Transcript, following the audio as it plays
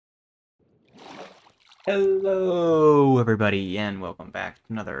Hello, everybody, and welcome back to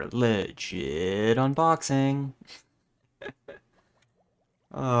another legit unboxing.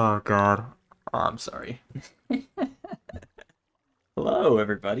 Oh, God. Oh, I'm sorry. Hello,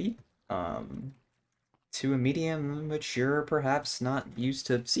 everybody. Um, to a medium in which you're perhaps not used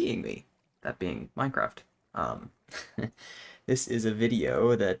to seeing me, that being Minecraft. Um, this is a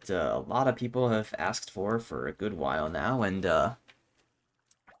video that a lot of people have asked for a good while now, and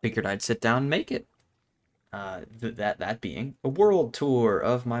figured I'd sit down and make it. That being a world tour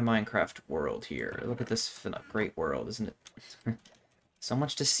of my Minecraft world here. Look at this great world, isn't it? So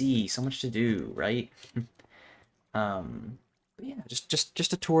much to see, so much to do, right? But yeah,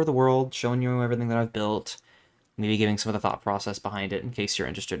 just a tour of the world, showing you everything that I've built, maybe giving some of the thought process behind it in case you're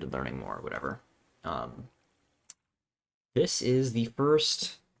interested in learning more or whatever. Um, this is the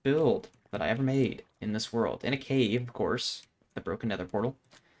first build that I ever made in this world, in a cave, of course, the broken Nether portal.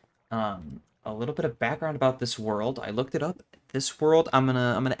 A little bit of background about this world. I looked it up. This world, I'm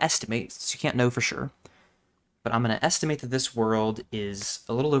gonna estimate, since you can't know for sure, but I'm gonna estimate that this world is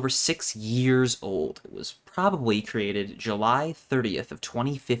a little over 6 years old. It was probably created July 30th of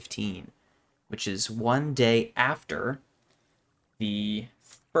 2015, which is one day after the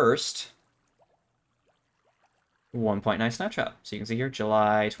first 1.9 snapshot. So you can see here,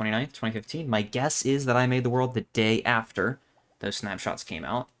 July 29th, 2015. My guess is that I made the world the day after those snapshots came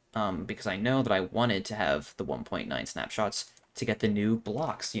out. Because I know that I wanted to have the 1.9 snapshots to get the new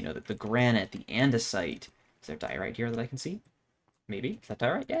blocks, you know, the granite, the andesite. Is there diorite here that I can see? Maybe? Is that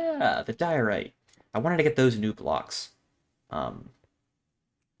diorite? Yeah, the diorite. I wanted to get those new blocks. Oh,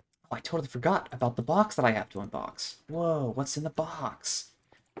 I totally forgot about the box that I have to unbox. Whoa, what's in the box?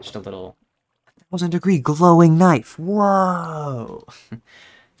 Just a little 1,000-degree glowing knife. Whoa!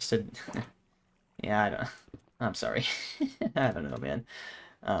 Just a... yeah, I don't... I'm sorry. I don't know, man.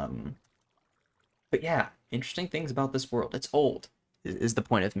 Um, but yeah, interesting things about this world. It's old, is the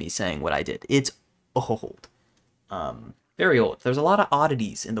point of me saying what I did. It's old. Very old. There's a lot of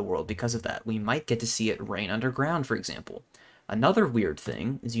oddities in the world because of that. We might get to see it rain underground, for example. Another weird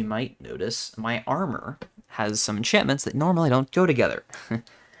thing is you might notice my armor has some enchantments that normally don't go together.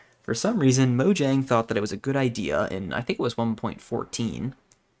 For some reason, Mojang thought that it was a good idea in, I think it was 1.14,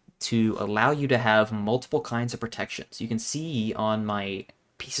 to allow you to have multiple kinds of protections. You can see on my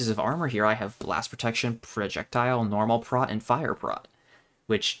pieces of armor here, I have blast protection, projectile, normal prot, and fire prot,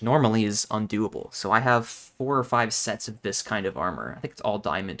 which normally is undoable. So I have 4 or 5 sets of this kind of armor. I think it's all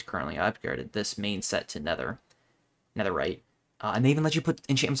diamond currently. I upgraded this main set to netherite. And they even let you put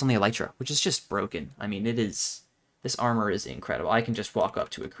enchantments on the elytra, which is just broken. I mean, this armor is incredible. I can just walk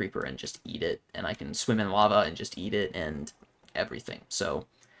up to a creeper and just eat it, and I can swim in lava and just eat it, and everything. So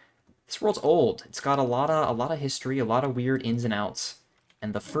this world's old. It's got a lot of history, a lot of weird ins and outs.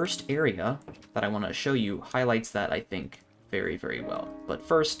 And the first area that I want to show you highlights that, I think, very, very well. But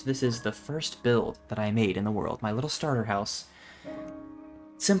first, this is the first build that I made in the world. My little starter house.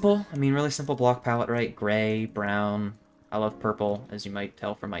 Simple. I mean, really simple block palette, right? Gray, brown. I love purple, as you might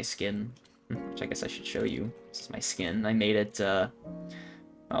tell from my skin. Which I guess I should show you. This is my skin. I made it, well,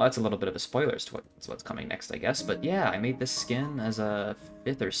 that's a little bit of a spoiler as to what's coming next, I guess. But yeah, I made this skin as a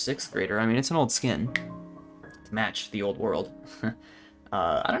 5th or 6th grader. I mean, it's an old skin to match the old world.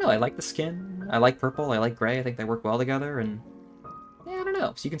 I don't know, I like the skin. I like purple, I like gray. I think they work well together, and yeah, I don't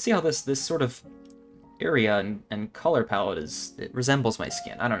know. So you can see how this sort of area and color palette it resembles my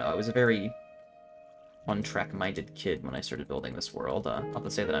skin. I don't know, I was a very one-track-minded kid when I started building this world. Not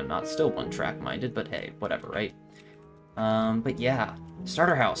to say that I'm not still one-track-minded, but hey, whatever, right? But yeah,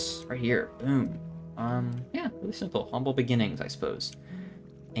 starter house, right here, boom. Yeah, really simple, humble beginnings, I suppose.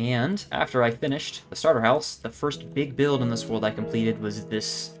 And after I finished the starter house, the first big build in this world I completed was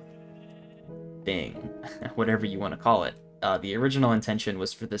this thing, whatever you want to call it. The original intention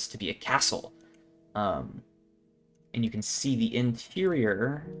was for this to be a castle. And you can see the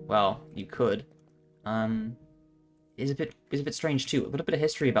interior, well, you could, is a bit strange too. A little bit of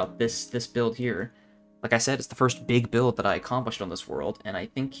history about this build here. Like I said, it's the first big build that I accomplished on this world, and I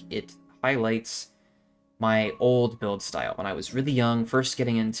think it highlights my old build style. When I was really young, first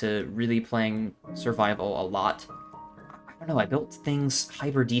getting into really playing Survival a lot, I don't know, I built things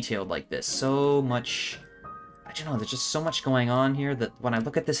hyper-detailed like this. So much, I don't know, there's just so much going on here that when I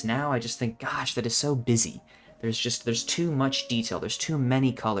look at this now, I just think, gosh, that is so busy. There's too much detail, there's too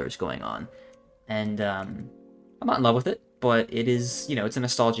many colors going on. And, I'm not in love with it, but it is, you know, it's a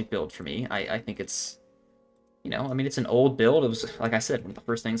nostalgic build for me. I think it's, you know, I mean, it's an old build. It was, like I said, one of the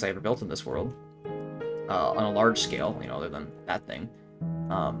first things I ever built in this world. On a large scale, you know, other than that thing.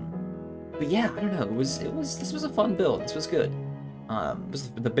 But yeah, I don't know. This was a fun build. This was good. It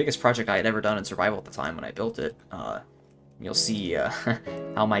was the biggest project I had ever done in Survival at the time when I built it. You'll see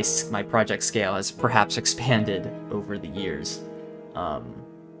how my project scale has perhaps expanded over the years.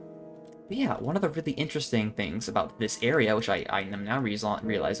 But yeah, one of the really interesting things about this area, which I am now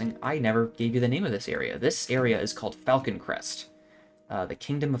realizing, I never gave you the name of this area. This area is called Falconcrest. The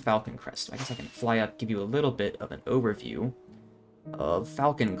Kingdom of Falconcrest. I guess I can fly up, give you a little bit of an overview of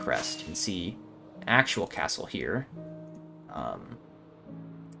Falconcrest. You can see an actual castle here.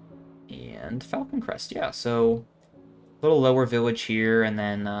 And Falconcrest, yeah, so a little lower village here, and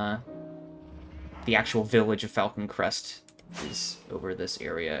then the actual village of Falconcrest is over this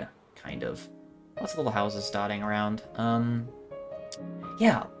area, kind of. Lots of little houses dotting around.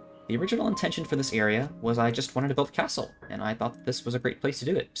 Yeah, the original intention for this area was I just wanted to build a castle, and I thought this was a great place to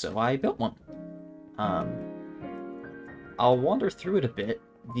do it, so I built one. I'll wander through it a bit.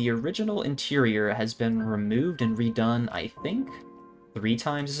 The original interior has been removed and redone, I think, 3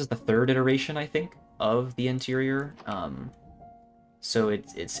 times. This is the 3rd iteration, I think, of the interior. So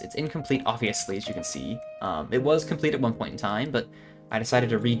it's incomplete, obviously, as you can see. It was complete at one point in time, but I decided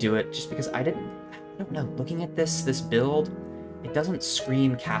to redo it just because I don't know, looking at this build, it doesn't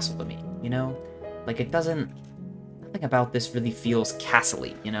scream castle to me, you know? Like, it doesn't, nothing about this really feels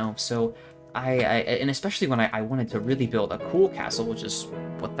castle-y, you know? So and especially when I wanted to really build a cool castle, which is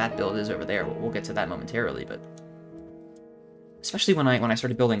what that build is over there. We'll get to that momentarily, but especially when I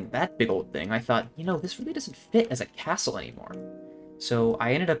started building that big old thing, I thought, you know, this really doesn't fit as a castle anymore. So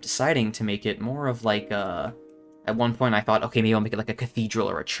I ended up deciding to make it more of like a... At one point I thought, okay, maybe I'll make it like a cathedral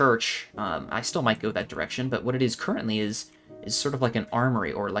or a church. I still might go that direction, but what it is currently is sort of like an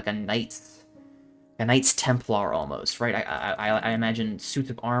armory or like a Knights Templar almost, right? I imagine suits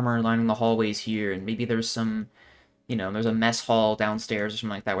of armor lining the hallways here, and maybe there's some, you know, there's a mess hall downstairs or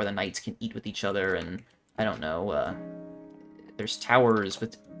something like that where the knights can eat with each other, and I don't know, there's towers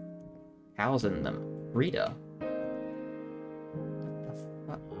with cows in them. Rita.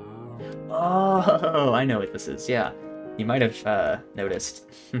 Oh, I know what this is, yeah. You might have noticed.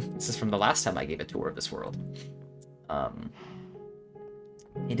 This is from the last time I gave a tour of this world.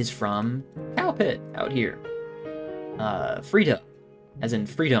 It is from Cow Pit, out here. Frida, as in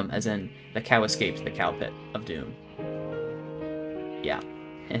freedom, as in the cow escaped the cow pit of doom. Yeah.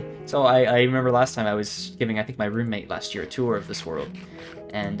 So I remember last time I was giving, I think, my roommate last year a tour of this world,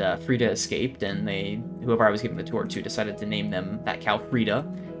 and Frida escaped, and whoever I was giving the tour to decided to name that cow Frida,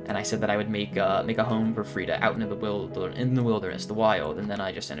 and I said that I would make a home for Frida out in the wilderness, the wild, and then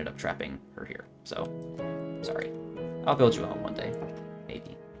I just ended up trapping her here. So, sorry. I'll build you a home one day.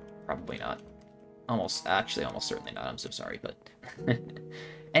 Maybe. Probably not. Almost certainly not. I'm so sorry, but...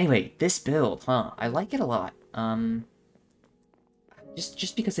 Anyway, this build, huh? I like it a lot.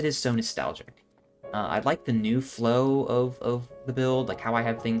 Just because it is so nostalgic. I like the new flow of the build, like how I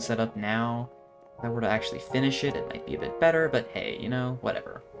have things set up now. If I were to actually finish it, it might be a bit better, but hey, you know,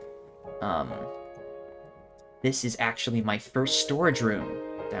 whatever. This is actually my first storage room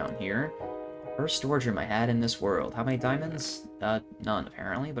down here. First storage room I had in this world. How many diamonds? None,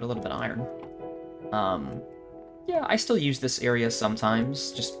 apparently, but a little bit of iron. Yeah, I still use this area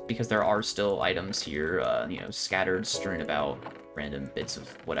sometimes, just because there are still items here, you know, scattered, strewn about, random bits of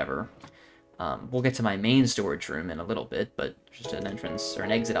whatever. We'll get to my main storage room in a little bit, but just an entrance, or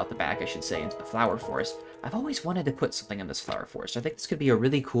an exit out the back, I should say, into the flower forest. I've always wanted to put something in this flower forest. I think this could be a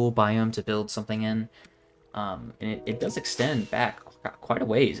really cool biome to build something in. And it does extend back quite a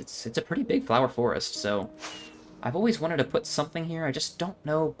ways. It's a pretty big flower forest, so I've always wanted to put something here. I just don't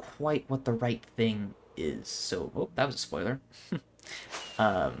know quite what the right thing is. So, oh, that was a spoiler.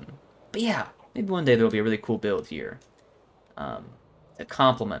 But yeah, maybe one day there'll be a really cool build here. To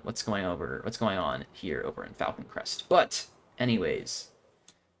complement what's going on here over in Falconcrest. But anyways,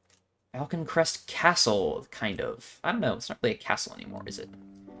 Falconcrest Castle, kind of. I don't know, it's not really a castle anymore, is it?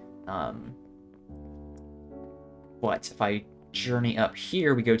 But if I journey up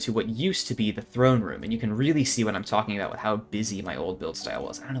here, we go to what used to be the throne room, and you can really see what I'm talking about with how busy my old build style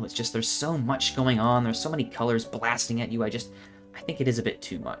was. I don't know, it's just, there's so much going on, there's so many colors blasting at you, I think it is a bit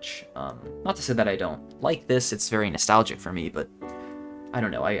too much. Not to say that I don't like this, it's very nostalgic for me, but I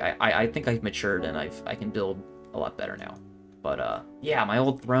don't know, I think I've matured and I can build a lot better now. But, yeah, my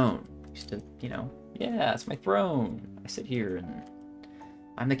old throne. Used to, you know, yeah, it's my throne. I sit here and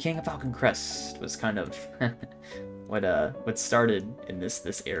I'm the king of Falconcrest was kind of what started in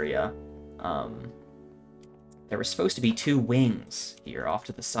this area. There were supposed to be 2 wings here off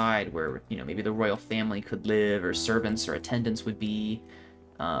to the side where, you know, maybe the royal family could live, or servants or attendants would be,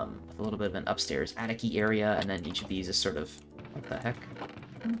 with a little bit of an upstairs attic-y area, and then each of these is sort of... What the heck?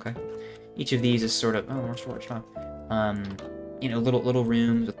 Okay. Each of these is sort of... Oh, more storage, huh? you know, little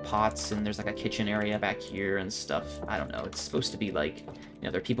rooms with pots, and there's like a kitchen area back here and stuff. I don't know. It's supposed to be like, you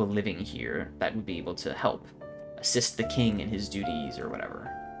know, there are people living here that would be able to help assist the king in his duties or whatever.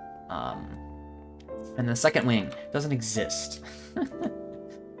 And the second wing doesn't exist.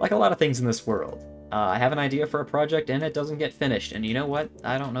 Like a lot of things in this world. I have an idea for a project and it doesn't get finished. And you know what?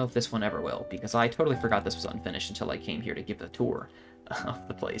 I don't know if this one ever will, because I totally forgot this was unfinished until I came here to give the tour of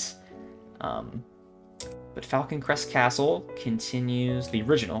the place. But Falconcrest Castle continues, the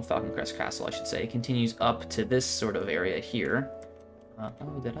original Falconcrest Castle, I should say, continues up to this sort of area here.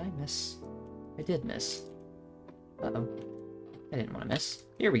 Oh, did I miss? I did miss. Uh-oh. I didn't want to miss.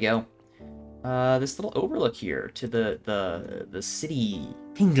 Here we go. This little overlook here to the city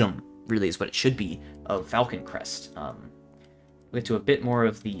kingdom, really is what it should be, of Falconcrest. We'll get to a bit more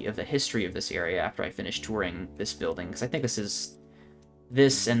of the history of this area after I finish touring this building, because I think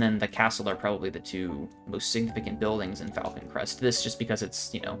this and then the castle are probably the two most significant buildings in Falconcrest. This just because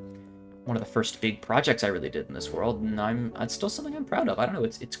it's, you know, one of the first big projects I really did in this world, and it's still something I'm proud of. I don't know,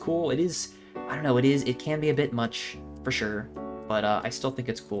 it's cool. It is, I don't know, it can be a bit much for sure, but I still think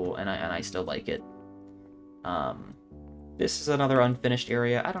it's cool, and I still like it. This is another unfinished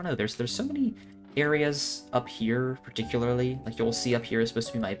area. I don't know, there's so many areas up here, particularly. Like, you'll see up here is supposed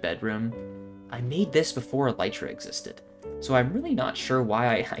to be my bedroom. I made this before Elytra existed, so I'm really not sure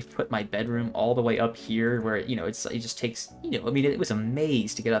why I put my bedroom all the way up here, where, you know, it just takes, you know, I mean, it was a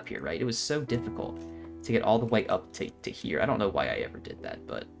maze to get up here, right? It was so difficult to get all the way up to here. I don't know why I ever did that,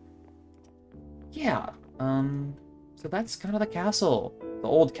 but yeah. So that's kind of the castle, the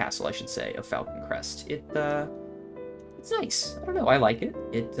old castle, I should say, of Falconcrest. It's nice. I don't know, I like it.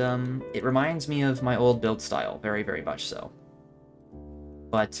 It reminds me of my old build style, very, very much so.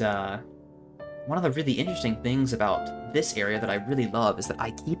 But, one of the really interesting things about this area that I really love is that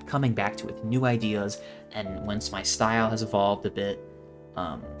I keep coming back to it with new ideas, and once my style has evolved a bit,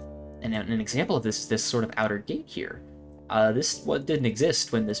 and an example of this is this sort of outer gate here. This didn't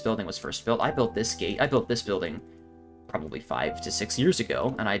exist when this building was first built. I built this building probably 5 to 6 years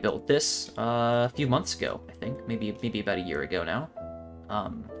ago, and I built this a few months ago, I think, maybe about a year ago now.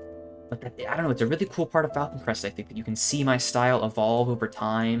 But I don't know, it's a really cool part of Falconcrest, I think, that you can see my style evolve over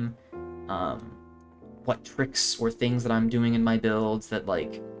time. What tricks or things that I'm doing in my builds that,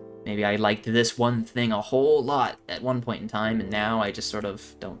 like, maybe I liked this one thing a whole lot at one point in time, and now I just sort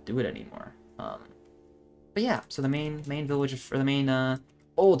of don't do it anymore. But yeah, so the main village, or the main,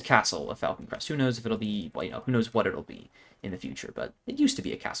 old castle of Falconcrest. Who knows if it'll be, well, you know, who knows what it'll be in the future, but it used to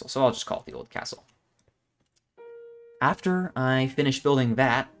be a castle, so I'll just call it the old castle. After I finished building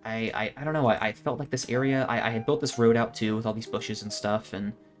that, I don't know, I felt like this area, I had built this road out too with all these bushes and stuff,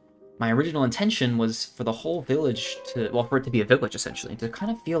 and my original intention was for the whole village to, well, for it to be a village essentially, to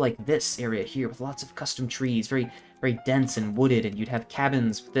kind of feel like this area here with lots of custom trees, very, very dense and wooded, and you'd have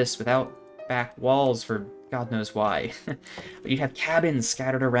cabins with this without back walls for God knows why. But you'd have cabins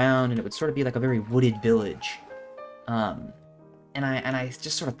scattered around, and it would sort of be like a very wooded village. And I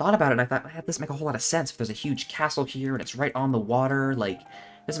just sort of thought about it, and I thought, this doesn't make a whole lot of sense if there's a huge castle here and it's right on the water. Like,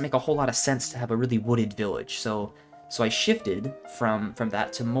 it doesn't make a whole lot of sense to have a really wooded village. So I shifted from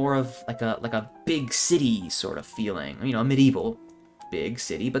that to more of like a big city sort of feeling. You know, a medieval big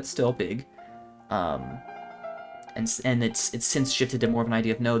city, but still big. And it's since shifted to more of an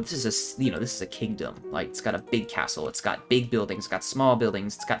idea of, no, this is a kingdom. Like, it's got a big castle, it's got big buildings, it's got small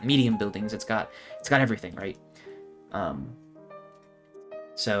buildings, it's got medium buildings, it's got everything, right?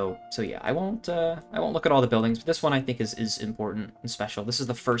 So yeah, I won't look at all the buildings, but this one I think is important and special. This is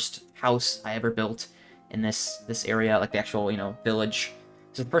the first house I ever built in this area, like the actual, you know, village.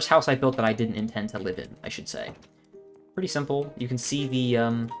 This is the first house I built that I didn't intend to live in, I should say. Pretty simple. You can see the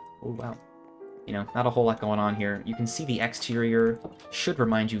oh wow. You know, not a whole lot going on here. You can see the exterior should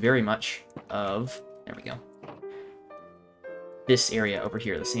remind you very much of, there we go, this area over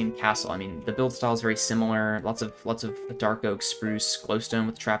here, the same castle. I mean, the build style is very similar. Lots of dark oak spruce, glowstone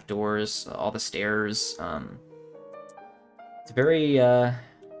with trapdoors, all the stairs. It's a very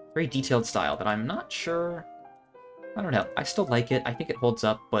very detailed style that I'm not sure. I don't know. I still like it. I think it holds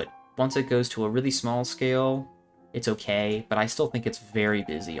up, but once it goes to a really small scale, it's okay, but I still think it's very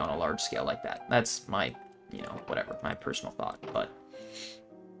busy on a large scale like that. That's my, you know, whatever, my personal thought, but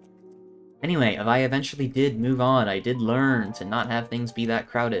anyway, I eventually did move on. I did learn to not have things be that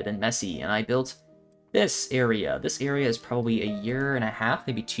crowded and messy, and I built this area. This area is probably 1.5 years,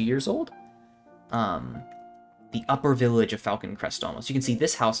 maybe 2 years old. The upper village of Falconcrest almost. You can see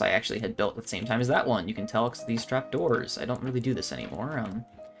this house I actually had built at the same time as that one. You can tell because of these trapdoors. I don't really do this anymore.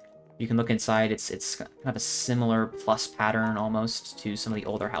 You can look inside, it's kind of a similar plus pattern almost to some of the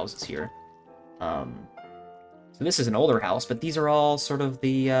older houses here. So So this is an older house, but these are all sort of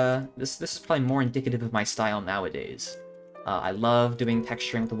the, this is probably more indicative of my style nowadays. I love doing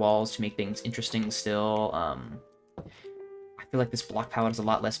texturing with the walls to make things interesting still. I feel like this block palette is a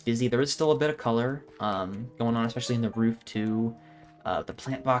lot less busy. There is still a bit of color going on, especially in the roof too. The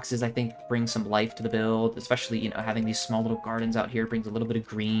plant boxes, I think, bring some life to the build, especially, you know, having these small little gardens out here brings a little bit of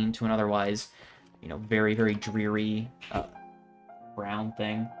green to an otherwise, you know, very, very dreary brown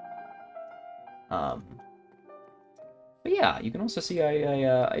thing. But yeah, you can also see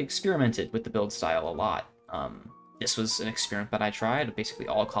I experimented with the build style a lot. This was an experiment that I tried, basically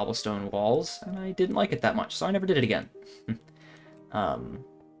all cobblestone walls, and I didn't like it that much, so I never did it again. But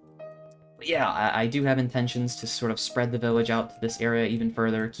yeah, I do have intentions to sort of spread the village out to this area even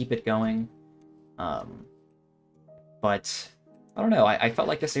further, keep it going. But I don't know, I felt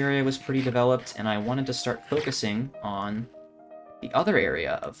like this area was pretty developed, and I wanted to start focusing on the other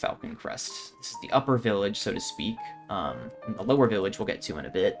area of Falconcrest. This is the upper village, so to speak. And the lower village we'll get to in a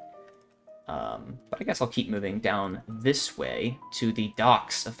bit. But I guess I'll keep moving down this way to the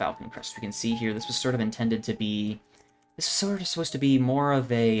docks of Falconcrest. We can see here, this was sort of intended to be... This is sort of supposed to be more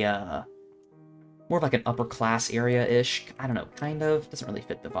of a, more of like an upper-class area-ish. I don't know, kind of. Doesn't really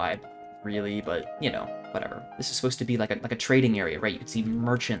fit the vibe, really, but, you know, whatever. This is supposed to be like a trading area, right? You can see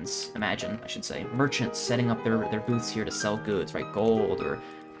merchants, I should say. Merchants setting up their booths here to sell goods, right? Gold, or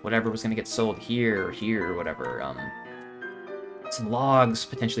whatever was going to get sold here, or whatever. Some logs,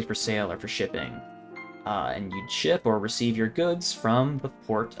 potentially for sale or for shipping. And you'd ship or receive your goods from the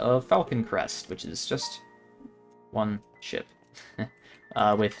port of Falconcrest, which is just one ship.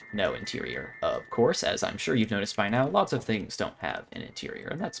 With no interior. Of course, as I'm sure you've noticed by now, lots of things don't have an interior,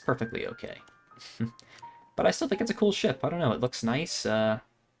 and that's perfectly okay. But I still think it's a cool ship. I don't know, it looks nice. Yeah,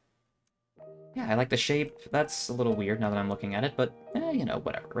 I like the shape. That's a little weird now that I'm looking at it, but, you know,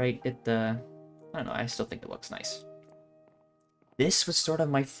 whatever, right? I don't know, I still think it looks nice. This was sort of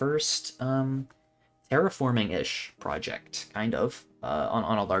my first, terraforming-ish project, kind of,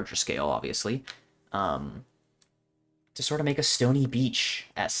 on a larger scale, obviously. To sort of make a Stony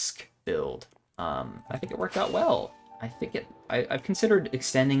Beach-esque build. I think it worked out well. I've considered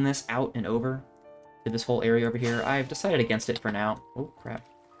extending this out and over to this whole area over here. I've decided against it for now. Oh, crap.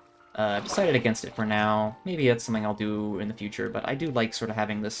 I've decided against it for now. Maybe that's something I'll do in the future, but I do like sort of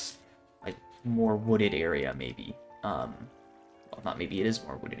having this, like, more wooded area, maybe. Well, not maybe, it is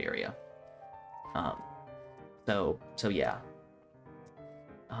more wooded area. So yeah.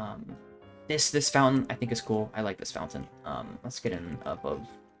 This fountain, I think, is cool. I like this fountain. Let's get an above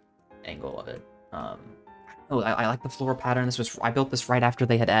angle of it. Oh, I like the floral pattern. I built this right after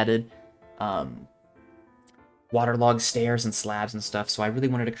they had added waterlogged stairs and slabs and stuff, so I really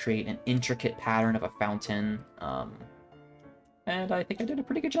wanted to create an intricate pattern of a fountain. And I think I did a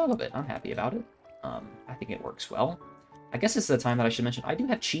pretty good job of it. I'm happy about it. I think it works well. I guess it's the time that I should mention, I do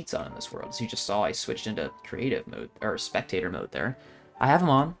have cheats on in this world. As you just saw, I switched into creative mode, or spectator mode there. I have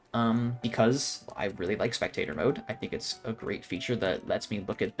them on, because I really like spectator mode. I think it's a great feature that lets me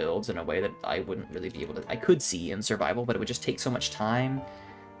look at builds in a way that I wouldn't really be able to... I could see in Survival, but it would just take so much time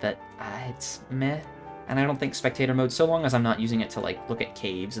that it's meh. And I don't think spectator mode, so long as I'm not using it to, like, look at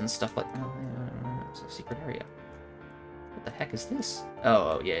caves and stuff like... Oh, it's a secret area. What the heck is this?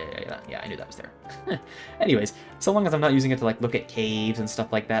 Oh, yeah, I knew that was there. Anyways, so long as I'm not using it to, like, look at caves and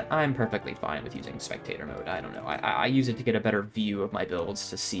stuff like that, I'm perfectly fine with using spectator mode. I don't know. I use it to get a better view of my builds,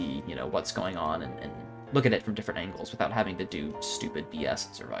 to see, you know, what's going on, and look at it from different angles without having to do stupid BS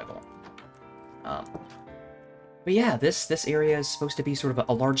in Survival. But yeah, this area is supposed to be sort of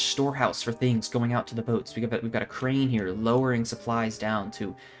a large storehouse for things going out to the boats. We've got a crane here lowering supplies down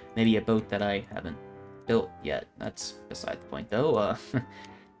to maybe a boat that I haven't built yet. That's beside the point, though.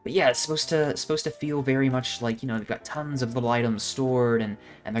 But yeah, it's supposed to feel very much like, you know, they've got tons of little items stored, and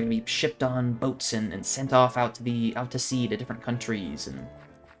they're gonna be shipped on boats and sent off out to sea to different countries. And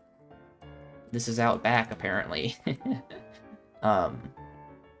this is out back, apparently.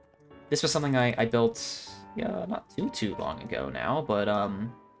 This was something I built, yeah, not too long ago now, but I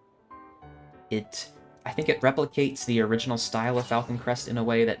think it replicates the original style of Falconcrest in a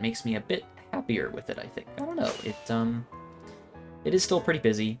way that makes me a bit happier with it, I think. I don't know. It is still pretty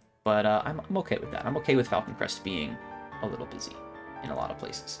busy, but I'm okay with that. I'm okay with Falconcrest being a little busy in a lot of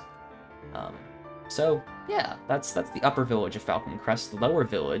places. So yeah, that's the upper village of Falconcrest. The lower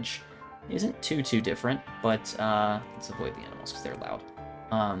village isn't too different, but let's avoid the animals because they're loud.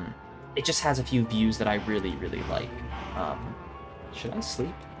 It just has a few views that I really like. Should I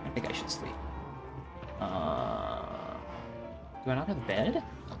sleep? I think I should sleep. Do I not have a bed?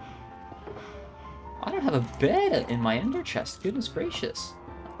 I don't have a bed in my ender chest. Goodness gracious.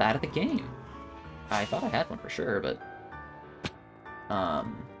 Not bad at the game. I thought I had one for sure, but...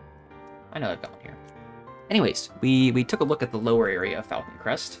 I know I've got one here. Anyways, we took a look at the lower area of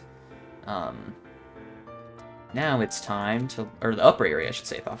Falconcrest. Now it's time to... Or the upper area, I should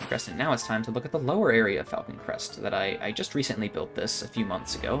say, of Falconcrest. And now it's time to look at the lower area of Falconcrest that I just recently built this a few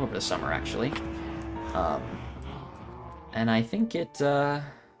months ago, over the summer, actually. And I think it...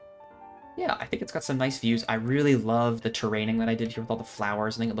 yeah, I think it's got some nice views. I really love the terraining that I did here with all the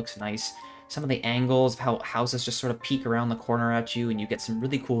flowers. I think it looks nice. Some of the angles of how houses just sort of peek around the corner at you, and you get some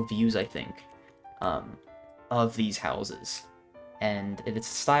really cool views, I think, of these houses. And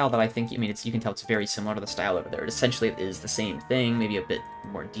it's a style that I think, I mean, you can tell it's very similar to the style over there. It essentially is the same thing, maybe a bit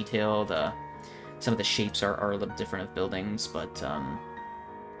more detailed. Some of the shapes are a little different of buildings, but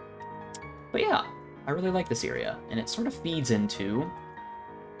yeah, I really like this area, and it sort of feeds into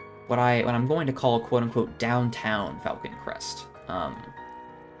what I'm going to call, quote-unquote, downtown Falconcrest.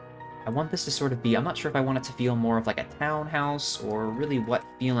 I want this to sort of be, I'm not sure if I want it to feel more of like a townhouse, or really what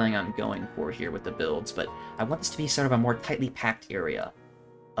feeling I'm going for here with the builds, but I want this to be sort of a more tightly packed area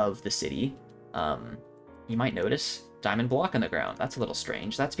of the city. You might notice diamond block on the ground. That's a little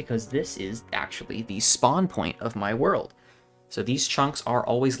strange. That's because this is actually the spawn point of my world. So these chunks are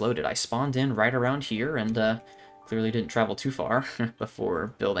always loaded. I spawned in right around here, and clearly didn't travel too far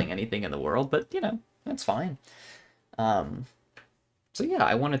before building anything in the world, but, you know, that's fine. So yeah,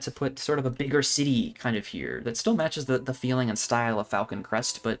 I wanted to put sort of a bigger city kind of here that still matches the feeling and style of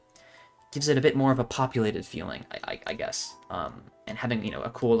Falconcrest, but gives it a bit more of a populated feeling, I guess. And having, you know, a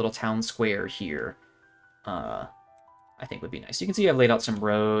cool little town square here, I think would be nice. You can see I've laid out some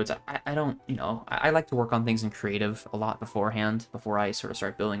roads. I don't, you know, I like to work on things in creative a lot beforehand, before I sort of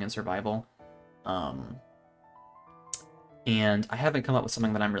start building in survival. And I haven't come up with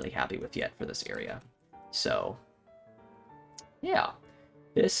something that I'm really happy with yet for this area. So, yeah.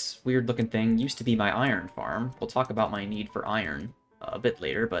 This weird-looking thing used to be my iron farm. We'll talk about my need for iron a bit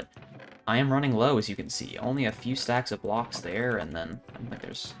later, but I am running low, as you can see. Only a few stacks of blocks there, and then I don't think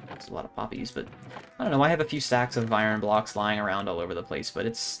there's a lot of poppies, but I don't know. I have a few stacks of iron blocks lying around all over the place, but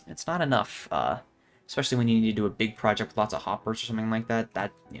it's not enough, especially when you need to do a big project with lots of hoppers or something like that.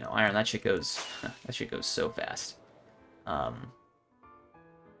 That, you know, iron, that shit goes so fast.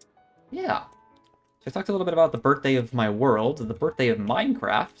 Yeah. So I talked a little bit about the birthday of my world. The birthday of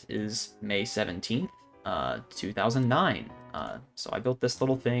Minecraft is May 17th, 2009. So I built this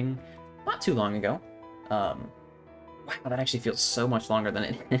little thing not too long ago. Wow, that actually feels so much longer than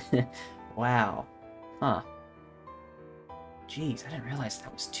it... Wow. Huh. Jeez, I didn't realize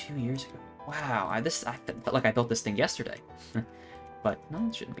that was 2 years ago. Wow, I felt like I built this thing yesterday. But, no,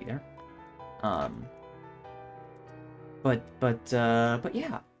 it shouldn't be there. But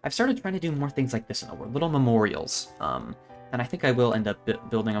yeah, I've started trying to do more things like this in the world, little memorials. And I think I will end up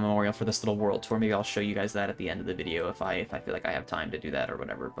building a memorial for this little world tour. Maybe I'll show you guys that at the end of the video if I feel like I have time to do that or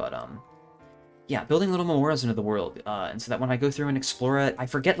whatever. But yeah, building little memorials into the world, and so that when I go through and explore it, I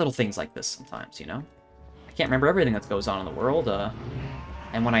forget little things like this sometimes, you know? I can't remember everything that goes on in the world,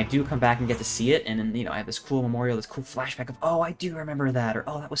 and when I do come back and get to see it, and then, you know, I have this cool memorial, this cool flashback of, oh, I do remember that, or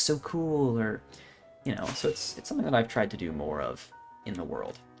oh, that was so cool, or, you know, so it's something that I've tried to do more of in the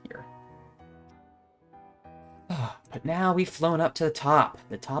world here. But now we've flown up to the top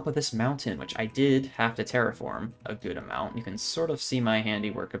of this mountain, which I did have to terraform a good amount. You can sort of see my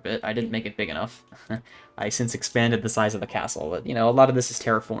handiwork a bit. I didn't make it big enough. I since expanded the size of the castle, but, you know, a lot of this is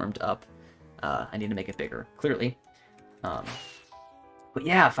terraformed up. I need to make it bigger, clearly. But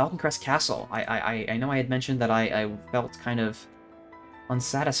yeah, Falconcrest Castle. I know I had mentioned that I felt kind of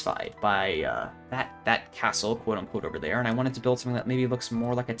unsatisfied by that castle, quote-unquote, over there, and I wanted to build something that maybe looks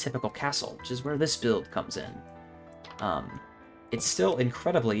more like a typical castle, which is where this build comes in. It's still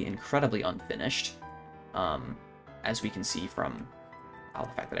incredibly unfinished, as we can see from the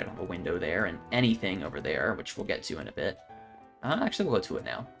fact that I don't have a window there, and anything over there, which we'll get to in a bit. Actually, we'll go to it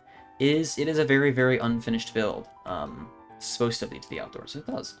now. It is a very unfinished build. It's supposed to lead to the outdoors, so it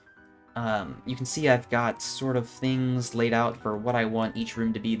does. You can see I've got sort of things laid out for what I want each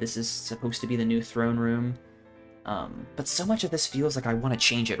room to be. This is supposed to be the new throne room. But so much of this feels like I want to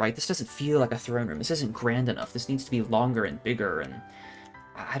change it, right? This doesn't feel like a throne room. This isn't grand enough. This needs to be longer and bigger, and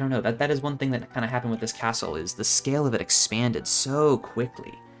I don't know. That is one thing that kind of happened with this castle, is the scale of it expanded so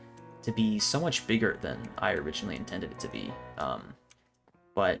quickly to be so much bigger than I originally intended it to be.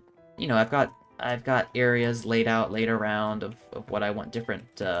 But, you know, I've got areas laid around of what I want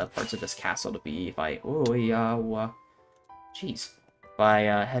different parts of this castle to be. If I... Oh, yeah... Jeez. If I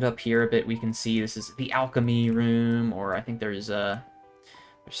head up here a bit, we can see this is the alchemy room, or I think there's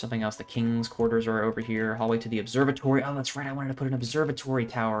something else. The king's quarters are over here. Hallway to the observatory. Oh, that's right. I wanted to put an observatory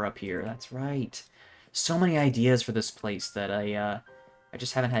tower up here. That's right. so many ideas for this place that I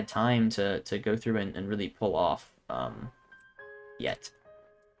just haven't had time to go through and really pull off yet.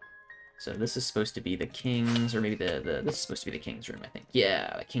 So this is supposed to be the king's, or maybe this is supposed to be the king's room, I think.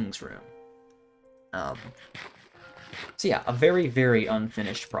 Yeah, the king's room. So yeah, a very, very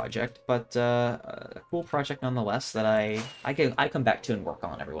unfinished project, but a cool project nonetheless that I come back to and work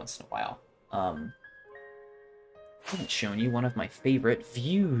on every once in a while. I haven't shown you one of my favorite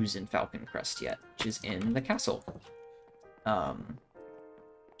views in Falconcrest yet, which is in the castle.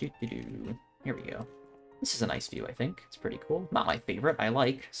 Here we go. This is a nice view, I think. It's pretty cool. Not my favorite. I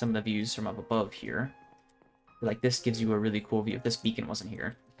like some of the views from up above here. Like, this gives you a really cool view. If this beacon wasn't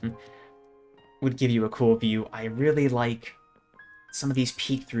here, would give you a cool view. I really like some of these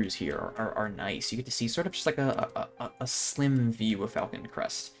peek-throughs here are nice. You get to see sort of just like a slim view of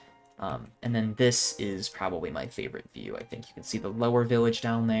Falconcrest. And then this is probably my favorite view. I think you can see the lower village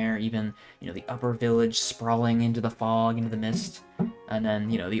down there, even, you know, the upper village sprawling into the fog, into the mist. And then,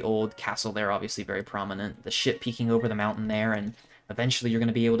 you know, the old castle there, obviously very prominent. The ship peeking over the mountain there, and eventually you're going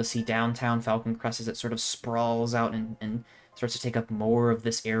to be able to see downtown Falconcrest as it sort of sprawls out and starts to take up more of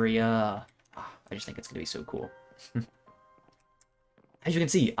this area. I just think it's going to be so cool. As you can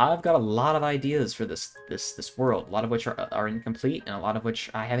see, I've got a lot of ideas for this world, a lot of which are incomplete, and a lot of which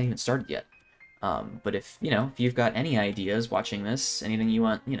I haven't even started yet. But if you've got any ideas watching this, anything you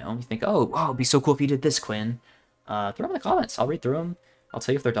want, you think, oh, wow, it'd be so cool if you did this, Quinn, throw them in the comments. I'll read through them. I'll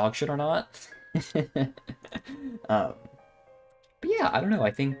tell you if they're dog shit or not. But yeah, I don't know.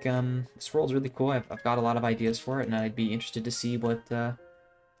 I think this world's really cool. I've got a lot of ideas for it, and I'd be interested to see what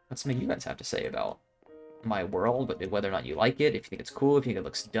some of you guys have to say about my world, but whether or not you like it, if you think it's cool, if you think it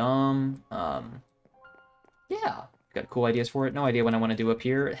looks dumb. Yeah, got cool ideas for it. No idea what I want to do up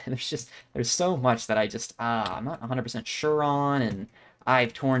here. There's so much that I'm not 100% sure on, and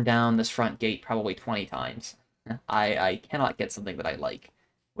I've torn down this front gate probably 20 times. I cannot get something that I like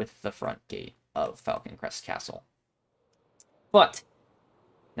with the front gate of Falconcrest Castle. But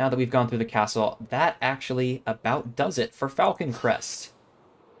now that we've gone through the castle, that actually about does it for Falconcrest.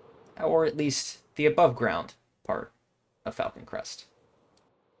 Or at least the above ground part of Falconcrest.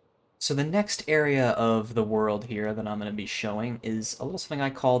 So the next area of the world here that I'm going to be showing is a little something I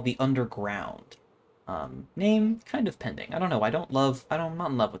call the underground. Name kind of pending. I don't know. I'm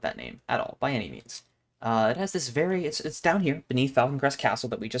not in love with that name at all, by any means. It has this it's down here beneath Falconcrest Castle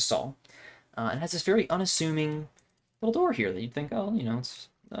that we just saw. It has this very unassuming little door here that you'd think, oh,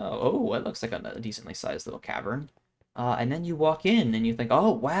 it looks like a decently sized little cavern. And then you walk in and you think,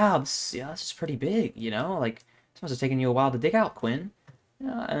 oh, wow, this is pretty big, like, this must have taken you a while to dig out, Quinn.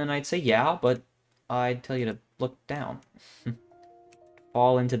 And I'd say, yeah, but I'd tell you to look down.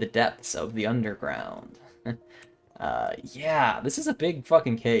 Fall into the depths of the underground. Yeah, this is a big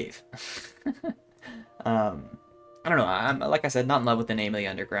fucking cave. I don't know, I'm, like I said, not in love with the name of the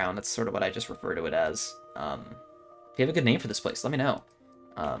underground. That's sort of what I just refer to it as. If you have a good name for this place, let me know.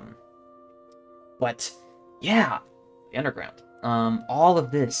 But, yeah, the underground. All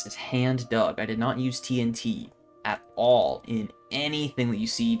of this is hand dug. I did not use TNT at all in anything that you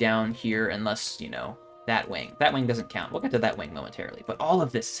see down here, unless, that wing. That wing doesn't count. We'll get to that wing momentarily. But all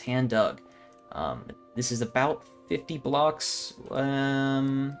of this is hand dug. This is about 50 blocks, or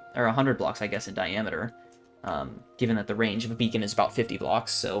 100 blocks, I guess, in diameter. Given that the range of a beacon is about 50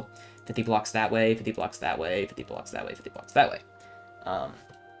 blocks, so 50 blocks that way, 50 blocks that way, 50 blocks that way, 50 blocks that way.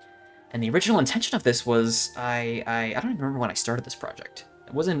 And the original intention of this was, I don't even remember when I started this project.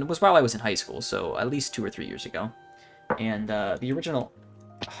 It was while I was in high school, so at least 2 or 3 years ago. And the original...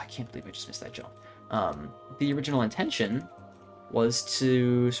 Oh, I can't believe I just missed that jump. The original intention was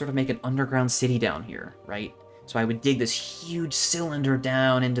to sort of make an underground city down here, right? So I would dig this huge cylinder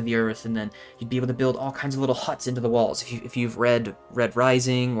down into the earth, and then you'd be able to build all kinds of little huts into the walls. If you've read Red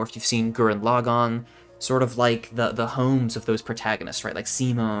Rising, or if you've seen Gurren Lagann, sort of like the homes of those protagonists, right? Like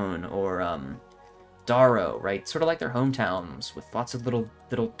Simone or Darrow, right? Sort of like their hometowns with lots of little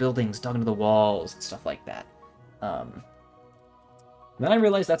buildings dug into the walls and stuff like that. Then I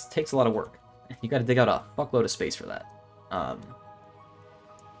realized that takes a lot of work. You got to dig out a fuckload of space for that.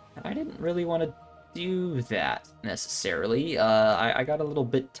 And I didn't really want to do that necessarily. I got a little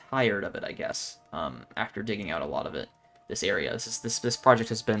bit tired of it, I guess. After digging out a lot of it. This area. This project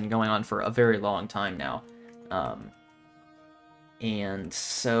has been going on for a very long time now. And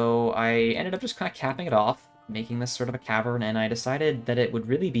so I ended up just kind of capping it off, making this sort of a cavern, and I decided that it would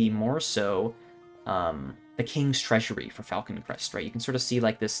really be more so the King's Treasury for Falconcrest, right? You can sort of see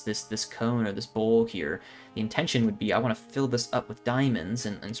like this cone or this bowl here. The intention would be I want to fill this up with diamonds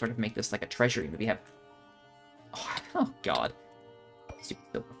and sort of make this like a treasury. Maybe have... Oh, God.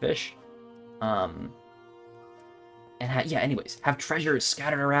 Stupid silverfish. and yeah, anyways, have treasures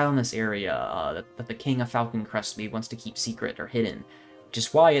scattered around this area that the king of Falconcrest maybe wants to keep secret or hidden, which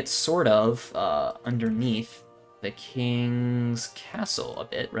is why it's sort of underneath the king's castle a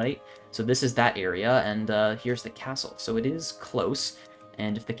bit, right? So this is that area, and here's the castle. So it is close,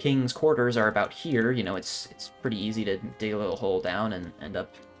 and if the king's quarters are about here, you know, it's pretty easy to dig a little hole down and end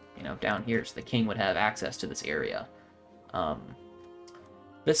up, you know, down here. So the king would have access to this area.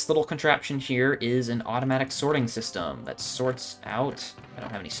 This little contraption here is an automatic sorting system that sorts out, I don't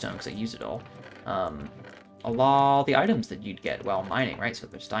have any stone because I used it all, all the items that you'd get while mining, right? So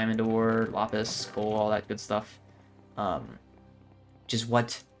there's diamond ore, lapis, coal, all that good stuff. Which is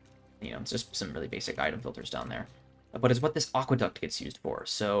what, you know, it's just some really basic item filters down there. But is what this aqueduct gets used for.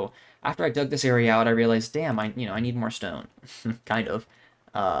 So after I dug this area out, I realized, damn, I need more stone, kind of.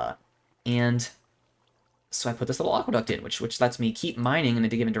 And so I put this little aqueduct in, which lets me keep mining in a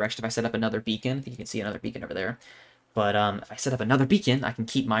given direction. If I set up another beacon, I think you can see another beacon over there. But if I set up another beacon, I can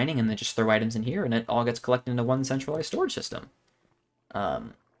keep mining and then just throw items in here, and it all gets collected into one centralized storage system.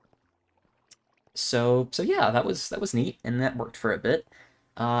 So yeah, that was neat, and that worked for a bit.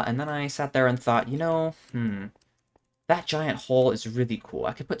 And then I sat there and thought, you know, that giant hole is really cool.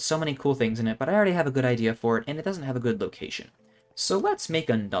 I could put so many cool things in it, but I already have a good idea for it, and it doesn't have a good location. So let's make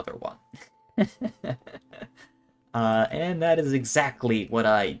another one. And that is exactly what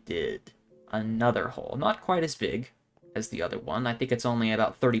I did. Another hole. Not quite as big as the other one. I think it's only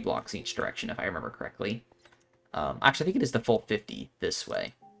about 30 blocks each direction, if I remember correctly. Actually, I think it is the full 50 this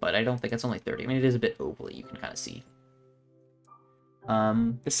way, but I don't think it's only 30. I mean, it is a bit ovally, you can kind of see.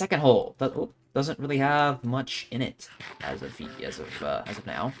 The second hole doesn't really have much in it as of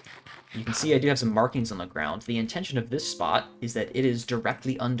now. You can see I do have some markings on the ground. The intention of this spot is that it is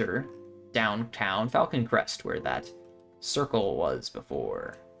directly under downtown Falconcrest, where that circle was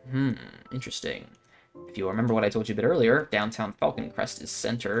before. Interesting. If you remember what I told you a bit earlier, downtown Falconcrest is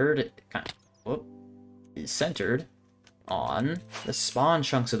centered, on the spawn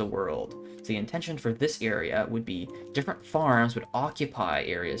chunks of the world. So the intention for this area would be different farms would occupy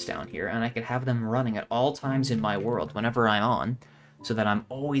areas down here, and I could have them running at all times in my world whenever I'm on, so that I'm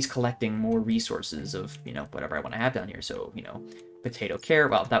always collecting more resources of, you know, whatever I want to have down here. So, you know, potato,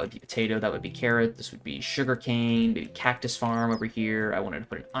 carrot, well, that would be potato, that would be carrot, this would be sugarcane, maybe cactus farm over here. I wanted to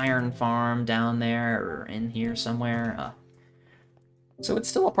put an iron farm down there, or in here somewhere. So it's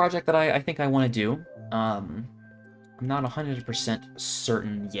still a project that I think I want to do. I'm not 100%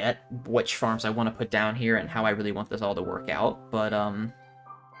 certain yet which farms I want to put down here and how I really want this all to work out, but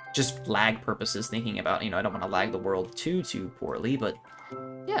just lag purposes, thinking about, you know, I don't want to lag the world too poorly, but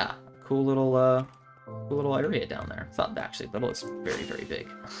yeah, cool little area down there. It's not actually little, it's very, very big.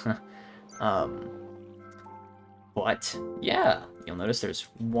 But yeah, you'll notice there's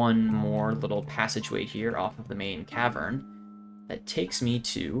one more little passageway here off of the main cavern that takes me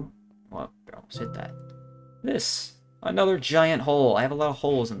to, well, I almost hit that. Another giant hole. I have a lot of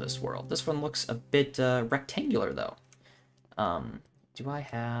holes in this world. This one looks a bit rectangular, though. Do I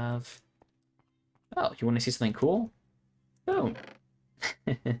have... Oh, you want to see something cool? Boom.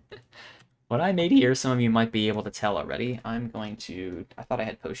 What I made here, some of you might be able to tell already. I'm going to... I thought I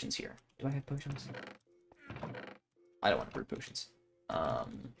had potions here. Do I have potions? I don't want to brew potions.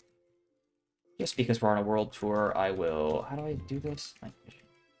 Just because we're on a world tour, I will... How do I do this? Night vision.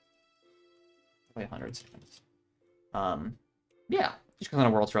 Play hundreds. Yeah, just because on a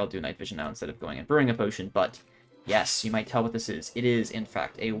world tour, I'll do night vision now instead of going and brewing a potion, but yes, you might tell what this is. It is, in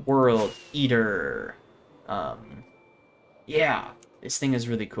fact, a world eater. Yeah, this thing is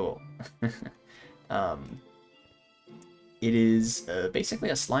really cool. It is basically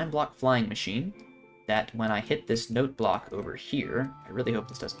a slime block flying machine that when I hit this note block over here, I really hope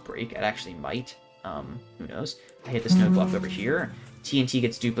this doesn't break. It actually might. Who knows? I hit this note block over here. TNT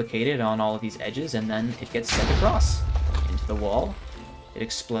gets duplicated on all of these edges, and then it gets sent across into the wall. It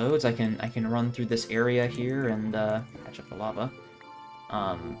explodes. I can run through this area here and catch up the lava,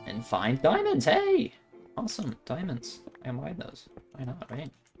 and find diamonds. Hey, awesome diamonds. I can mine those. Why not,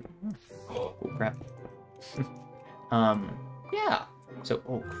 right? Oh crap. Yeah. So,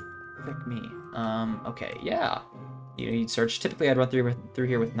 oh, frick me. Okay, yeah. You'd search. Typically, I'd run through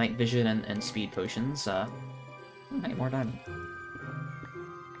here with night vision and speed potions. Hey, more diamond.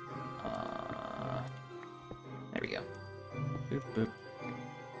 There we go. Boop, boop.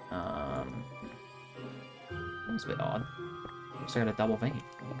 That was a bit odd. So I got a double vein.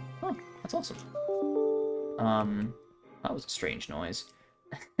 Oh, that's awesome. That was a strange noise.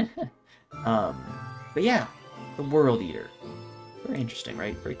 But yeah, the World Eater. Very interesting,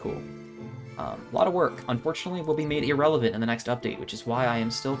 right? Very cool. A lot of work. Unfortunately, will be made irrelevant in the next update, which is why I am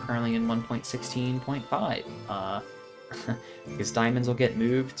still currently in 1.16.5. because diamonds will get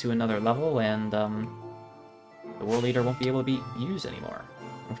moved to another level, and the World Eater won't be able to be used anymore,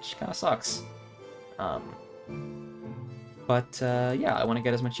 which kind of sucks. Yeah, I want to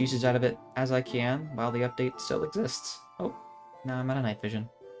get as much usage out of it as I can while the update still exists. Oh, now I'm out of night vision.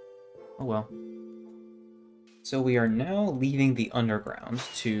 Oh well. So we are now leaving the underground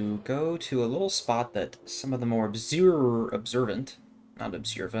to go to a little spot that some of the more observant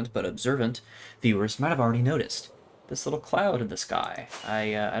viewers might have already noticed. This little cloud in the sky.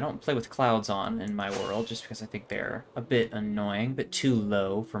 I don't play with clouds on in my world just because I think they're a bit annoying, but too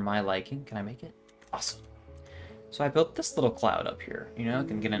low for my liking. Can I make it? Awesome. So I built this little cloud up here. You know, I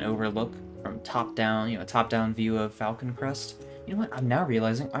can get an overlook from top down, you know, a top-down view of Falconcrest. You know what? I'm now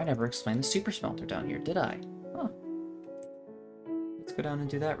realizing I never explained the super smelter down here, did I? Huh. Let's go down and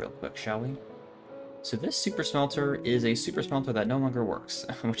do that real quick, shall we? So this super smelter is a super smelter that no longer works,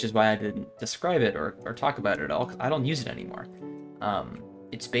 which is why I didn't describe it or talk about it at all, 'cause I don't use it anymore.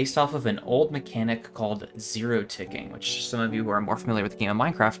 It's based off of an old mechanic called zero ticking, which some of you who are more familiar with the game of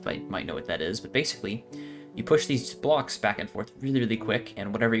Minecraft might know what that is, but basically, you push these blocks back and forth really, really quick,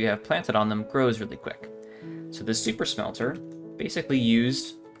 and whatever you have planted on them grows really quick. So this super smelter basically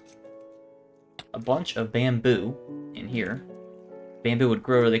used a bunch of bamboo in here. Bamboo would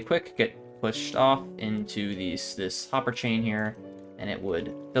grow really quick, get pushed off into this hopper chain here, and it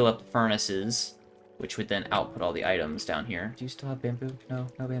would fill up the furnaces, which would then output all the items down here. Do you still have bamboo? No,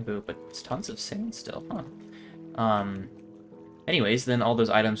 no bamboo, but it's tons of sand still, huh? Anyways, then all those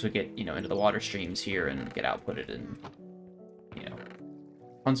items would get, you know, into the water streams here and get outputted in, you know,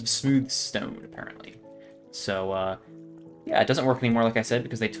 tons of smooth stone, apparently. So, yeah, it doesn't work anymore, like I said,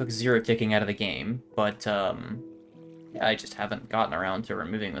 because they took zero ticking out of the game, but, yeah, I just haven't gotten around to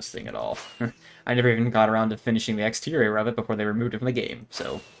removing this thing at all. I never even got around to finishing the exterior of it before they removed it from the game,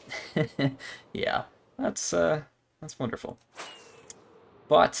 so, yeah, that's wonderful.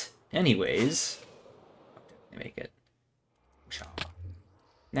 But, anyways, let me make it.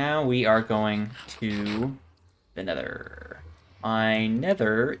 Now we are going to the Nether. My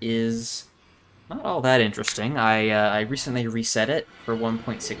Nether is not all that interesting. I recently reset it for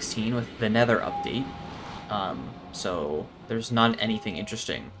 1.16 with the Nether update. So there's not anything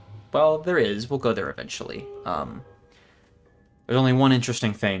interesting. Well, there is. We'll go there eventually. There's only one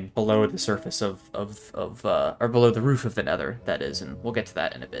interesting thing below the surface or below the roof of the Nether, that is, and we'll get to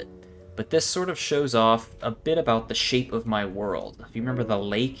that in a bit. But this sort of shows off a bit about the shape of my world. If you remember the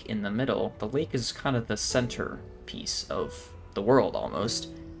lake in the middle, the lake is kind of the center piece of the world, almost.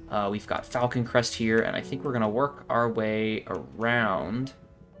 We've got Falconcrest here, and I think we're going to work our way around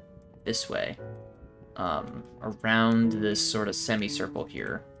this way. Around this sort of semicircle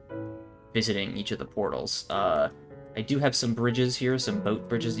here, visiting each of the portals. I do have some bridges here, some boat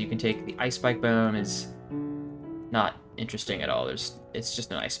bridges that you can take. The ice spike biome is not interesting at all. It's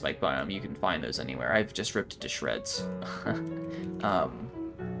just an ice spike biome. You can find those anywhere. I've just ripped it to shreds. But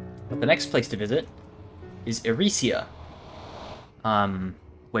the next place to visit is Ericia,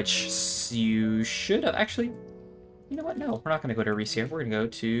 which you should have actually. You know what? No, we're not going to go to Ericia. We're going to go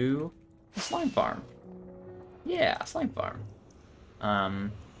to the slime farm. Yeah, slime farm.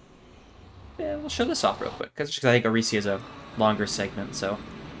 Yeah, we'll show this off real quick, because I think Ericia is a longer segment, so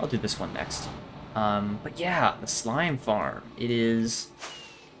I'll do this one next. But yeah, the slime farm. It is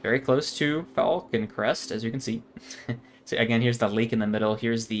very close to Falconcrest, as you can see. So again, here's the lake in the middle.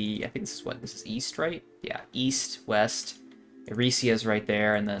 Here's the, I think this is what, this is east, right? Yeah, east, west. Ericia is right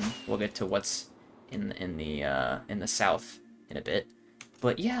there, and then we'll get to what's in the south in a bit.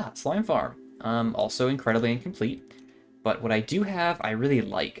 But yeah, slime farm. Also incredibly incomplete. But what I do have, I really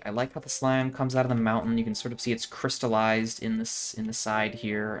like. I like how the slime comes out of the mountain. You can sort of see it's crystallized in the side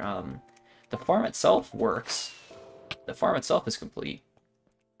here. The farm itself works. The farm itself is complete.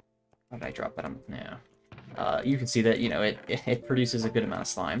 Why did I drop that? No. You can see that, you know, it produces a good amount of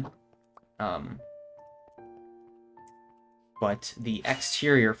slime. But the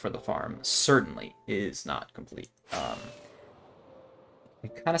exterior for the farm certainly is not complete. I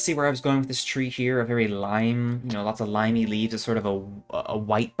kind of see where I was going with this tree here, a very lime, you know, lots of limey leaves. It's sort of a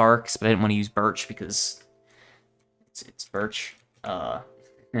white bark, but I didn't want to use birch because it's birch. I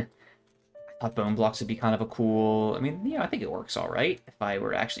thought bone blocks would be kind of a cool, I mean, you know, I think it works all right. If I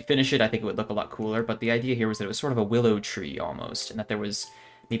were to actually finish it, I think it would look a lot cooler, but the idea here was that it was sort of a willow tree almost, and that there was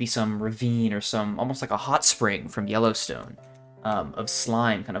maybe some ravine or some, almost like a hot spring from Yellowstone, of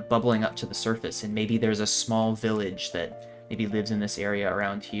slime kind of bubbling up to the surface, and maybe there's a small village that maybe lives in this area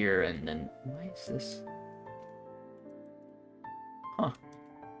around here, and then... Why is this? Huh.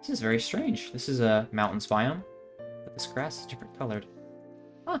 This is very strange. This is a mountains biome, but this grass is different colored.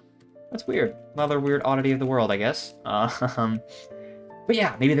 Huh. That's weird. Another weird oddity of the world, I guess. But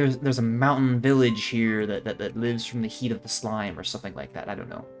yeah, maybe there's a mountain village here that lives from the heat of the slime or something like that. I don't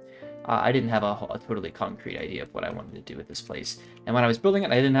know. I didn't have a totally concrete idea of what I wanted to do with this place. And when I was building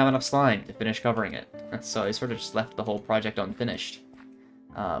it, I didn't have enough slime to finish covering it. So I sort of just left the whole project unfinished.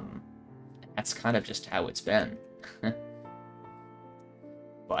 That's kind of just how it's been.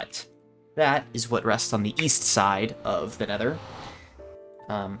 But that is what rests on the east side of the Nether.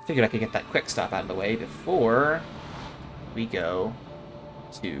 Figured I could get that quick stop out of the way before we go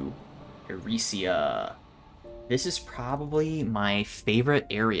to Ericia. This is probably my favorite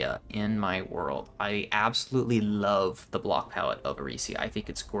area in my world. I absolutely love the block palette of Ericia. I think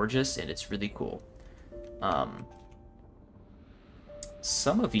it's gorgeous and it's really cool.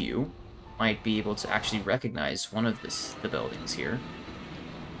 Some of you might be able to actually recognize one of the buildings here.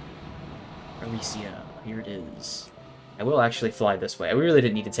 Ericia, here it is. I will actually fly this way. I really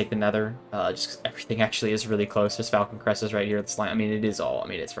didn't need to take the Nether, just because everything actually is really close. There's Falconcrest is right here. The slime. I mean, it is all. I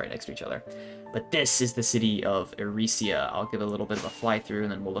mean, it's right next to each other. But this is the city of Ericia. I'll give a little bit of a fly through,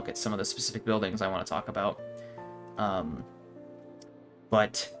 and then we'll look at some of the specific buildings I want to talk about.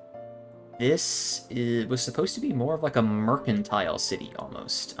 But this was supposed to be more of like a mercantile city,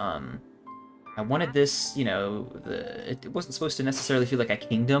 almost. I wanted this, you know, it wasn't supposed to necessarily feel like a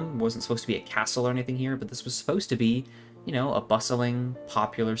kingdom. It wasn't supposed to be a castle or anything here, but this was supposed to be, you know, a bustling,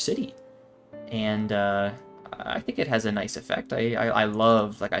 popular city. And I think it has a nice effect. I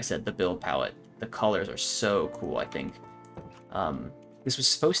love, like I said, the build palette. The colors are so cool, I think. This was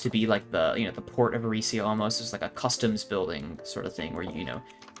supposed to be like the, you know, the port of Ericia almost. It was like a customs building sort of thing where, you know,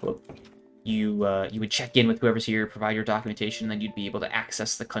 you would check in with whoever's here, provide your documentation, and then you'd be able to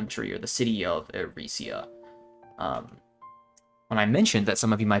access the country or the city of Ericia. When I mentioned that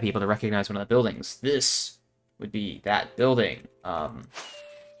some of you might be able to recognize one of the buildings, this would be that building. And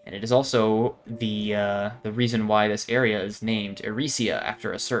it is also the reason why this area is named Ericia,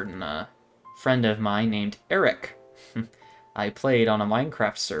 after a certain friend of mine named Eric. I played on a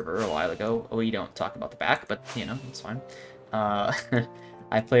Minecraft server a while ago. We don't talk about the back, but, you know, it's fine.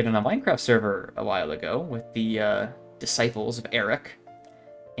 I played on a Minecraft server a while ago with the disciples of Eric,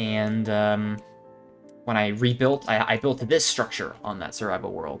 and when I rebuilt, I built this structure on that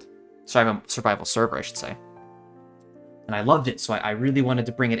survival server, I should say. And I loved it, so I really wanted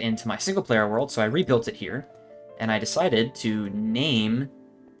to bring it into my single-player world, so I rebuilt it here, and I decided to name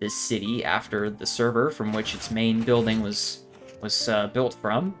this city after the server from which its main building was built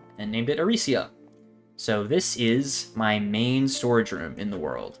from, and named it Ericia. So this is my main storage room in the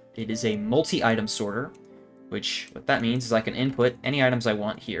world. It is a multi-item sorter, which what that means is I can input any items I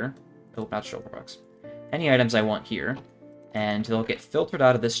want here. Oh, not shulker box. Any items I want here, and they'll get filtered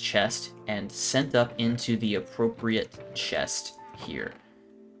out of this chest and sent up into the appropriate chest here.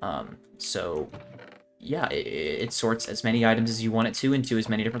 So yeah, it sorts as many items as you want it to into as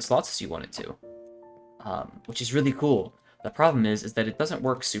many different slots as you want it to, which is really cool. The problem is that it doesn't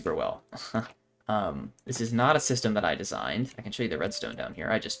work super well. This is not a system that I designed. I can show you the redstone down here.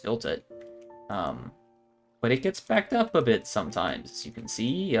 I just built it. But it gets backed up a bit sometimes. As you can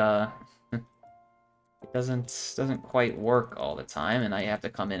see, it doesn't quite work all the time, and I have to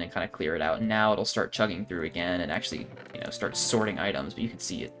come in and kind of clear it out. And now it'll start chugging through again and actually, you know, start sorting items. But you can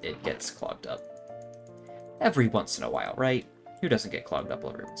see it gets clogged up every once in a while, right? Who doesn't get clogged up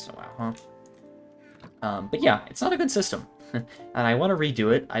every once in a while, huh? But yeah, it's not a good system. And I want to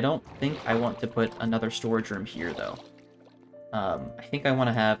redo it. I don't think I want to put another storage room here, though. I think I want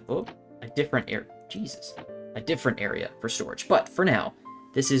to have a different area. Jesus. A different area for storage. But for now,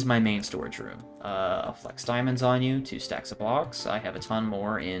 this is my main storage room. I'll flex diamonds on you, 2 stacks of blocks. I have a ton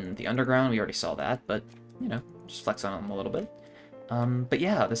more in the underground. We already saw that, but, you know, just flex on them a little bit. But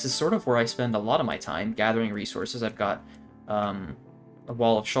yeah, this is sort of where I spend a lot of my time gathering resources. I've got a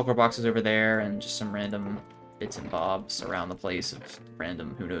wall of shulker boxes over there and just some random bits and bobs around the place of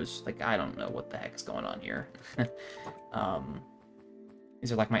random, who knows, like, I don't know what the heck's going on here.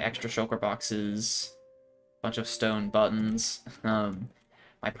 These are like my extra shulker boxes, bunch of stone buttons,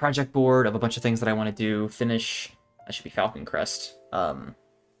 my project board of a bunch of things that I want to do, finish, that should be Falconcrest, the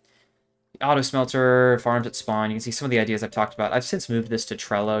auto smelter, farms at spawn. You can see some of the ideas I've talked about. I've since moved this to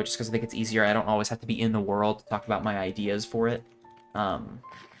Trello just because I think it's easier. I don't always have to be in the world to talk about my ideas for it.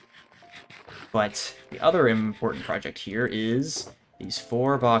 But the other important project here is these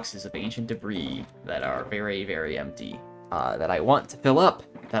 4 boxes of ancient debris that are very, very empty, that I want to fill up,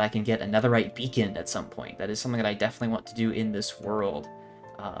 that I can get a netherite beacon at some point. That is something that I definitely want to do in this world,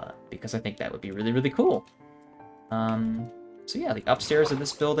 because I think that would be really, really cool. So yeah, the upstairs of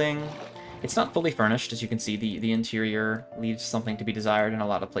this building It's not fully furnished, as you can see. The interior leaves something to be desired in a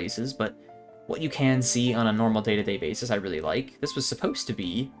lot of places, but what you can see on a normal day-to-day basis, I really like. This was supposed to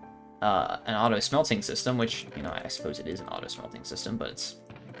be an auto-smelting system, which, you know, I suppose it is an auto-smelting system, but it's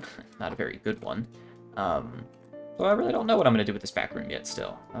not a very good one. So I really don't know what I'm going to do with this back room yet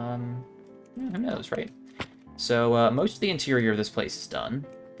still. Yeah, who knows, right? So most of the interior of this place is done.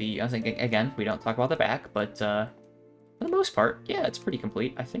 I think, again, we don't talk about the back, but for the most part, yeah, it's pretty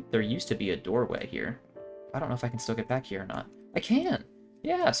complete. I think there used to be a doorway here. I don't know if I can still get back here or not. I can!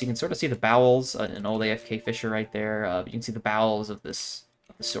 Yeah, so you can sort of see the bowels, an old AFK Fisher right there. You can see the bowels of the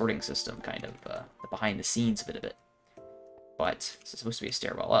sorting system, kind of, the behind the scenes of it. But this is supposed to be a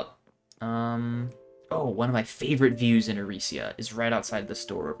stairwell up. Oh, one of my favorite views in Ericia is right outside this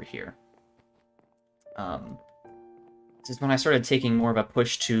door over here. This is when I started taking more of a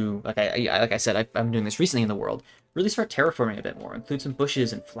push to, like I said, I'm doing this recently in the world, really start terraforming a bit more, include some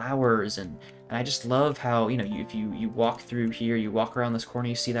bushes and flowers, and I just love how, you know, if you walk through here, you walk around this corner,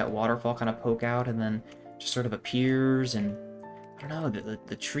 you see that waterfall kind of poke out, and then just sort of appears, and I don't know,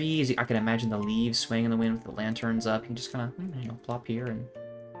 the trees, I can imagine the leaves swaying in the wind with the lanterns up. You can just kind of, you know, plop here, and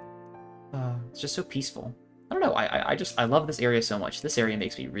it's just so peaceful. I don't know, I love this area so much. This area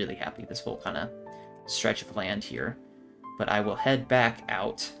makes me really happy, this whole kind of stretch of land here. But I will head back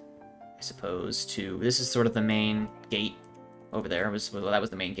out, I suppose, to... This is sort of the main gate over there. That was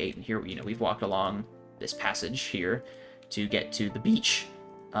the main gate, and here, you know, we've walked along this passage here to get to the beach.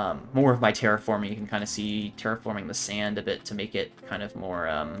 More of my terraforming, you can kind of see terraforming the sand a bit to make it kind of more,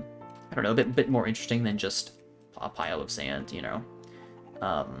 I don't know, a bit more interesting than just a pile of sand, you know.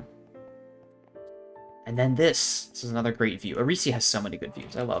 And then this is another great view. Ericia has so many good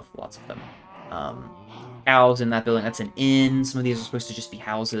views. I love lots of them. Cows in that building. That's an inn. Some of these are supposed to just be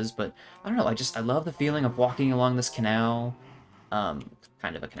houses, but I don't know. I love the feeling of walking along this canal.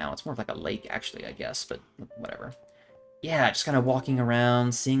 Kind of a canal. It's more of like a lake, actually, I guess, but whatever. Yeah, just kind of walking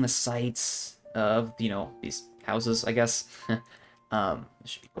around, seeing the sights of, you know, these houses, I guess. This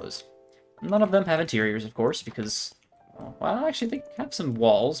should be closed. None of them have interiors, of course, because, well, actually, they have some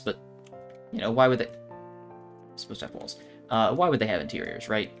walls, but, you know, why would they... They're supposed to have walls. Why would they have interiors,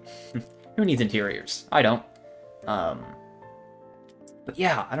 right? Who needs interiors? I don't. But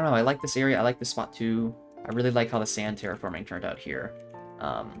yeah, I don't know. I like this area. I like this spot too. I really like how the sand terraforming turned out here.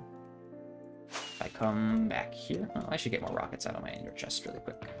 If I come back here... Oh, I should get more rockets out of my ender chest really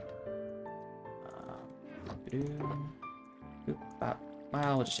quick.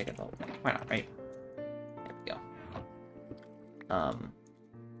 Well, we'll just take it all. Why not, right? There we go.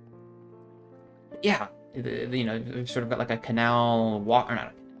 Yeah, you know, we've sort of got like a canal walk, or not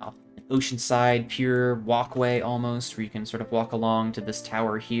a canal, an oceanside pure walkway almost, where you can sort of walk along to this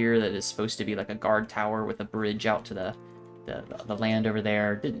tower here that is supposed to be like a guard tower with a bridge out to the land over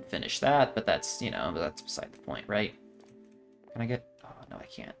there. Didn't finish that, but that's, you know, that's beside the point, right? Can I get... Oh, no, I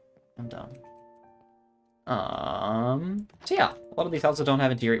can't. I'm done. So yeah, a lot of these houses don't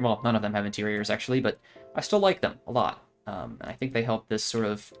have interior. Well, none of them have interiors, actually, but I still like them a lot. And I think they help this sort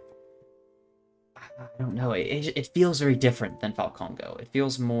of... I don't know, it feels very different than Falcongo. It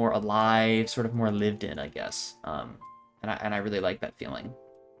feels more alive, sort of more lived in, I guess. And I really like that feeling.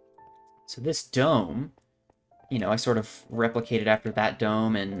 So this dome, you know, I sort of replicated after that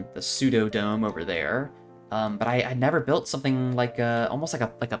dome and the pseudo dome over there. But I never built something like almost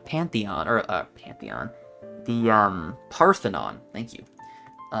like a pantheon, or a pantheon, the Parthenon. Thank you.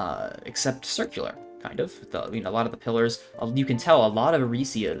 Except circular, kind of. You know, a lot of the pillars. You can tell a lot of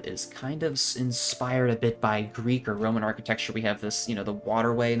Ericia is kind of inspired a bit by Greek or Roman architecture. We have this, you know, the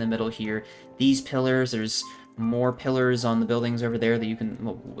waterway in the middle here. These pillars. There's more pillars on the buildings over there that you can,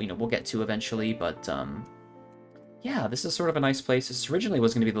 you know, we'll get to eventually. But yeah, this is sort of a nice place. This originally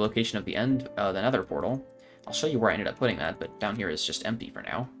was going to be the location of the the Nether portal. I'll show you where I ended up putting that, but down here is just empty for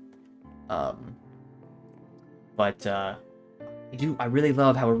now. I really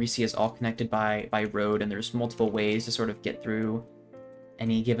love how Ericia is all connected by road, and there's multiple ways to sort of get through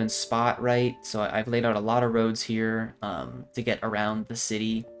any given spot, right? So I've laid out a lot of roads here to get around the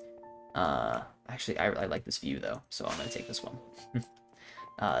city. Actually, I like this view, though, so I'm going to take this one.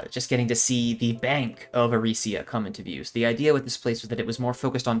 Just getting to see the bank of Ericia come into view. So the idea with this place was that it was more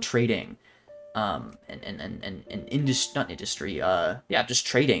focused on trading. Not industry, yeah, just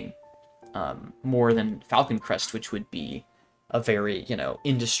trading, more than Falconcrest, which would be a very, you know,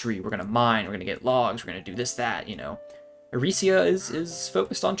 industry, we're gonna mine, we're gonna get logs, we're gonna do this, that, you know. Ericia is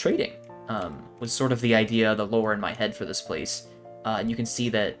focused on trading, was sort of the idea, the lore in my head for this place, and you can see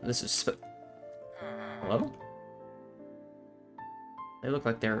that this is... Hello? They look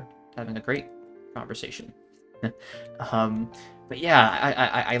like they're having a great conversation. But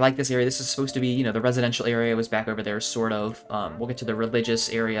yeah, I like this area. This is supposed to be, you know, the residential area was back over there, sort of. We'll get to the religious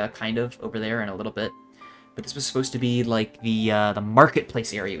area, kind of, over there in a little bit. But this was supposed to be like the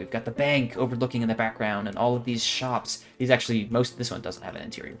marketplace area. We've got the bank overlooking in the background, and all of these shops. These actually, this one doesn't have an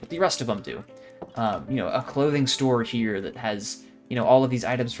interior, but the rest of them do. You know, a clothing store here that has, you know, all of these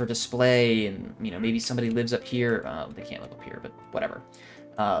items for display, and, you know, maybe somebody lives up here. They can't live up here, but whatever.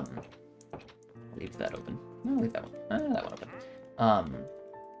 Leave that open. No, leave that one. That one open.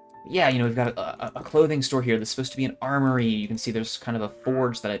 Yeah, you know, we've got a clothing store here that's supposed to be an armory. You can see there's kind of a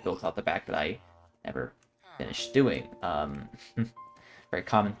forge that I built out the back that I never finished doing. Very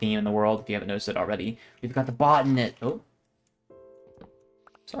common theme in the world, if you haven't noticed it already. We've got the botanist. Oh,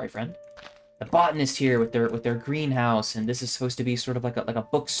 sorry, friend. The botanist here with their greenhouse, and this is supposed to be sort of like a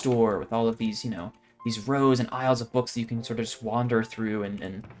bookstore with all of these, you know, these rows and aisles of books that you can sort of just wander through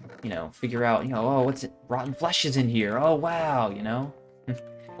and you know, figure out, you know, oh, what's it? Rotten flesh is in here. Oh, wow, you know.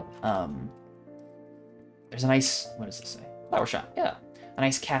 There's a nice, what does this say? Flower shop, yeah. A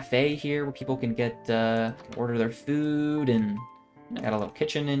nice cafe here where people can get, can order their food, and I got a little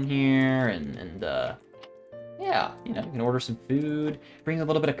kitchen in here, and yeah, you know, you can order some food. Brings a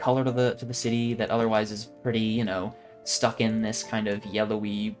little bit of color to the city that otherwise is pretty, you know, stuck in this kind of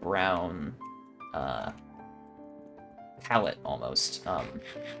yellowy brown palette almost.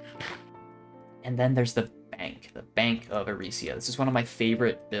 And then there's the Bank of Ericia. This is one of my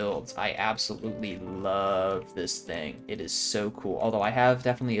favorite builds. I absolutely love this thing. It is so cool. Although I have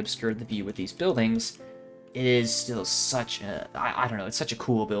definitely obscured the view with these buildings, it is still such a, I don't know, it's such a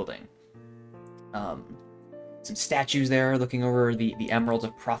cool building. Some statues there looking over the Emeralds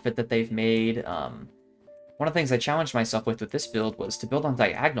of Profit that they've made. One of the things I challenged myself with this build was to build on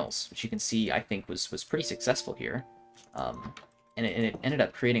diagonals, which you can see I think was pretty successful here. And it ended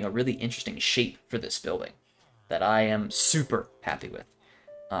up creating a really interesting shape for this building that I am super happy with.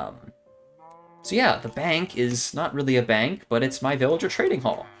 So yeah, the bank is not really a bank, but it's my villager trading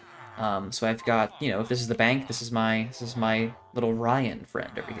hall. So I've got, you know, if this is the bank, this is my little Ryan friend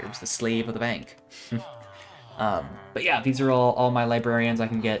over here, who's the slave of the bank. But yeah, these are all my librarians. I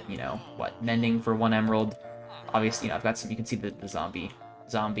can get, you know, what, mending for 1 emerald. Obviously, you know, I've got some, you can see the zombie,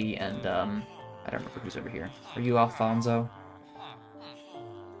 and, I don't remember who's over here. Are you Alfonso?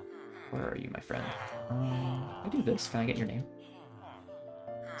 Where are you, my friend? I do this. Can I get your name?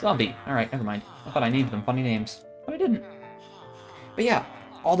 Zombie. Alright, never mind. I thought I named them funny names, but I didn't. But yeah,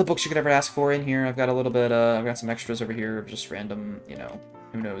 all the books you could ever ask for in here. I've got a little bit, I've got some extras over here of just random, you know,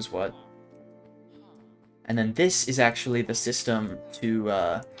 who knows what. And then this is actually the system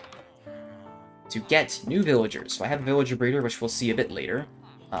to get new villagers. So I have a villager breeder, which we'll see a bit later.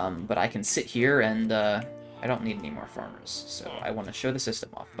 But I can sit here and, I don't need any more farmers. So I want to show the system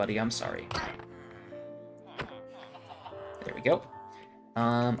off, buddy. I'm sorry. There we go.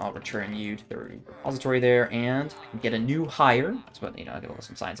 I'll return you to the repository there, and get a new hire. That's what, you know, I give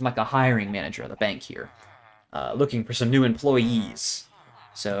some signs. I'm like a hiring manager of the bank here, looking for some new employees.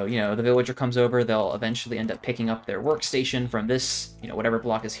 So, you know, the villager comes over, they'll eventually end up picking up their workstation from this, you know, whatever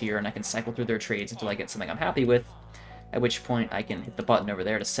block is here, and I can cycle through their trades until I get something I'm happy with, at which point I can hit the button over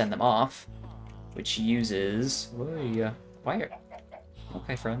there to send them off, which uses... why are...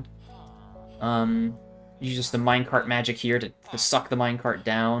 Okay, friend. Use just the minecart magic here to suck the minecart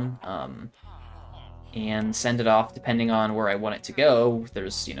down, and send it off depending on where I want it to go.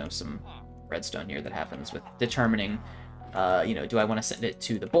 There's, you know, some redstone here that happens with determining, you know, do I want to send it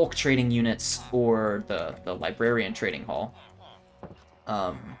to the bulk trading units or the librarian trading hall.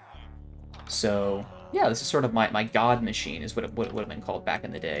 So, yeah, this is sort of my god machine, is what it would have been called back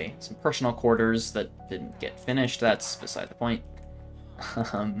in the day. Some personal quarters that didn't get finished, that's beside the point.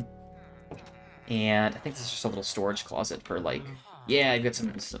 And I think this is just a little storage closet for, like, yeah, I've got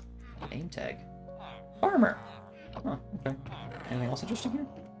some name tag. Farmer! Oh, okay. Anything else interesting here?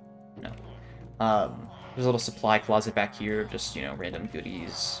 No. There's a little supply closet back here, just, you know, random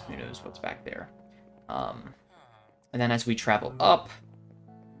goodies. Who knows what's back there. And then as we travel up,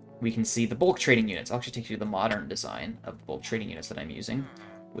 we can see the bulk trading units. I'll actually take you to the modern design of the bulk trading units that I'm using,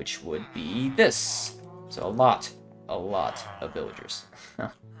 which would be this. So a lot of villagers.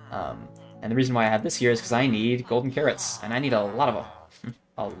 And the reason why I have this here is because I need golden carrots, and I need a lot of them.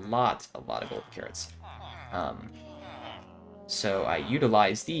 a lot of golden carrots. So I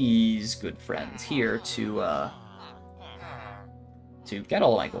utilize these good friends here to get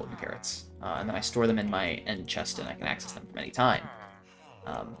all my golden carrots. And then I store them in my end chest, and I can access them from any time.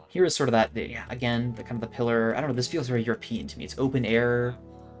 Here is sort of that, yeah, again, the kind of the pillar. I don't know, this feels very European to me. It's open air.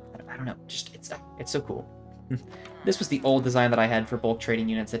 I don't know, just, it's so cool. This was the old design that I had for bulk trading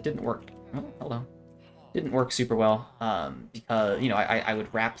units that didn't work. Oh, hello. didn't work super well, because, you know, I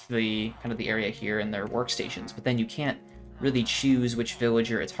would wrap the kind of the area here in their workstations, but then you can't really choose which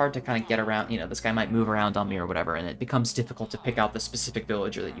villager. It's hard to kind of get around, you know, this guy might move around on me or whatever, and it becomes difficult to pick out the specific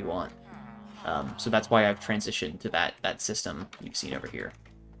villager that you want. So that's why I've transitioned to that system you've seen over here.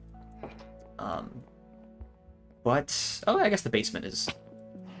 But, oh, I guess the basement is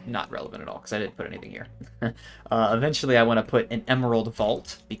not relevant at all, because I didn't put anything here. Eventually I want to put an emerald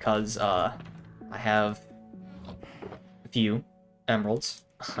vault, because I have a few emeralds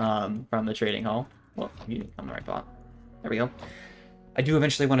from the trading hall. Well, I'm the right spot. There we go. I do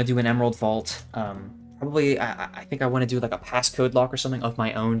eventually want to do an emerald vault. Probably, I think I want to do like a passcode lock or something of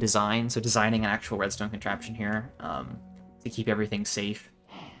my own design. So designing an actual redstone contraption here to keep everything safe.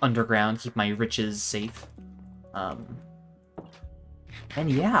 Underground, keep my riches safe. And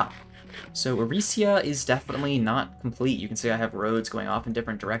yeah, so Ericia is definitely not complete. You can see I have roads going off in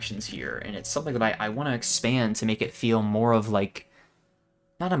different directions here, and it's something that I want to expand to make it feel more of like,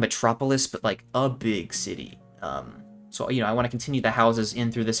 not a metropolis, but like a big city. So, you know, I want to continue the houses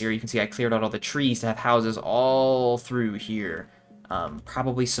in through this area. You can see I cleared out all the trees to have houses all through here.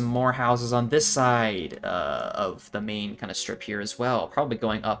 Probably some more houses on this side of the main kind of strip here as well. Probably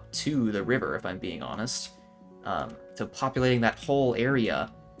going up to the river, if I'm being honest. So populating that whole area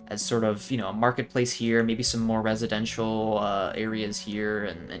as sort of, you know, a marketplace here, maybe some more residential areas here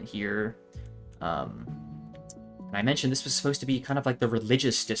and here. And I mentioned this was supposed to be kind of like the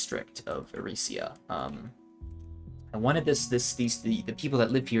religious district of Ericia. I wanted the people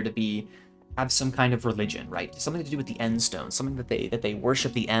that live here to have some kind of religion, right? Something to do with the end stone, something that they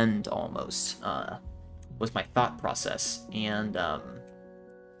worship the end almost. Was my thought process, and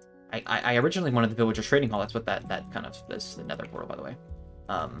I originally wanted the villager trading hall. That's what that kind of this the Nether portal, by the way.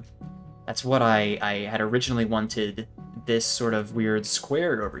 That's what I had originally wanted this sort of weird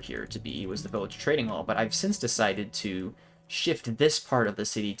square over here to be, was the villager trading hall. But I've since decided to shift this part of the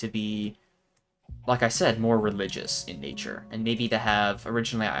city to be, like I said, more religious in nature, and maybe to have,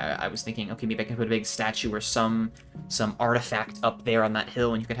 originally I was thinking, okay, maybe I can put a big statue or some artifact up there on that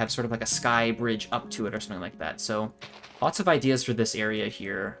hill, and you could have sort of like a sky bridge up to it or something like that. So lots of ideas for this area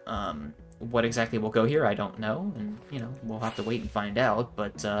here. What exactly will go here, I don't know, and, you know, we'll have to wait and find out,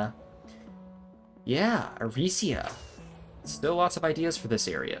 but, yeah, Ericia. Still lots of ideas for this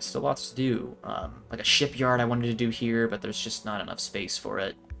area, still lots to do. Like a shipyard I wanted to do here, but there's just not enough space for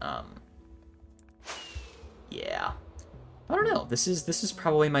it. Yeah, I don't know. This is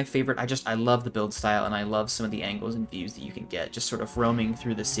probably my favorite. I love the build style, and I love some of the angles and views that you can get just sort of roaming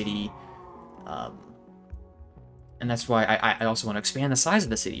through the city. And that's why I also want to expand the size of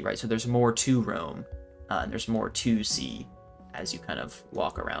the city, right? So there's more to roam, and there's more to see as you kind of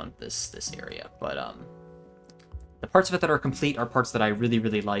walk around this area. But the parts of it that are complete are parts that I really,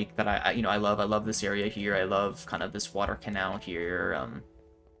 really like, that I love. I love this area here. I love kind of this water canal here.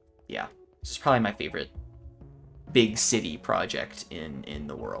 Yeah, this is probably my favorite big city project in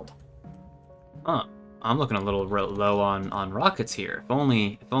the world. I'm looking a little low on rockets here. If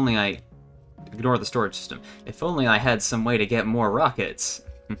only I ignore the storage system. If only I had some way to get more rockets.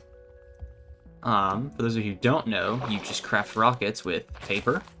 For those of you who don't know, you just craft rockets with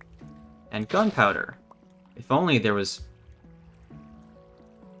paper and gunpowder. If only there was...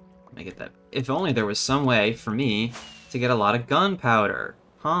 Let me get that. If only there was some way for me to get a lot of gunpowder.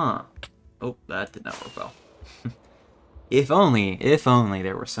 Huh. Oh, that did not work well. If only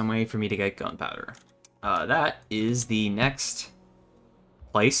there were some way for me to get gunpowder. That is the next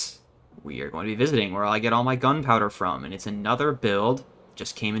place we are going to be visiting, where I get all my gunpowder from, and it's another build,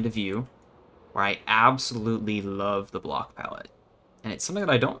 just came into view, where I absolutely love the block palette. And it's something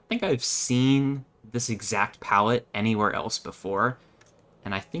that I don't think I've seen this exact palette anywhere else before,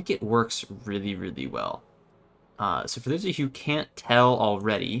 and I think it works really, really well. So for those of you who can't tell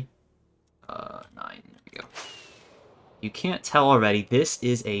already, 9, there we go. You can't tell already, this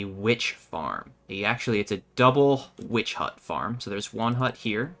is a witch farm. Actually, it's a double witch hut farm. So there's one hut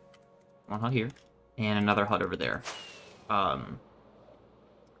here, and another hut over there. And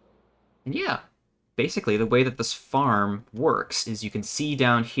yeah, basically the way that this farm works is you can see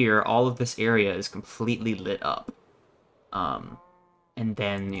down here, all of this area is completely lit up. And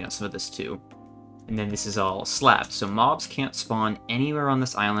then, you know, some of this too. And then this is all slabbed. So mobs can't spawn anywhere on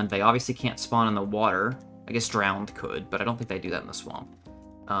this island. They obviously can't spawn in the water. I guess drowned could, but I don't think they do that in the swamp.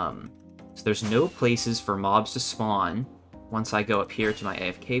 So there's no places for mobs to spawn once I go up here to my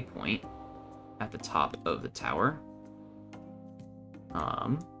AFK point at the top of the tower.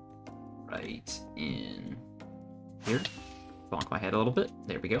 Right in here. Bonk my head a little bit.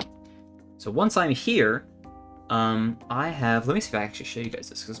 There we go. So once I'm here, I have... Let me see if I actually show you guys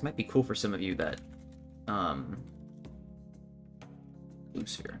this, because this might be cool for some of you that blue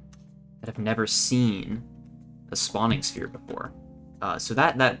sphere that have never seen a spawning sphere before. So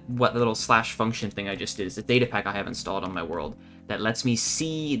that little slash function thing I just did is a data pack I have installed on my world that lets me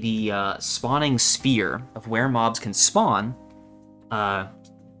see the spawning sphere of where mobs can spawn,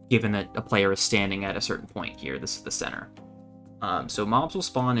 given that a player is standing at a certain point here. This is the center. So mobs will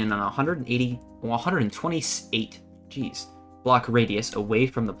spawn in an 128 block radius away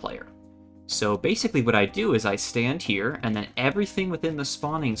from the player. So basically what I do is I stand here, and then everything within the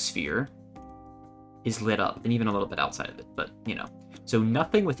spawning sphere is lit up, and even a little bit outside of it, but, you know. So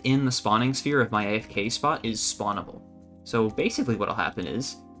nothing within the spawning sphere of my AFK spot is spawnable. So basically what'll happen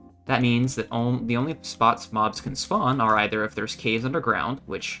is, that means that the only spots mobs can spawn are either if there's caves underground,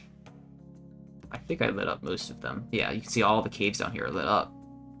 which I think I lit up most of them. Yeah, you can see all the caves down here are lit up.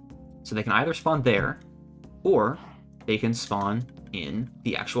 So they can either spawn there, or they can spawn in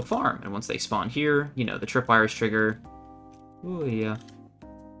the actual farm. And once they spawn here, you know, the tripwires trigger. Oh yeah.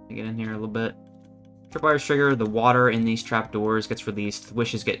 Let me get in here a little bit. Tripwires trigger, the water in these trapdoors gets released, the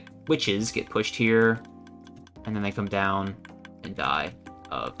witches get pushed here, and then they come down and die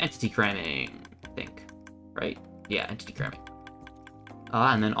of entity cramming, I think. Right? Yeah, entity cramming.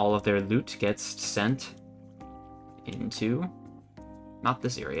 And then all of their loot gets sent into, not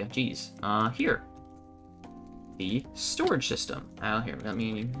this area, geez, here. The storage system. Here, let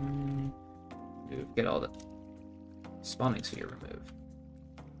me get all the spawning sphere removed.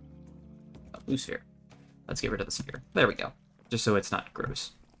 Blue sphere. Let's get rid of the sphere. There we go. Just so it's not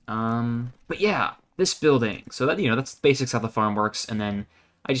gross. But yeah, this building. So that, you know, that's the basics how the farm works. And then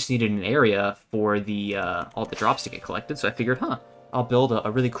I just needed an area for the all the drops to get collected. So I figured, I'll build a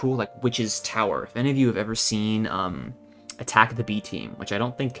really cool like witch's tower. If any of you have ever seen Attack of the B-Team, which I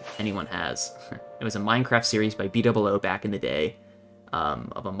don't think anyone has. It was a Minecraft series by BOO back in the day,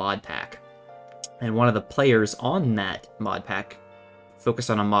 of a mod pack. And one of the players on that mod pack focused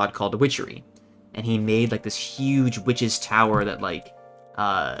on a mod called Witchery. And he made like this huge witch's tower that like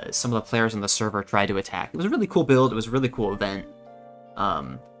some of the players on the server tried to attack. It was a really cool build. It was a really cool event.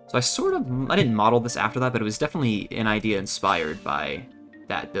 So I didn't model this after that, but it was definitely an idea inspired by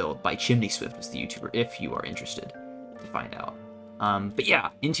that build by Chimney Swift was the YouTuber, if you are interested to find out. But yeah,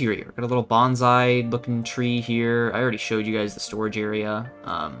 interior. Got a little bonsai-looking tree here. I already showed you guys the storage area.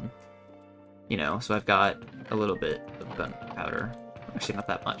 You know, so I've got a little bit of gunpowder. Actually, not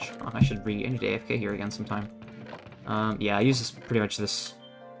that much. I should need AFK here again sometime. Yeah, I use this pretty much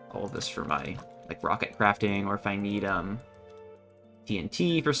all of this for my like rocket crafting, or if I need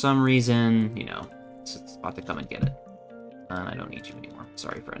TNT for some reason, you know, it's about to come and get it. I don't need you anymore.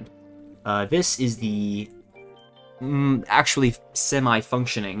 Sorry, friend. This is the actually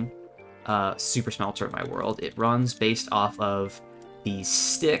semi-functioning super smelter in my world. It runs based off of the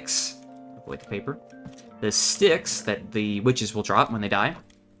sticks. Avoid the paper. The sticks that the witches will drop when they die.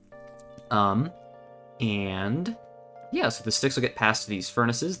 And yeah, so the sticks will get passed to these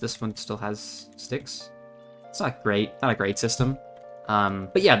furnaces. This one still has sticks. It's not great, not a great system.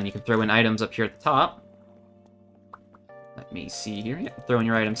 But yeah, then you can throw in items up here at the top. Let me see here. Yeah, throw in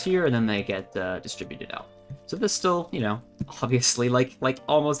your items here, and then they get distributed out. So this still, you know, obviously, like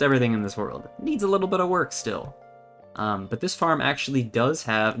almost everything in this world, needs a little bit of work still. But this farm actually does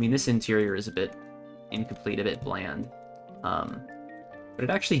have, I mean, this interior is a bit incomplete, a bit bland. But it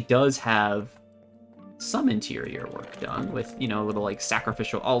actually does have some interior work done with, you know, a little, like,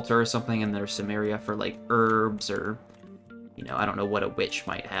 sacrificial altar or something, and there's some area for, like, herbs or, you know, I don't know what a witch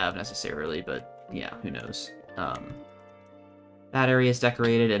might have necessarily, but yeah, who knows. That area is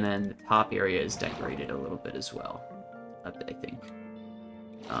decorated, and then the top area is decorated a little bit as well, a bit, I think.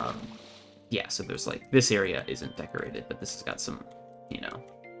 Yeah, so there's, like, this area isn't decorated, but this has got some, you know,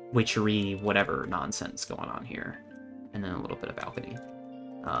 witchery, whatever nonsense going on here. And then a little bit of balcony.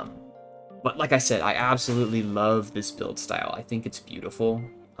 But like I said, I absolutely love this build style. I think it's beautiful.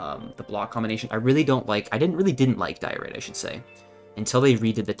 The block combination, I didn't like diorite, I should say, until they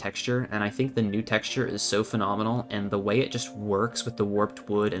redid the texture, and I think the new texture is so phenomenal, and the way it just works with the warped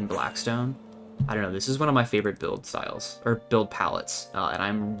wood and blackstone, I don't know, this is one of my favorite build styles, or build palettes, and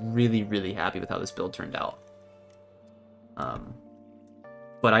I'm really, really happy with how this build turned out.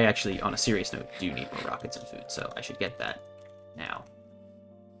 But I actually, on a serious note, do need more rockets and food, so I should get that now.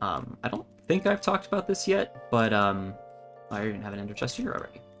 I don't think I've talked about this yet, but I even have an ender chest here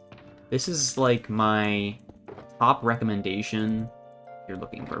already. This is like my top recommendation, if you're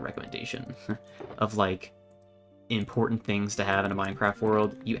looking for a recommendation, of like important things to have in a Minecraft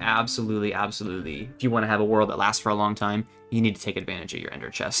world. You absolutely, if you want to have a world that lasts for a long time, you need to take advantage of your ender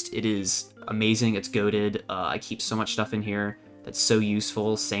chest. It is amazing, it's goated, I keep so much stuff in here. that's so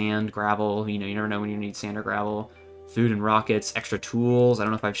useful. Sand, gravel, you know, you never know when you need sand or gravel. Food and rockets, extra tools. I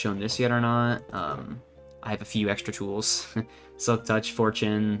don't know if I've shown this yet or not. I have a few extra tools. Silk Touch,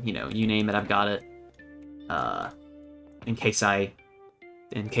 Fortune, you know, you name it, I've got it. In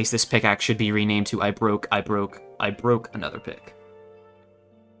case this pickaxe should be renamed to I broke another pick.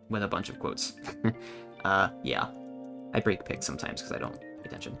 With a bunch of quotes. Yeah. I break picks sometimes because I don't pay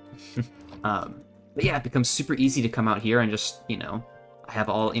attention. But yeah, it becomes super easy to come out here and just, you know, I have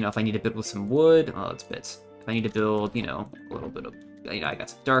all, you know, if I need to build with some wood, oh, it's bits. If I need to build, you know, a little bit of, you know, I got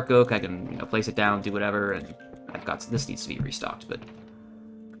some dark oak, I can, you know, place it down, do whatever, and I've got, this needs to be restocked, but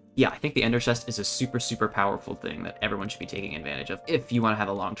yeah, I think the Ender Chest is a super, super powerful thing that everyone should be taking advantage of if you want to have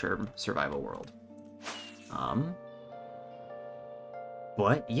a long-term survival world.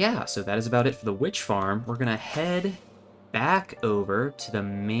 But yeah, so that is about it for the witch farm. We're gonna head back over to the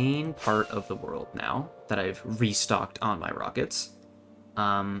main part of the world now that I've restocked on my rockets.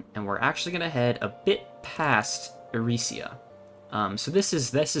 And we're actually gonna head a bit past Ericia. So this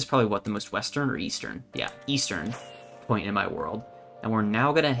is probably what, the most western or eastern? Yeah, eastern point in my world. And we're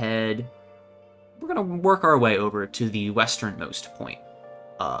now gonna we're gonna work our way over to the westernmost point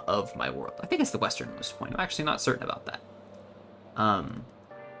of my world. I think it's the westernmost point. I'm actually not certain about that.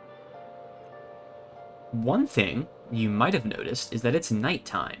 One thing you might have noticed is that it's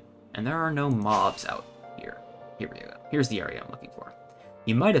nighttime, and there are no mobs out here. Here we go. Here's the area I'm looking for.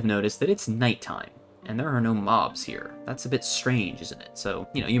 You might have noticed that it's nighttime, and there are no mobs here. That's a bit strange, isn't it? So,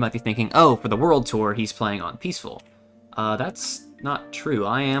 you know, you might be thinking, oh, for the world tour, he's playing on peaceful. That's not true.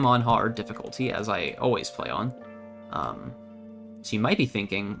 I am on hard difficulty, as I always play on. So you might be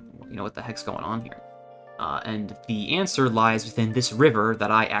thinking, you know, what the heck's going on here? And the answer lies within this river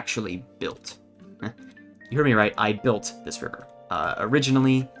that I actually built. You heard me right, I built this river.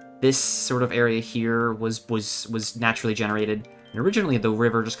 Originally, this sort of area here was naturally generated. And originally, the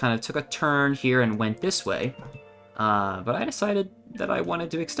river just kind of took a turn here and went this way. But I decided that I wanted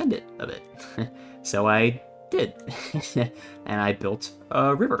to extend it a bit. So I did. And I built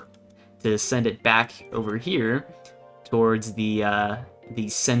a river to send it back over here towards the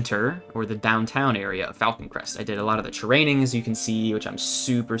center, or the downtown area of Falconcrest. I did a lot of the terraining, as you can see, which I'm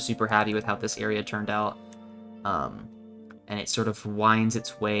super, super happy with how this area turned out. And it sort of winds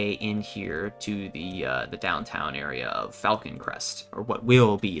its way in here to the downtown area of Falconcrest, or what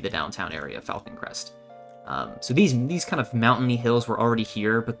will be the downtown area of Falconcrest. So these kind of mountainy hills were already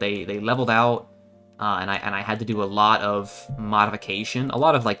here, but they leveled out, and I had to do a lot of modification. A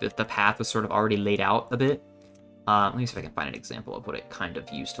lot of, like, the path was sort of already laid out a bit. Let me see if I can find an example of what it kind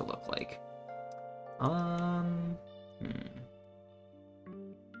of used to look like.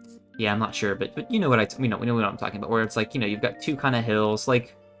 Yeah, I'm not sure, but you know what we know what I'm talking about. Where it's like, you know, you've got two kind of hills,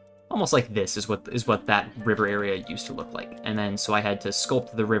 like almost like this is what that river area used to look like. And then so I had to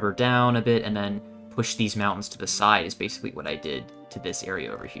sculpt the river down a bit and then push these mountains to the side is basically what I did to this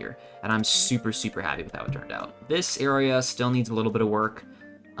area over here. And I'm super, super happy with how it turned out. This area still needs a little bit of work.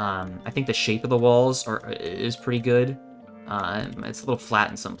 I think the shape of the walls is pretty good. It's a little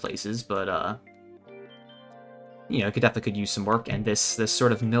flat in some places, but you know, it definitely could use some work. And this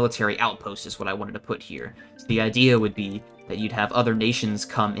sort of military outpost is what I wanted to put here. So the idea would be that you'd have other nations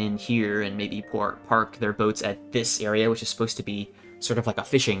come in here and maybe park their boats at this area, which is supposed to be sort of like a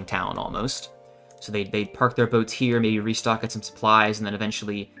fishing town almost. So they'd park their boats here, maybe restock at some supplies, and then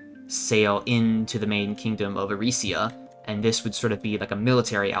eventually sail into the main kingdom of Ericia. And this would sort of be like a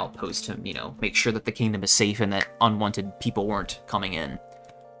military outpost to, you know, make sure that the kingdom is safe and that unwanted people weren't coming in.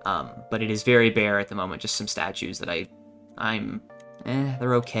 But it is very bare at the moment, just some statues that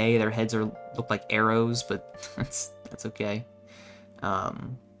they're okay. Their heads look like arrows, but that's okay. Yeah.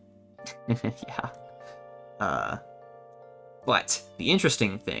 But the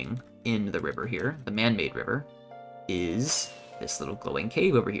interesting thing in the river here, the man-made river, is this little glowing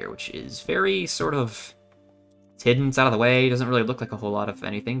cave over here, which is very sort of... It's hidden, it's out of the way, doesn't really look like a whole lot of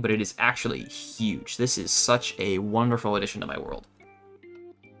anything, but it is actually huge. This is such a wonderful addition to my world.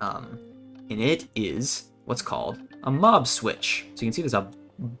 And it is what's called a mob switch. So you can see there's a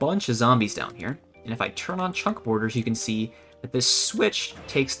bunch of zombies down here, and if I turn on chunk borders, you can see that this switch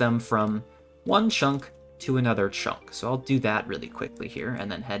takes them from one chunk to another chunk. So I'll do that really quickly here,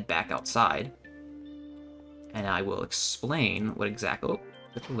 and then head back outside. And I will explain what exactly...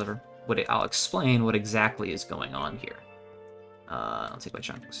 I'll explain what exactly is going on here. I'll take my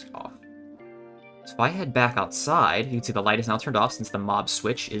chunks off. So if I head back outside, you can see the light is now turned off since the mob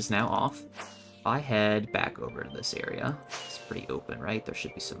switch is now off. If I head back over to this area, it's pretty open, right? There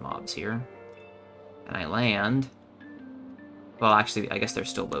should be some mobs here. And I land... Well, actually, I guess they're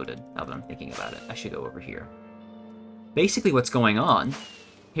still loaded, now that I'm thinking about it. I should go over here. basically what's going on...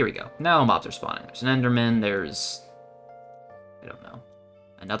 Here we go. Now mobs are spawning. There's an Enderman, there's... I don't know.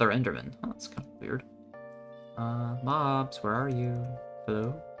 Another Enderman. Oh, that's kind of weird. Mobs, where are you?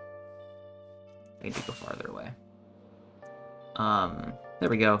 Hello? I need to go farther away. There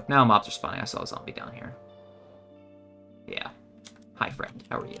we go. Now mobs are spawning. I saw a zombie down here. Yeah. Hi, friend.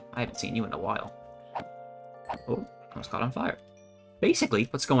 How are you? I haven't seen you in a while. Oh, almost caught on fire. Basically,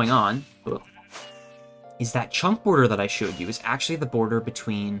 what's going on is that chunk border that I showed you is actually the border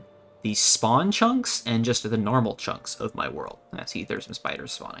between the spawn chunks and just the normal chunks of my world. See, there's some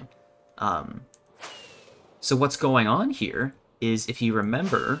spiders spawning. So what's going on here is, if you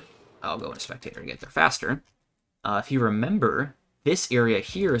remember... I'll go into spectator to get there faster. If you remember, this area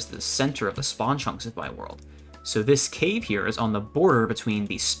here is the center of the spawn chunks of my world. So this cave here is on the border between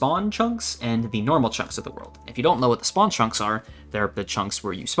the spawn chunks and the normal chunks of the world. If you don't know what the spawn chunks are, they're the chunks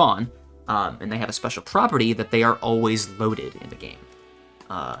where you spawn, and they have a special property that they are always loaded in the game.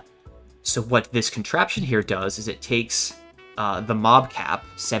 So what this contraption here does is it takes the mob cap,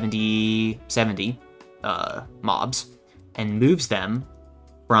 70 mobs, and moves them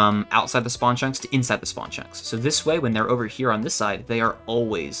from outside the spawn chunks to inside the spawn chunks. So this way, when they're over here on this side, they are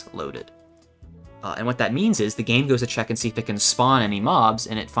always loaded. And what that means is the game goes to check and see if it can spawn any mobs,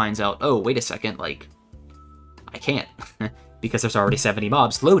 and it finds out, oh, wait a second, like, I can't, because there's already 70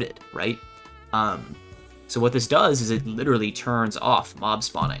 mobs loaded, right? So what this does is it literally turns off mob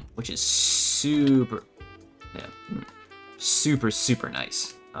spawning, which is super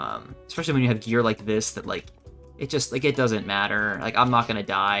nice. Especially when you have gear like this that, like, it just, like, it doesn't matter. Like, I'm not gonna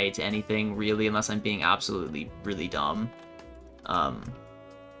die to anything, really, unless I'm being absolutely really dumb.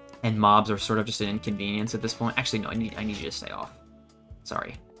 And mobs are sort of just an inconvenience at this point. Actually, no, I need you to stay off.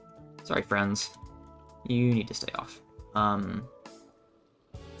 Sorry. Sorry, friends. You need to stay off.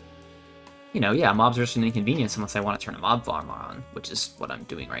 You know, yeah, mobs are just an inconvenience unless I want to turn a mob farm on, which is what I'm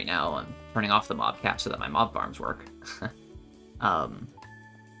doing right now. I'm turning off the mob cap so that my mob farms work.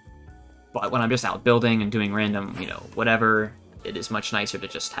 But when I'm just out building and doing random, you know, whatever, it is much nicer to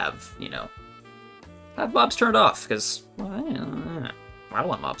just have, you know, have mobs turned off, because, well, I don't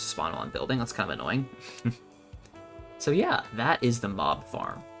want mobs to spawn while I'm building. That's kind of annoying. So yeah, that is the mob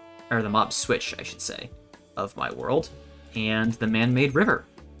farm, or the mob switch, I should say, of my world, and the man-made river.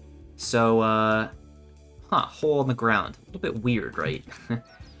 So, hole in the ground. A little bit weird, right?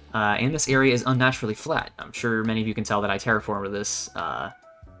 And this area is unnaturally flat. I'm sure many of you can tell that I terraformed this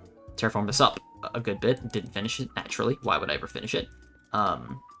up a good bit. Didn't finish it naturally. Why would I ever finish it?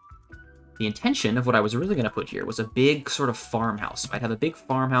 The intention of what I was really going to put here was a big sort of farmhouse. I'd have a big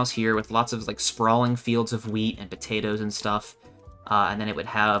farmhouse here with lots of, like, sprawling fields of wheat and potatoes and stuff. And then it would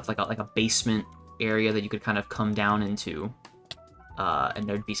have like a basement area that you could kind of come down into. And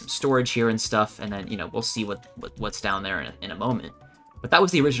there'd be some storage here and stuff. And then, you know, we'll see what's down there in a moment. But that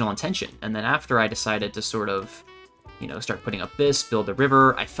was the original intention. And then after I decided to sort of, you know, start putting up this, build a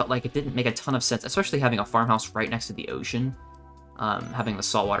river, I felt like it didn't make a ton of sense, especially having a farmhouse right next to the ocean. Having the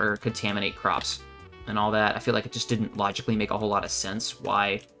saltwater contaminate crops and all that. I feel like it just didn't logically make a whole lot of sense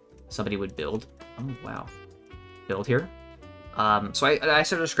why somebody would build. Oh, wow. Build here. So I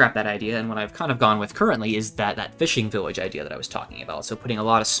sort of scrapped that idea, and what I've kind of gone with currently is that fishing village idea that I was talking about. So putting a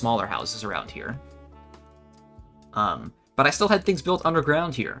lot of smaller houses around here. But I still had things built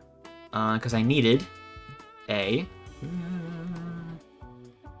underground here. Because I needed a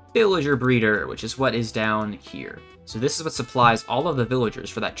villager breeder, which is what is down here. So this is what supplies all of the villagers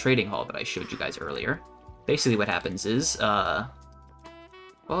for that trading hall that I showed you guys earlier. Basically what happens is, well,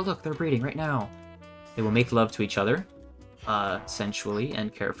 look, they're breeding right now. They will make love to each other, sensually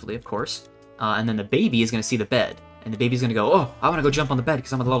and carefully, of course. And then the baby is going to see the bed, and the baby's going to go, oh, I want to go jump on the bed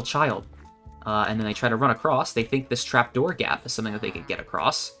because I'm a little child. And then they try to run across. They think this trapdoor gap is something that they could get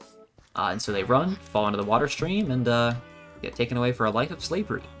across. And so they run, fall into the water stream, and get taken away for a life of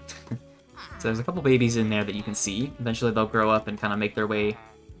slavery. So there's a couple babies in there that you can see. Eventually they'll grow up and kind of make their way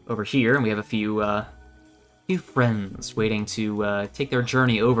over here, and we have a few friends waiting to take their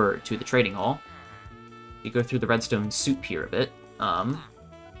journey over to the trading hall. You go through the redstone soup here a bit.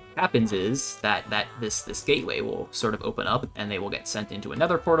 Happens is that this gateway will sort of open up, and they will get sent into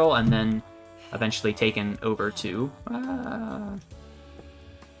another portal, and then eventually taken over to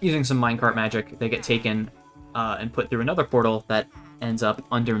using some minecart magic. They get taken and put through another portal that ends up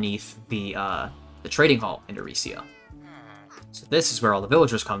underneath the trading hall in Ericia. So this is where all the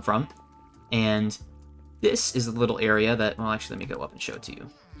villagers come from, and this is the little area that, well, actually, let me go up and show it to you.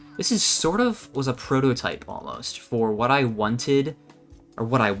 This is was a prototype almost for what I wanted, or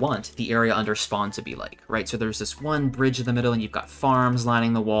what I want the area under spawn to be like, right? So there's this one bridge in the middle, and you've got farms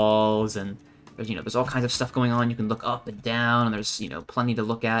lining the walls, and There's all kinds of stuff going on. You can look up and down, and there's, plenty to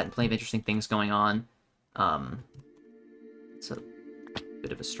look at and plenty of interesting things going on. It's a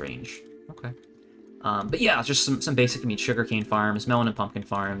bit of a strange... Okay. But yeah, just some basic, sugarcane farms, melon and pumpkin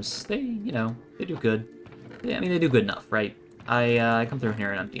farms. They do good. Yeah, they do good enough, right? I come through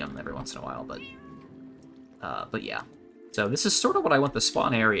here and empty them every once in a while, but yeah. So this is sort of what I want the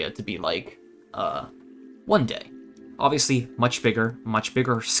spawn area to be like, one day. Obviously, much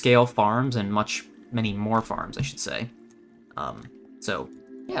bigger scale farms, and many more farms, I should say. So,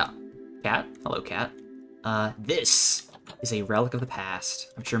 yeah. Cat. Hello, cat. This is a relic of the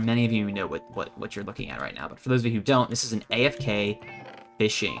past. I'm sure many of you know what you're looking at right now, but for those of you who don't, this is an AFK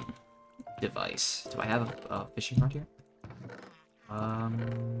fishing device. Do I have a fishing rod here?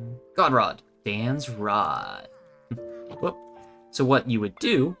 God rod. Dan's rod. Whoop. So what you would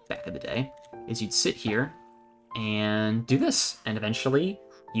do back in the day is you'd sit here and do this, and eventually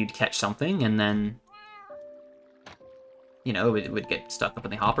you'd catch something, and then it would get stuck up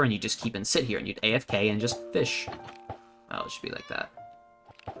in the hopper, and you'd just keep and sit here, and you'd AFK and just fish. Oh, it should be like that.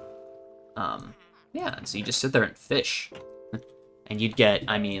 Yeah, and so you just sit there and fish. And you'd get,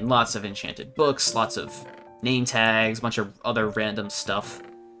 lots of enchanted books, lots of name tags, a bunch of other random stuff.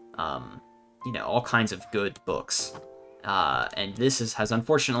 All kinds of good books. And this has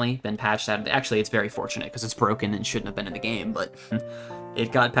unfortunately been patched out. Actually, it's very fortunate, because it's broken and shouldn't have been in the game, but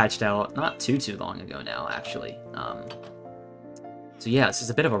it got patched out not too long ago now, actually. So yeah, this is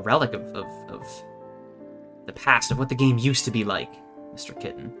a bit of a relic of the past, of what the game used to be like, Mr.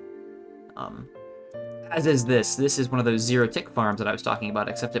 Kitten. As is this. This is one of those zero-tick farms that I was talking about,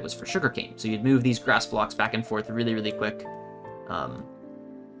 except it was for sugarcane. So you'd move these grass blocks back and forth really, really quick. How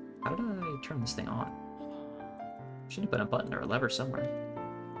did I turn this thing on? Should have been a button or a lever somewhere.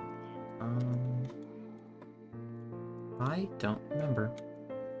 I don't remember.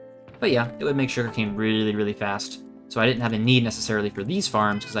 But yeah, it would make sugarcane really, really fast. So I didn't have a need necessarily for these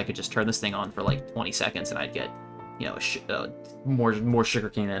farms, because I could just turn this thing on for like 20 seconds and I'd get, more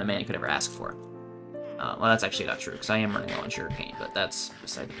sugarcane than a man could ever ask for. Well, that's actually not true, because I am running low on sugarcane, but that's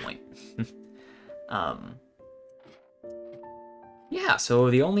beside the point. Yeah,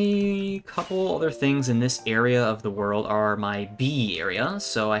 so the only couple other things in this area of the world are my bee area.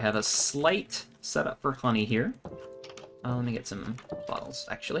 So I have a slight setup for honey here. Let me get some bottles,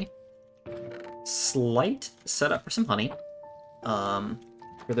 actually. Slight setup for some honey. For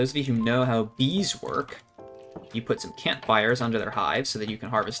those of you who know how bees work, you put some campfires under their hives so that you can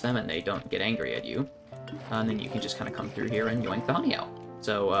harvest them and they don't get angry at you. And then you can just kind of come through here and yoink the honey out.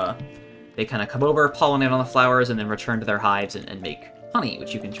 So they kind of come over, pollinate on the flowers, and then return to their hives and make honey,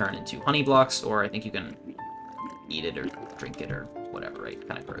 which you can turn into honey blocks, or I think you can eat it or drink it or whatever, right?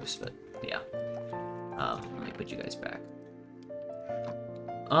 Kind of gross, but yeah. Let me put you guys back.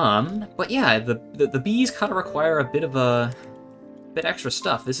 But yeah, the bees kind of require a bit extra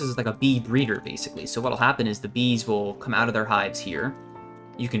stuff. This is like a bee breeder, basically. So what'll happen is the bees will come out of their hives here.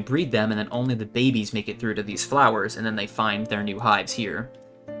 You can breed them, and then only the babies make it through to these flowers, and then they find their new hives here.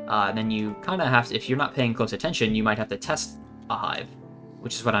 Then you kind of have to, if you're not paying close attention, you might have to test a hive,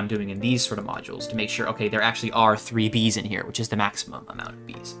 which is what I'm doing in these sort of modules, to make sure, okay, there actually are 3 bees in here, which is the maximum amount of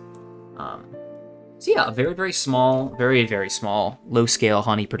bees. So yeah, a very, very small, very, very small, low-scale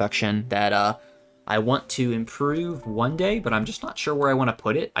honey production that I want to improve one day, but I'm just not sure where I want to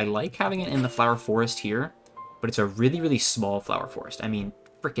put it. I like having it in the flower forest here, but it's a really, really small flower forest.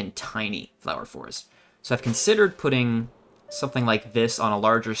 Freaking tiny flower forest. So I've considered putting something like this on a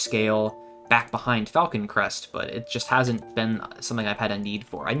larger scale back behind Falconcrest, but it just hasn't been something I've had a need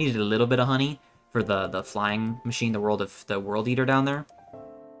for. I needed a little bit of honey for the flying machine, the World Eater down there.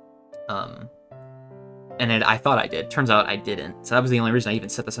 And I thought I did. Turns out I didn't. So that was the only reason I even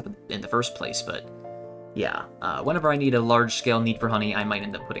set this up in the first place, but yeah. Whenever I need a large-scale need for honey, I might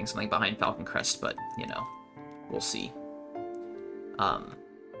end up putting something behind Falconcrest, but, we'll see.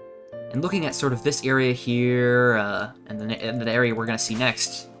 And looking at sort of this area here, and the area we're going to see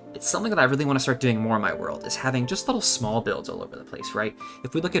next, it's something that I really want to start doing more in my world, is having just little small builds all over the place, right?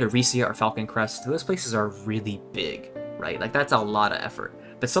 If we look at Ericia or Falconcrest, those places are really big, right? Like, that's a lot of effort.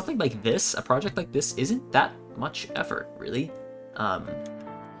 But something like this, a project like this, isn't that much effort, really.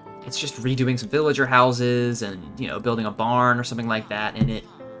 It's just redoing some villager houses and, building a barn or something like that, and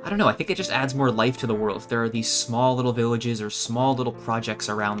I don't know, I think it just adds more life to the world. If there are these small little villages or small little projects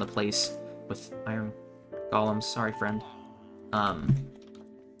around the place with iron golems, sorry friend. And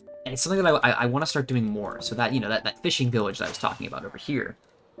it's something that I want to start doing more, so that, that fishing village that I was talking about over here.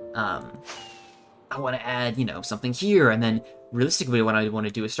 I want to add, something here, and then realistically what I want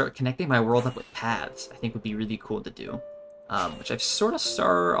to do is start connecting my world up with paths. I think would be really cool to do. which I've sort of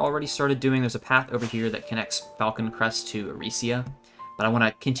already started doing. There's a path over here that connects Falconcrest to Ericia, but I want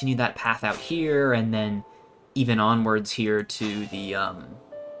to continue that path out here, and then even onwards here to the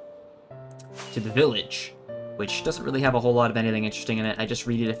village, which doesn't really have a whole lot of anything interesting in it. I just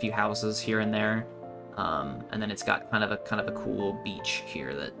redid a few houses here and there, and then it's got kind of a cool beach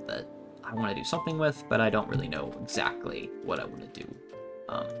here that I want to do something with, but I don't really know exactly what I want to do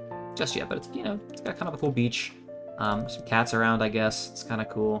just yet. But it's, you know, it's got kind of a cool beach. Some cats around, I guess. It's kind of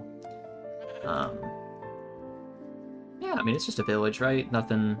cool. Yeah, I mean, it's just a village, right?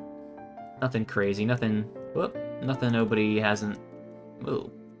 Nothing crazy. Nothing nobody hasn't.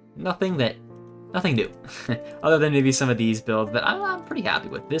 Whoa. Nothing new. Other than maybe some of these builds that I'm pretty happy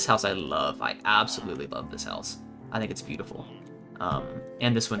with. This house I love. I absolutely love this house. I think it's beautiful.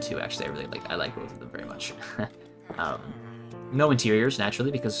 And this one too, actually. I like both of them very much. No interiors, naturally,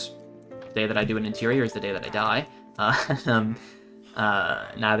 because the day that I do an interior is the day that I die.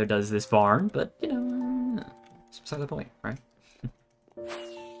 Neither does this barn, but, you know, it's beside the point, right?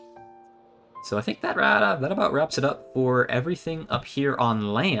 So I think that about wraps it up for everything up here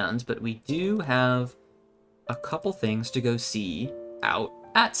on land, but we do have a couple things to go see out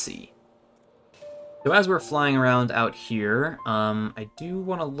at sea. So as we're flying around out here, I do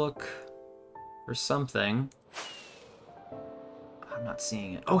want to look for something. I'm not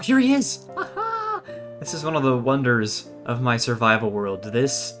seeing it. Oh, here he is! Aha! This is one of the wonders of my survival world,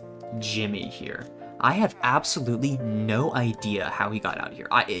 this Jimmy here. I have absolutely no idea how he got out here.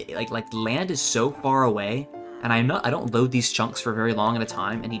 Like land is so far away, and I don't load these chunks for very long at a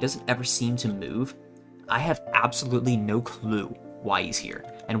time, and he doesn't ever seem to move. I have absolutely no clue why he's here,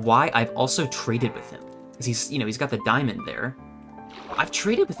 and why I've also traded with him. Because he's got the diamond there. I've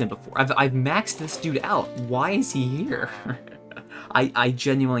traded with him before. I've maxed this dude out. Why is he here? I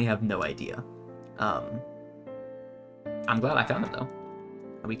genuinely have no idea. I'm glad I found him, though.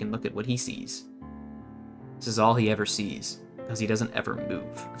 And we can look at what he sees. This is all he ever sees, because he doesn't ever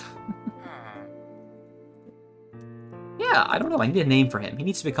move. Yeah, I don't know. I need a name for him. He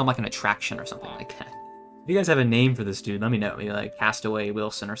needs to become like an attraction or something like that. If you guys have a name for this dude, let me know. Maybe like Castaway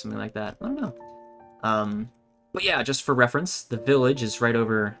Wilson or something like that. I don't know. But yeah, just for reference, the village is right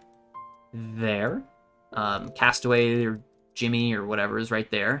over there. Castaway or Jimmy or whatever is right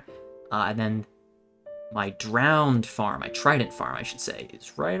there. And then my drowned farm, my trident farm, I should say,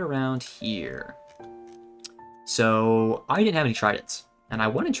 is right around here. So I didn't have any tridents, and I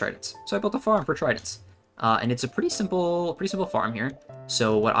wanted tridents, so I built a farm for tridents. And it's a pretty simple farm here.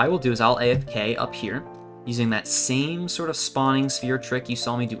 So what I will do is I'll AFK up here, using that same sort of spawning sphere trick you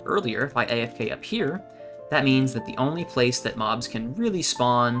saw me do earlier. If I AFK up here, that means that the only place that mobs can really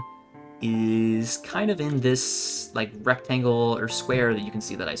spawn is kind of in this like rectangle or square that you can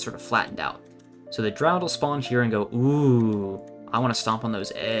see that I sort of flattened out. So the drowned will spawn here and go, ooh, I want to stomp on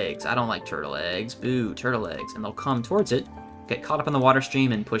those eggs. I don't like turtle eggs. Boo, turtle eggs. And they'll come towards it, get caught up in the water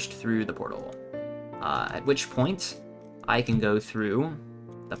stream, and pushed through the portal. At which point, I can go through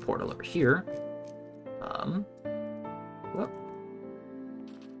the portal over here.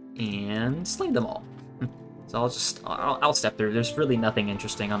 And slay them all. So I'll step through. There's really nothing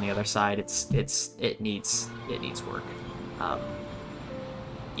interesting on the other side. It needs work.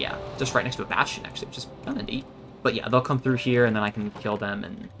 Yeah, just right next to a bastion, actually, which is kind of neat. But yeah, they'll come through here, and then I can kill them,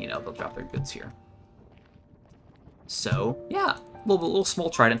 and, you know, they'll drop their goods here. So, yeah, little small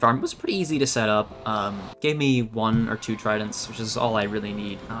trident farm. It was pretty easy to set up. Gave me 1 or 2 tridents, which is all I really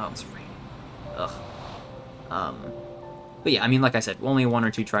need. Oh, it's raining. Ugh. But yeah, I mean, like I said, only 1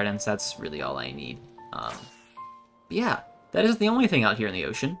 or 2 tridents. That's really all I need. But yeah, that isn't the only thing out here in the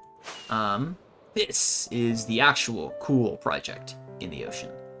ocean. This is the actual cool project in the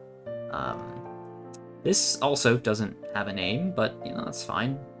ocean. This also doesn't have a name, but, you know, that's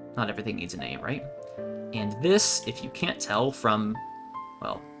fine. Not everything needs a name, right? And this, if you can't tell from,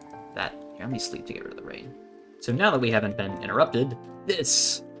 well, that... Here, let me sleep to get rid of the rain. So now that we haven't been interrupted,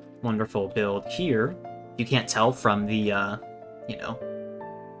 this wonderful build here, you can't tell from the, you know,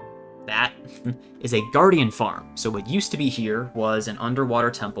 that is a guardian farm. So what used to be here was an underwater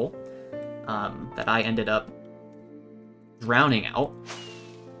temple that I ended up drowning out.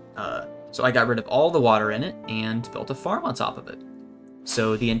 So I got rid of all the water in it and built a farm on top of it.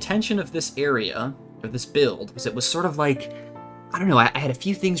 So the intention of this area, or this build, was it was sort of like, I don't know, I had a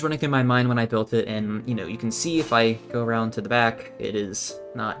few things running through my mind when I built it, and, you know, you can see if I go around to the back, it is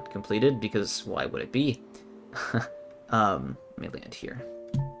not completed, because why would it be? Let me land here.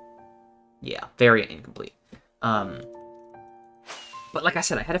 Yeah, very incomplete. But like I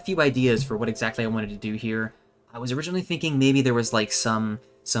said, I had a few ideas for what exactly I wanted to do here. I was originally thinking maybe there was like some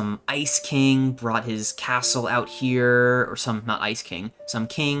some Ice King brought his castle out here, or not Ice King, some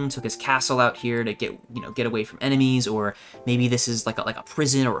king took his castle out here to get away from enemies, or maybe this is like a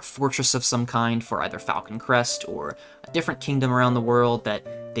prison or a fortress of some kind for either Falconcrest or a different kingdom around the world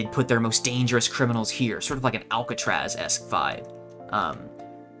that they'd put their most dangerous criminals here, sort of like an Alcatraz-esque vibe.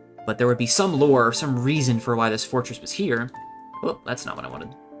 But there would be some lore, some reason for why this fortress was here. Oh, that's not what I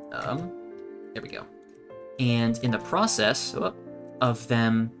wanted. There we go. And in the process of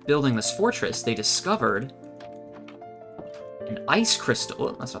them building this fortress, they discovered an ice crystal.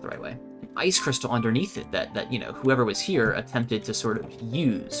 Oh, that's not the right way. An ice crystal underneath it that whoever was here attempted to sort of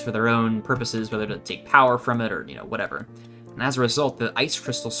use for their own purposes, whether to take power from it or, whatever. And as a result, the ice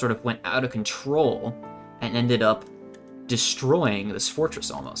crystal sort of went out of control and ended up destroying this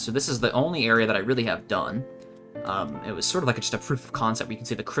fortress almost. So this is the only area that I really have done. It was sort of like just a proof of concept. We can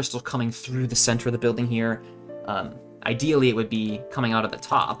see the crystal coming through the center of the building here. Ideally, it would be coming out of the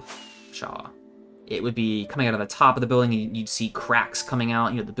top. It would be coming out of the top of the building, and you'd see cracks coming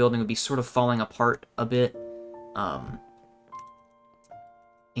out. The building would be sort of falling apart a bit.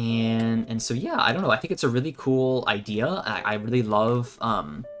 And so, yeah, I don't know. I think it's a really cool idea. I really love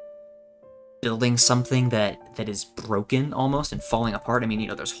building something that is broken almost and falling apart. I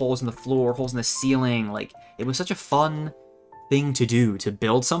mean, there's holes in the floor, holes in the ceiling. Like, it was such a fun thing to do, to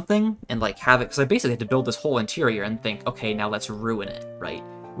build something and like have it, because I basically had to build this whole interior and think, okay, now let's ruin it, right?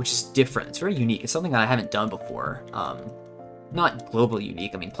 Which is different. It's very unique. It's something that I haven't done before. Not globally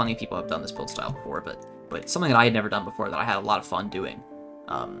unique. I mean, plenty of people have done this build style before, but something that I had never done before that I had a lot of fun doing.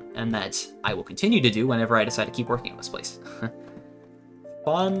 And that I will continue to do whenever I decide to keep working on this place.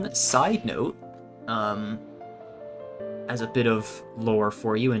 Fun side note, as a bit of lore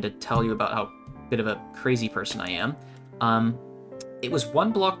for you and to tell you about how bit of a crazy person I am, it was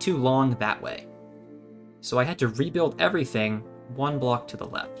 1 block too long that way. So I had to rebuild everything 1 block to the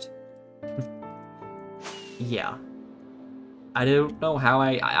left. Yeah. I don't know how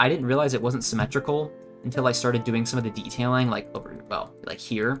I didn't realize it wasn't symmetrical until I started doing some of the detailing, like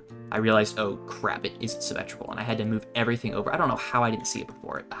here. I realized, oh crap, it isn't symmetrical, and I had to move everything over. I don't know how I didn't see it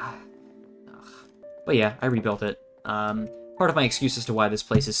before. But yeah, I rebuilt it. Part of my excuse as to why this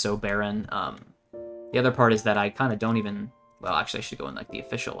place is so barren. The other part is that I kind of don't even... Well, actually, I should go in like the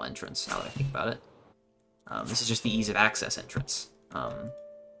official entrance, now that I think about it. This is just the ease of access entrance.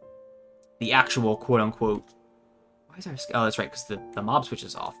 The actual quote-unquote... Why is there... Oh, that's right, because the mob switch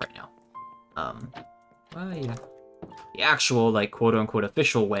is off right now. Well, yeah. The actual, like, quote-unquote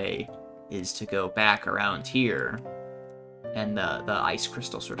official way is to go back around here, and the ice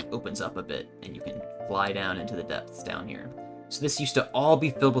crystal sort of opens up a bit, and you can fly down into the depths down here. So this used to all be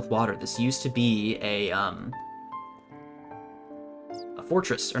filled with water. This used to be a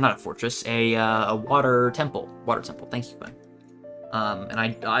fortress, or not a fortress, a water temple. Water temple, thank you, Glenn. And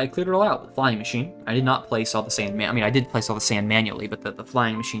I cleared it all out with the flying machine. I did not place all the sand, I mean, I did place all the sand manually, but the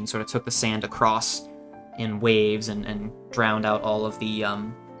flying machine sort of took the sand across in waves and drowned out all of the,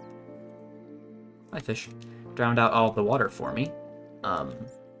 hi fish, drowned out all of the water for me.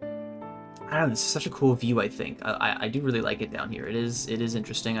 I don't know, this is such a cool view, I think. I do really like it down here. It is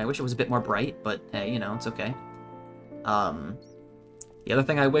interesting. I wish it was a bit more bright, but hey, it's okay. The other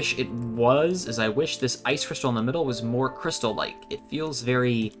thing I wish it was is I wish this ice crystal in the middle was more crystal-like. It feels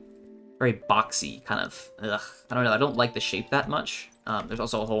very, very boxy, kind of. Ugh, I don't know, I don't like the shape that much. There's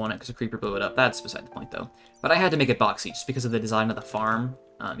also a hole in it because a creeper blew it up. That's beside the point, though. But I had to make it boxy just because of the design of the farm.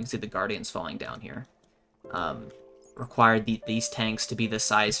 You can see the guardians falling down here. Required these tanks to be this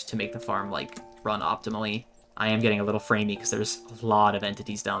size to make the farm, like, run optimally. I am getting a little framey because there's a lot of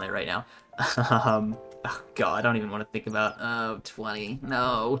entities down there right now. Oh, God, I don't even want to think about... Oh, 20.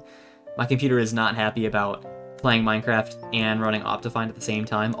 No. My computer is not happy about playing Minecraft and running Optifine at the same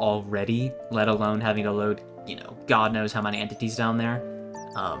time already, let alone having to load, God knows how many entities down there.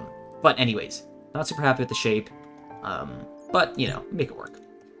 But anyways, not super happy with the shape. But, make it work.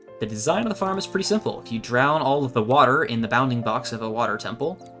 The design of the farm is pretty simple. If you drown all of the water in the bounding box of a water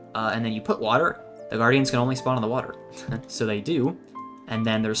temple, and then you put water, the guardians can only spawn in the water. So they do. And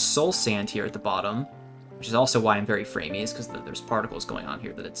then there's soul sand here at the bottom, which is also why I'm very framey, is because there's particles going on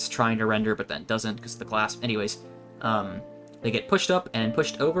here that it's trying to render, but then doesn't because of the glass. Anyways, they get pushed up and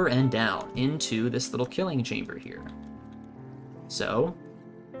pushed over and down into this little killing chamber here. So,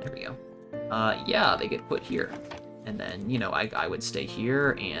 there we go. Yeah, they get put here. And then, I would stay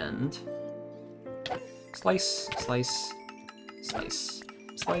here and slice, slice, slice,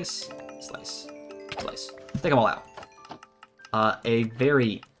 slice, slice, slice. Take them all out. A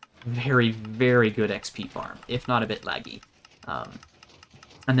very, very, very good XP farm, if not a bit laggy.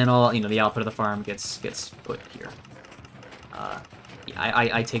 And then all, the output of the farm gets put here. yeah,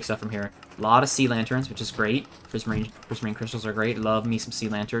 I take stuff from here. A lot of sea lanterns, which is great. Prismarine crystals are great. Love me some sea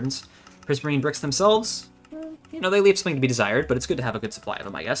lanterns. Prismarine bricks themselves, you know, they leave something to be desired, but it's good to have a good supply of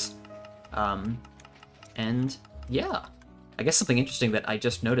them, I guess. And yeah, I guess something interesting that I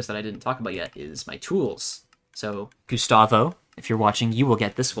just noticed that I didn't talk about yet is my tools. So, Gustavo, if you're watching, you will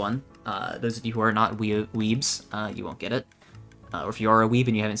get this one. Those of you who are not weebs, you won't get it. Or if you are a weeb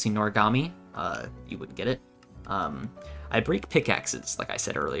and you haven't seen Noragami, you wouldn't get it. I break pickaxes, like I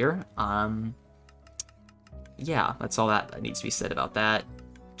said earlier. Yeah, that's all that needs to be said about that.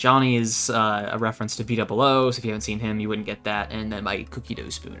 Johnny is a reference to B00, so if you haven't seen him, you wouldn't get that. And then my cookie dough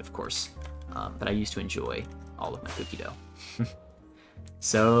spoon, of course, that I used to enjoy all of my cookie dough.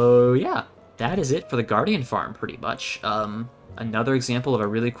 So yeah, that is it for the Guardian farm, pretty much. Another example of a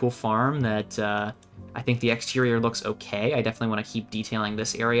really cool farm that I think the exterior looks okay. I definitely want to keep detailing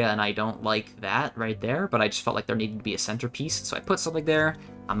this area, and I don't like that right there, but I just felt like there needed to be a centerpiece, so I put something there.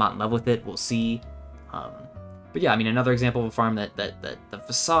 I'm not in love with it. We'll see. But yeah, I mean, another example of a farm that the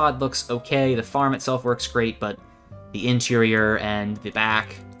facade looks okay, the farm itself works great, but the interior and the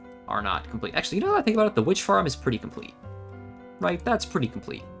back are not complete. Actually, you know what I think about it? The witch farm is pretty complete. Right? That's pretty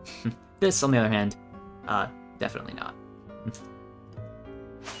complete. This, on the other hand, definitely not.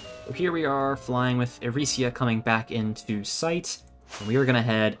 So here we are flying with Ericia coming back into sight, and we are going to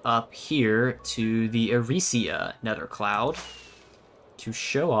head up here to the Ericia nether cloud to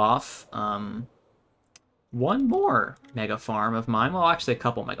show off one more mega farm of mine. Well, actually a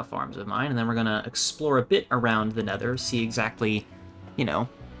couple mega farms of mine, and then we're going to explore a bit around the nether, see exactly, you know,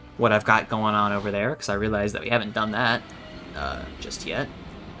 what I've got going on over there, because I realize that we haven't done that just yet.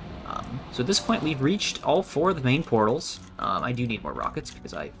 So at this point, we've reached all 4 of the main portals. I do need more rockets,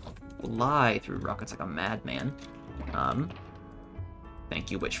 because I fly through rockets like a madman. Thank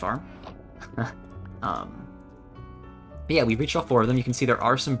you, Witch Farm. But yeah, we've reached all 4 of them. You can see there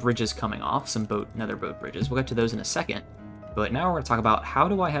are some bridges coming off, some nether boat bridges. We'll get to those in a second. But now we're going to talk about how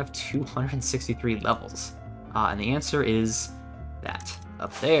do I have 263 levels? And the answer is that,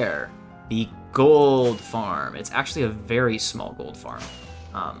 up there. The gold farm. It's actually a very small gold farm.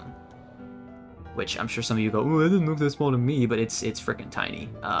 Which I'm sure some of you go, oh, it doesn't look that small to me, but it's freaking tiny.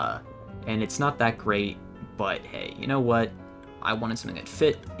 And it's not that great, but hey, you know what? I wanted something that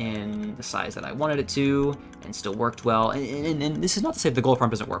fit in the size that I wanted it to, and still worked well. And this is not to say the gold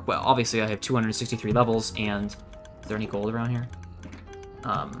farm doesn't work well. Obviously, I have 263 levels, and is there any gold around here?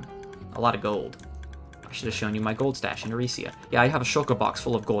 A lot of gold. I should have shown you my gold stash in Ericia. Yeah, I have a shulker box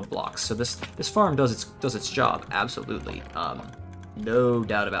full of gold blocks, so this farm does its job, absolutely. No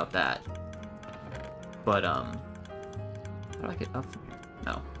doubt about that. But how do I get up from here?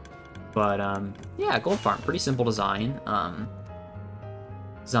 No. But yeah, gold farm, pretty simple design.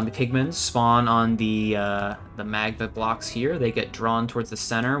 Zombie pigmen spawn on the magma blocks here. They get drawn towards the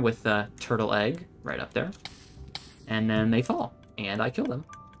center with the turtle egg right up there, and then they fall, and I kill them.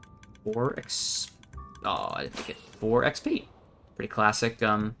 Oh, I didn't make it. 4 XP. Pretty classic.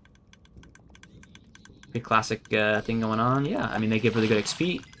 Thing going on. Yeah, I mean they give really good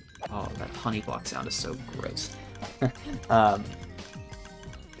XP. Oh, that honey block sound is so gross. So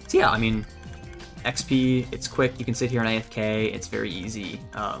yeah, I mean, XP, it's quick, you can sit here and AFK, it's very easy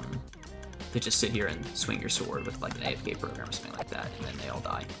to just sit here and swing your sword with like an AFK program or something like that, and then they all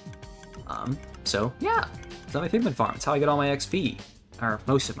die. So yeah, Zombie Pigman Farm, it's how I get all my XP, or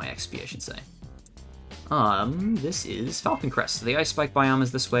most of my XP, I should say. This is Falconcrest, so the ice spike biome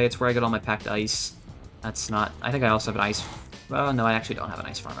is this way, it's where I get all my packed ice. That's not, I think I also have an ice, well, no, I actually don't have an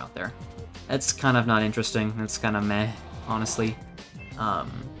ice farm out there. That's kind of not interesting, that's kind of meh, honestly.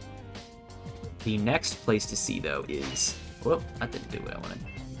 The next place to see, though, is... Whoop, that didn't do what I wanted.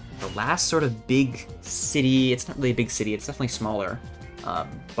 The last sort of big city... It's not really a big city, it's definitely smaller.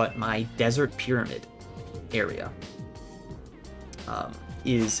 But my desert pyramid area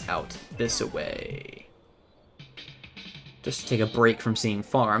is out this way. Just to take a break from seeing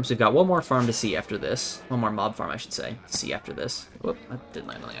farms. We've got one more farm to see after this. One more mob farm, I should say, to see after this. Whoop, that didn't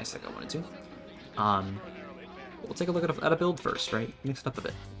land on the ice like I wanted to. We'll take a look at a build first, right? Mix it up a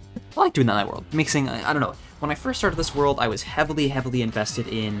bit. I like doing that in that world. Mixing, I don't know. When I first started this world, I was heavily invested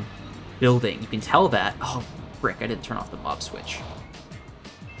in building. You can tell that. Oh, frick, I didn't turn off the mob switch.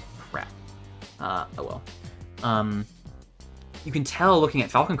 Crap. Oh well. You can tell looking at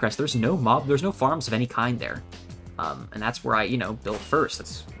Falconcrest, there's no farms of any kind there. And that's where I, you know, built first.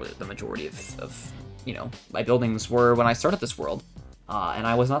 That's what the majority of you know, my buildings were when I started this world. And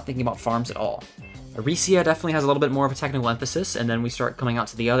I was not thinking about farms at all. Ericia definitely has a little bit more of a technical emphasis, and then we start coming out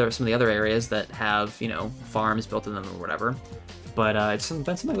to some of the other areas that have, you know, farms built in them or whatever. But it's been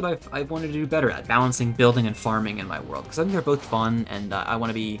something that I've wanted to do better at, balancing building and farming in my world, because I think they're both fun, and I want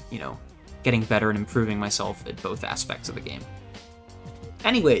to be, you know, getting better and improving myself at both aspects of the game.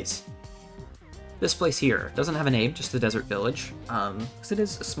 Anyways, this place here doesn't have a name, just the desert village, because it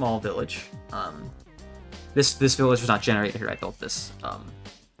is a small village. This village was not generated here. I built this.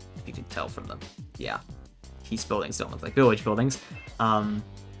 If you can tell from the, yeah, piece buildings don't look like village buildings.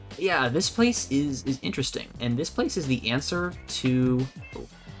 Yeah, this place is interesting, and this place is the answer to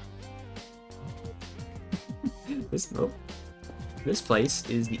this place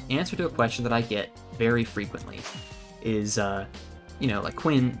is the answer to a question that I get very frequently. Is you know, like,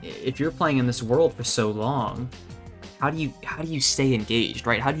 Quinn, if you're playing in this world for so long, how do you stay engaged,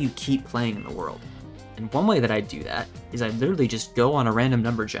 right? How do you keep playing in the world? And one way that I do that is I literally just go on a random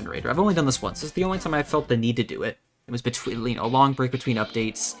number generator. I've only done this once. This is the only time I felt the need to do it. It was between, you know, a long break between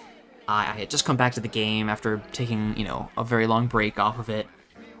updates. I had just come back to the game after taking, you know, a very long break off of it,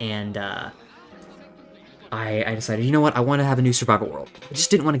 and I decided, you know what, I want to have a new survival world. I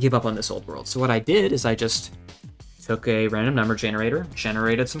just didn't want to give up on this old world. So what I did is I just took a random number generator,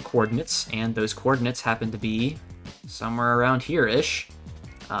 generated some coordinates, and those coordinates happened to be somewhere around here-ish.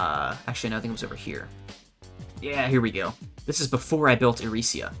 Actually, no, I think it was over here. Yeah, here we go. This is before I built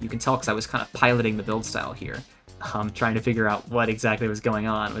Ericia. You can tell because I was kind of piloting the build style here. Trying to figure out what exactly was going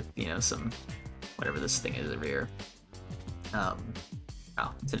on with, you know, some, whatever this thing is over here. Oh,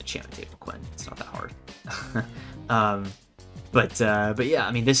 it's an enchantment table, Quinn. It's not that hard. But yeah,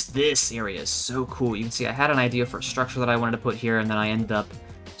 I mean, this area is so cool. You can see I had an idea for a structure that I wanted to put here, and then I ended up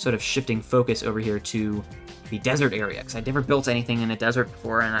sort of shifting focus over here to the desert area, because I'd never built anything in a desert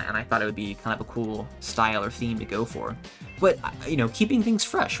before, and I thought it would be kind of a cool style or theme to go for. But, you know, keeping things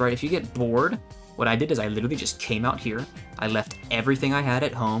fresh, right? If you get bored, what I did is I literally just came out here. I left everything I had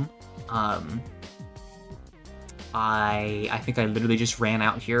at home. I think I literally just ran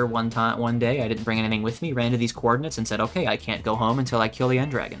out here one day. I didn't bring anything with me, ran to these coordinates and said, okay, I can't go home until I kill the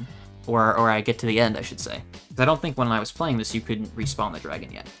end dragon. Or I get to the end, I should say. Because I don't think when I was playing this, you couldn't respawn the dragon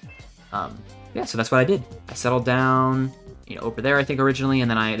yet. Yeah, so that's what I did. I settled down, you know, over there, I think, originally,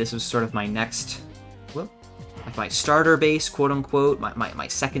 and then this was sort of my next, well, like my starter base, quote-unquote, my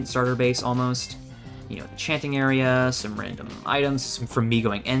second starter base, almost. You know, the chanting area, some random items from me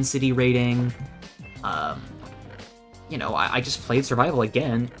going end city raiding. You know, I just played survival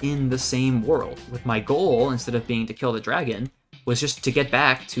again in the same world, with my goal, instead of being to kill the dragon, was just to get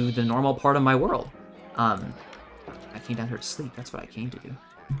back to the normal part of my world. I came down here to sleep, that's what I came to do.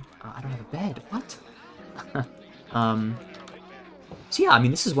 I don't have a bed, what? So yeah, I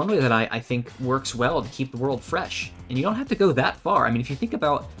mean, this is one way that I think works well to keep the world fresh. And you don't have to go that far. I mean, if you think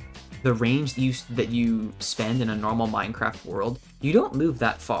about the range that you spend in a normal Minecraft world, you don't move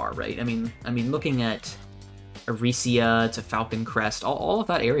that far, right? I mean, looking at Ericia to Falconcrest, all of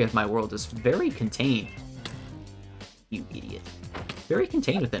that area of my world is very contained. You idiot. Very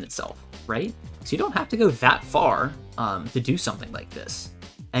contained within itself, right? So you don't have to go that far to do something like this.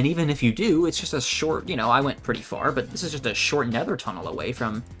 And even if you do, it's just a short, you know, I went pretty far, but this is just a short nether tunnel away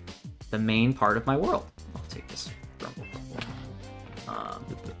from the main part of my world. I'll take this.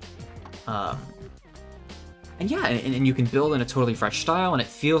 And yeah, and you can build in a totally fresh style, and it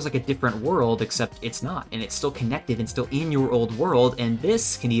feels like a different world, except it's not. And it's still connected and still in your old world, and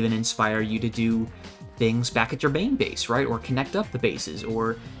this can even inspire you to do things back at your main base, right? Or connect up the bases,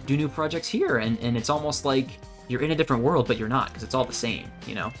 or do new projects here, and it's almost like you're in a different world, but you're not, because it's all the same,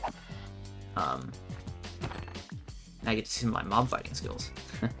 you know? I get to see my mob fighting skills.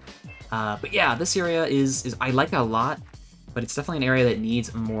 But yeah, this area is I like it a lot, but it's definitely an area that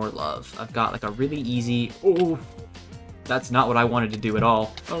needs more love. I've got like a really easy... Oh, that's not what I wanted to do at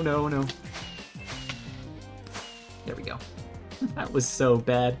all. Oh no, no. There we go. That was so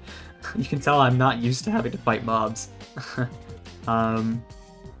bad. You can tell I'm not used to having to fight mobs. I am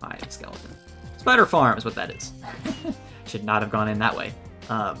a skeleton. Spider farm is what that is. Should not have gone in that way.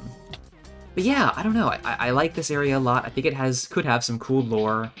 But yeah, I don't know. I like this area a lot. I think it could have some cool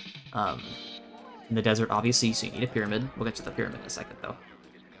lore. In the desert, obviously, so you need a pyramid. We'll get to the pyramid in a second, though.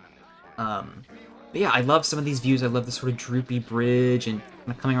 But yeah, I love some of these views. I love this sort of droopy bridge, and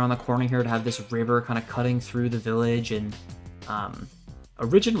kind of coming around the corner here to have this river kind of cutting through the village. And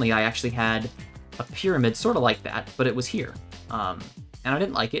originally, I actually had a pyramid sort of like that, but it was here. And I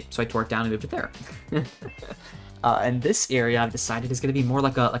didn't like it, so I tore it down and moved it there. And this area, I've decided, is going to be more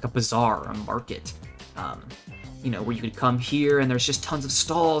like a bazaar, a market. You know, where you could come here and there's just tons of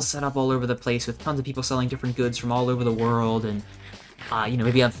stalls set up all over the place with tons of people selling different goods from all over the world, and you know,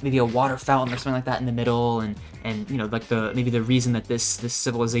 maybe a water fountain or something like that in the middle, and you know, like maybe the reason that this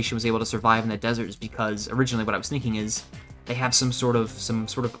civilization was able to survive in the desert is because originally what I was thinking is they have some sort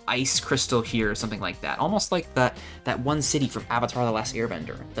of ice crystal here or something like that. Almost like that one city from Avatar: The Last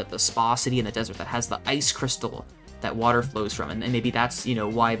Airbender, the spa city in the desert that has the ice crystal that water flows from, and maybe that's, you know,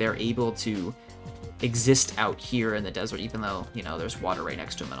 why they're able to exist out here in the desert, even though, you know, there's water right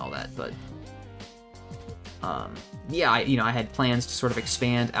next to them and all that. But yeah, I had plans to sort of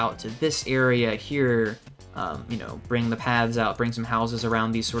expand out to this area here, you know, bring the paths out, bring some houses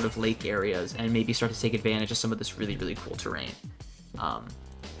around these sort of lake areas, and maybe start to take advantage of some of this really, really cool terrain.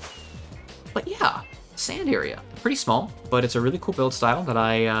 But yeah, sand area, pretty small, but it's a really cool build style that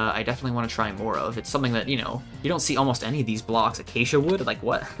I definitely want to try more of. It's something that, you know, you don't see almost any of these blocks. Acacia wood, like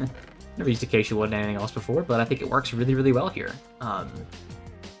what? Never used acacia wood in anything else before, but I think it works really, really well here.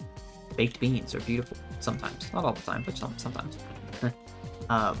 Baked beans are beautiful sometimes, not all the time, but sometimes.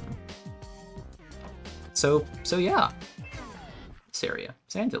 So yeah, this area,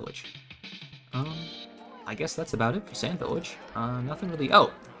 Sand Village. I guess that's about it for Sand Village. Nothing really.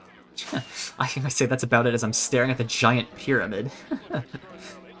 Oh, I think I say that's about it as I'm staring at the giant pyramid.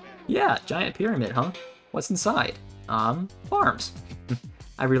 Yeah, giant pyramid, huh? What's inside? Farms.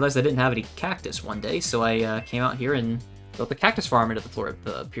 I realized I didn't have any cactus one day, so I came out here and built the cactus farm into the floor of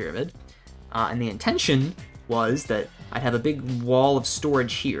the pyramid. And the intention was that I'd have a big wall of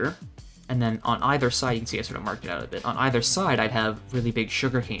storage here, and then on either side, you can see I sort of marked it out a bit, on either side I'd have really big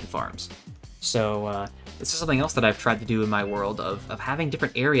sugarcane farms. So this is something else that I've tried to do in my world of having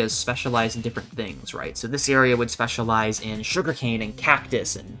different areas specialize in different things, right? So this area would specialize in sugarcane and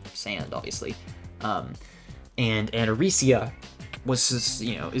cactus and sand, obviously. And Ericia was,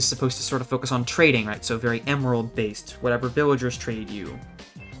 you know, is supposed to sort of focus on trading, right? So very emerald-based, whatever villagers trade you.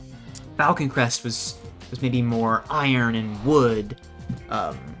 Falconcrest was maybe more iron and wood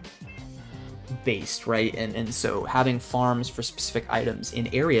based, right? And so having farms for specific items in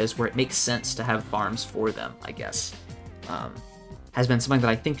areas where it makes sense to have farms for them, I guess, has been something that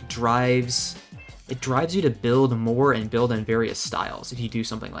I think drives you to build more and build in various styles if you do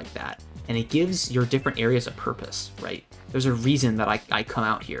something like that. And it gives your different areas a purpose, right? There's a reason that I come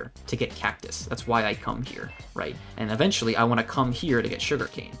out here to get cactus. That's why I come here, right? And eventually I want to come here to get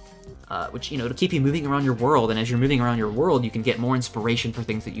sugarcane. Which, you know, to keep you moving around your world, and as you're moving around your world, you can get more inspiration for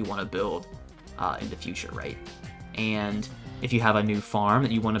things that you want to build in the future, right? And if you have a new farm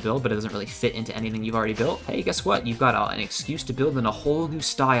that you want to build, but it doesn't really fit into anything you've already built, hey, guess what? You've got an excuse to build in a whole new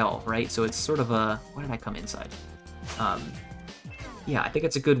style, right? So it's sort of a... Why did I come inside? Yeah, I think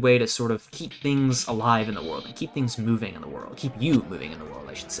it's a good way to sort of keep things alive in the world, and keep things moving in the world. Keep you moving in the world,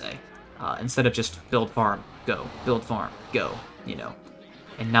 I should say. Instead of just build farm, go. Build farm, go, you know.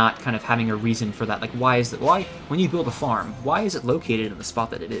 And not kind of having a reason for that. Like, why, when you build a farm, why is it located in the spot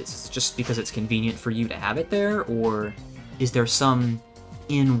that it is? It's just because it's convenient for you to have it there? Or is there some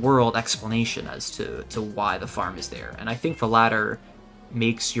in-world explanation as to why the farm is there? And I think the latter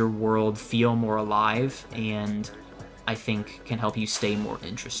makes your world feel more alive, and I think can help you stay more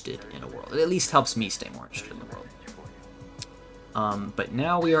interested in a world. It at least helps me stay more interested in the world. But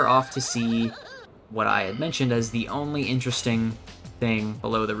now we are off to see what I had mentioned as the only interesting thing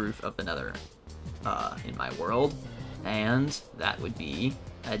below the roof of the Nether in my world, and that would be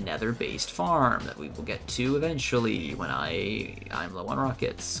a Nether-based farm that we will get to eventually when I'm low on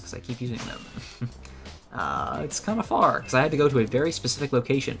rockets, because I keep using them. It's kind of far, because I had to go to a very specific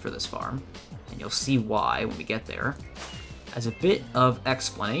location for this farm, and you'll see why when we get there. As a bit of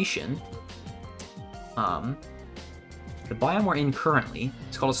explanation, the biome we're in currently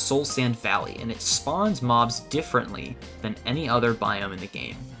is called a Soul Sand Valley, and it spawns mobs differently than any other biome in the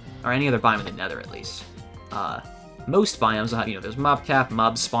game, or any other biome in the Nether at least. Most biomes will have, you know, there's mob cap,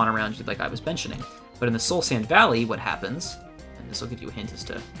 mobs spawn around you like I was mentioning, but in the Soul Sand Valley, what happens, and this will give you a hint as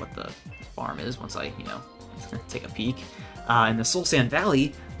to what the farm is once I, you know, take a peek. In the Soul Sand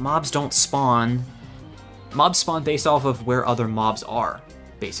Valley, mobs don't spawn. Mobs spawn based off of where other mobs are,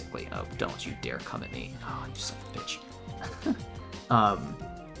 basically. Oh, don't you dare come at me. Oh, you son of a bitch.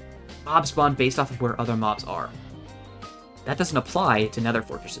 Mobs spawn based off of where other mobs are. That doesn't apply to Nether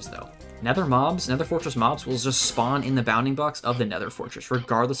Fortresses, though. Nether Fortress mobs will just spawn in the bounding blocks of the Nether Fortress,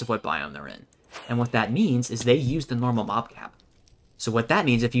 regardless of what biome they're in. And what that means is they use the normal mob cap. So what that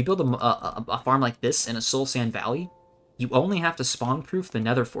means, if you build a farm like this in a Soul Sand Valley, you only have to spawn-proof the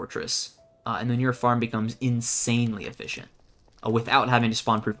Nether Fortress, and then your farm becomes insanely efficient, without having to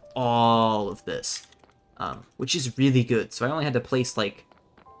spawn-proof all of this, which is really good. So I only had to place, like,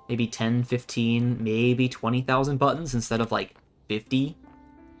 maybe 10, 15, maybe 20,000 buttons instead of, like, 50,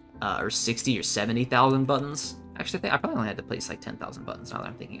 or 60 or 70,000 buttons. Actually, I probably only had to place, like, 10,000 buttons now that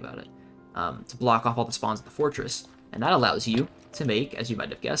I'm thinking about it, to block off all the spawns of the fortress. And that allows you to make, as you might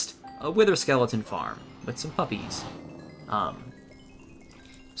have guessed, a Wither Skeleton farm with some puppies.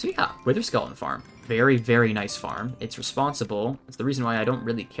 So yeah, Wither Skeleton Farm. Very, very nice farm. It's responsible. It's the reason why I don't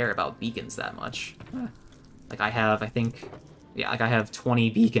really care about beacons that much. Like I have, I think, yeah, like I have 20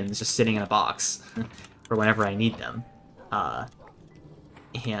 beacons just sitting in a box for whenever I need them.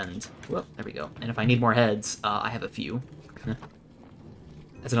 And, well, there we go. And if I need more heads, I have a few.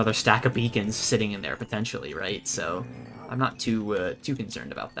 That's another stack of beacons sitting in there, potentially, right? So, I'm not too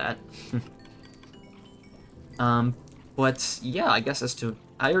concerned about that. But, yeah, I guess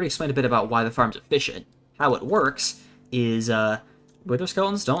I already explained a bit about why the farm's efficient. How it works is, Wither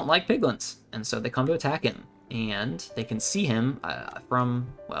Skeletons don't like piglins, and so they come to attack him. And they can see him from,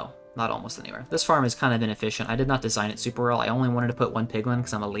 well, not almost anywhere. This farm is kind of inefficient. I did not design it super well. I only wanted to put one piglin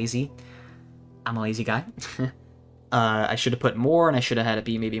because I'm a lazy guy. I should have put more, and I should have had it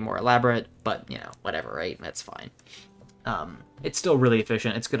be maybe more elaborate, but, you know, whatever, right? That's fine. It's still really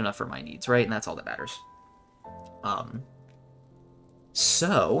efficient. It's good enough for my needs, right? And that's all that matters.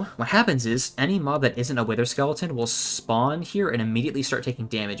 So, what happens is, any mob that isn't a Wither Skeleton will spawn here and immediately start taking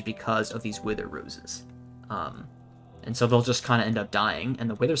damage because of these Wither Roses. And so they'll just kind of end up dying, and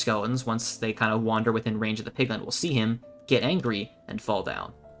the Wither Skeletons, once they kind of wander within range of the piglin, will see him, get angry, and fall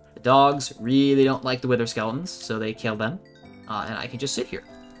down. The dogs really don't like the Wither Skeletons, so they kill them, and I can just sit here.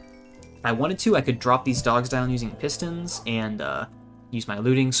 If I wanted to, I could drop these dogs down using pistons and use my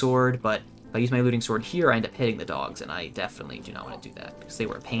looting sword, but if I use my looting sword here, I end up hitting the dogs, and I definitely do not want to do that, because they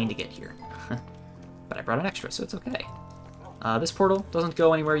were a pain to get here. But I brought an extra, so it's okay. This portal doesn't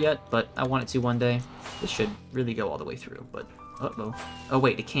go anywhere yet, but I want it to one day. This should really go all the way through, but... Uh-oh. Oh,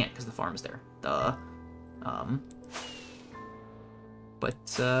 wait, it can't, because the farm's there. Duh. But,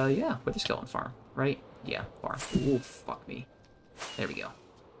 yeah, Wither Skeleton Farm, right? Yeah, farm. Ooh, fuck me. There we go.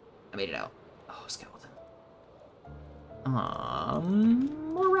 I made it out. Oh, skeleton.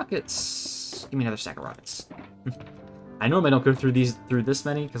 More rockets. Give me another stack of rockets. I normally don't go through this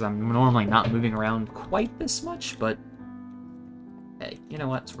many, because I'm normally not moving around quite this much, but... Hey, you know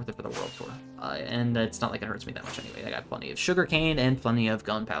what? It's worth it for the world tour. And it's not like it hurts me that much anyway. I got plenty of sugarcane and plenty of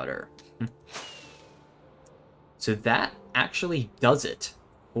gunpowder. So that actually does it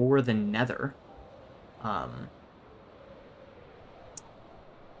for the Nether.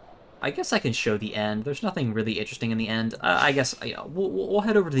 I guess I can show the end. There's nothing really interesting in the end. I guess, you know, we'll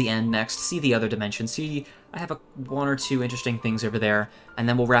head over to the end next, see the other dimension, see I have one or two interesting things over there, and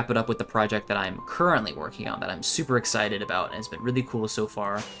then we'll wrap it up with the project that I'm currently working on that I'm super excited about, and it's been really cool so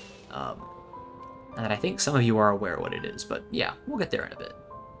far. And I think some of you are aware what it is, but yeah, we'll get there in a bit.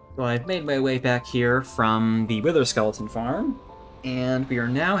 So I've made my way back here from the Wither Skeleton Farm, and we are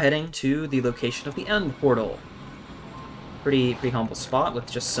now heading to the location of the end portal. Pretty humble spot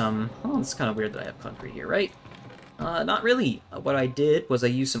with just some... Oh, it's kind of weird that I have concrete here, right? Not really. What I did was I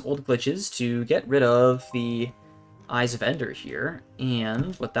used some old glitches to get rid of the Eyes of Ender here,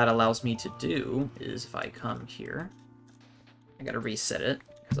 and what that allows me to do is if I come here, I gotta reset it,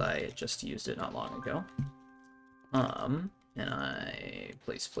 because I just used it not long ago. And I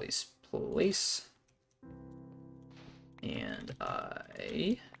place, and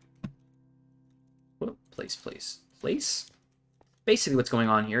I... Whoop, place. Basically what's going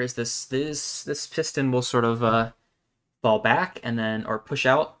on here is this piston will sort of fall back and then, or push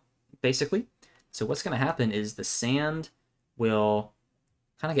out, basically. So what's going to happen is the sand will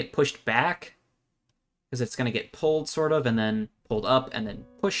kind of get pushed back, because it's going to get pulled, sort of, and then pulled up, and then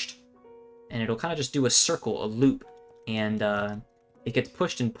pushed, and it'll kind of just do a circle, a loop, and it gets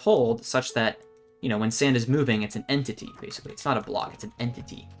pushed and pulled such that, you know, when sand is moving, it's an entity, basically. It's not a block, it's an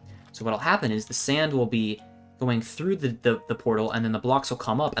entity. So what'll happen is the sand will be going through the portal, and then the blocks will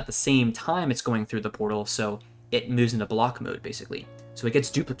come up at the same time it's going through the portal, so it moves into block mode, basically. So it gets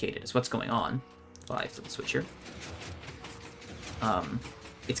duplicated, is what's going on. Well, I flip the switch here.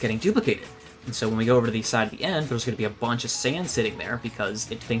 It's getting duplicated. And so when we go over to the side of the end, there's going to be a bunch of sand sitting there, because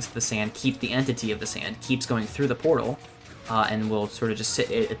it thinks the sand the entity of the sand keeps going through the portal, and will sort of just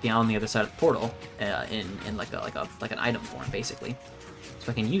sit on the other side of the portal, in like an item form, basically.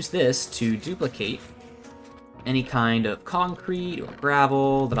 So I can use this to duplicate any kind of concrete or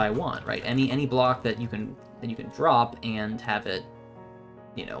gravel that I want, right? Any block that you can drop and have it,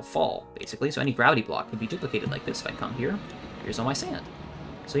 you know, fall, basically. So any gravity block could be duplicated like this. If I come here, here's all my sand.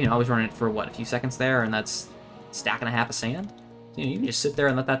 So, you know, I was running it for, what, a few seconds there, and that's a stack and a half of sand. So, you know, you can just sit there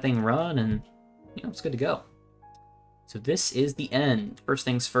and let that thing run, and, you know, it's good to go. So this is the end. First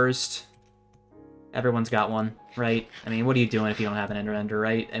things first. Everyone's got one, right? I mean, what are you doing if you don't have an Ender,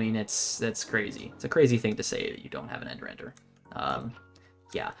 right? I mean, that's crazy. It's a crazy thing to say that you don't have an Ender.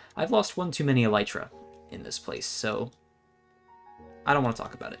 Yeah, I've lost one too many Elytra in this place, so I don't want to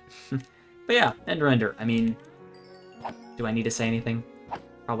talk about it. But yeah, Ender. I mean, Do I need to say anything?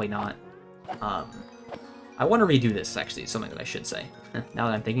 Probably not. I want to redo this, actually. Something that I should say. Now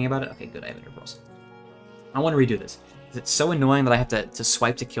that I'm thinking about it. Okay, good. I have Ender Pearls. I want to redo this. It's so annoying that I have to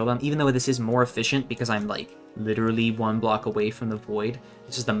swipe to kill them, even though this is more efficient because I'm, like, literally 1 block away from the void.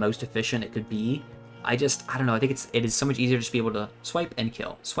 This is the most efficient it could be. I don't know. I think it is so much easier to just be able to swipe and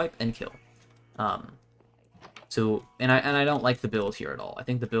kill. Swipe and kill. So, and I don't like the build here at all. I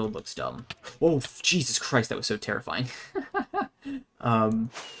think the build looks dumb. Oh, Jesus Christ, that was so terrifying. Oh,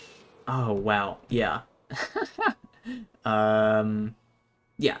 wow. Yeah.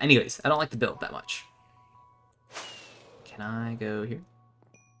 Yeah, anyways, I don't like the build that much. Can I go here?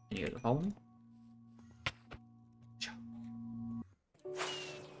 Can you guys follow me?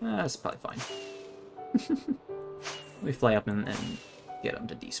 That's probably fine. Let me fly up and get them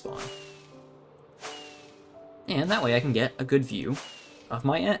to despawn. And that way I can get a good view of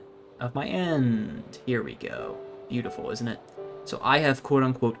my end. Here we go. Beautiful, isn't it? So I have,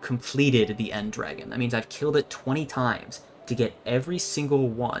 quote-unquote, completed the end dragon. That means I've killed it 20 times to get every single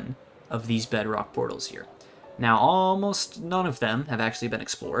one of these bedrock portals here. Now, almost none of them have actually been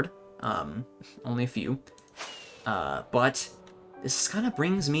explored. Only a few. But this kind of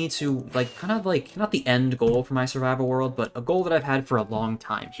brings me to, like, kind of like, not the end goal for my survival world, but a goal that I've had for a long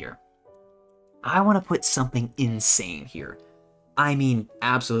time here. I want to put something insane here. I mean,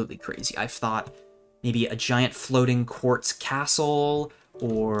 absolutely crazy. I've thought maybe a giant floating quartz castle,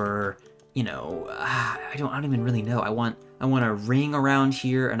 or, you know, I don't even really know. I want a ring around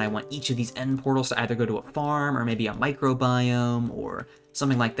here, and I want each of these end portals to either go to a farm, or maybe a microbiome, or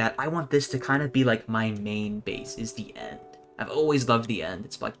something like that. I want this to kind of be like my main base, is the end. I've always loved the end.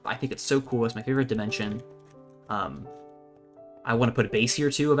 It's like, I think it's so cool. It's my favorite dimension. I want to put a base here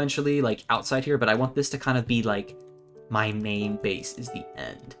too eventually, like outside here, but I want this to kind of be like my main base is the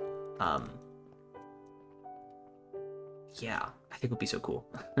end. Yeah, I think it would be so cool.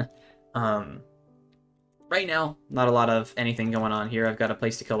 Right now, not a lot of anything going on here. I've got a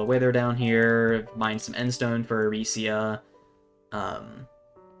place to kill the wither down here, mine some endstone for Ericia. The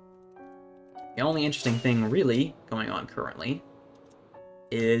only interesting thing really going on currently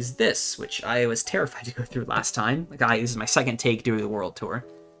is this, which I was terrified to go through last time. This is my second take doing the world tour.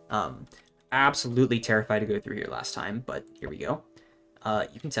 Absolutely terrified to go through here last time, but here we go.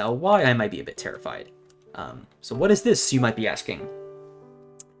 You can tell why I might be a bit terrified. So what is this, you might be asking?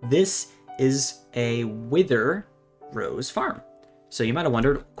 This is a wither rose farm. So you might have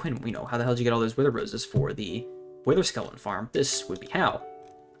wondered, Quinn, you know, how the hell did you get all those wither roses for the wither skeleton farm? This would be how.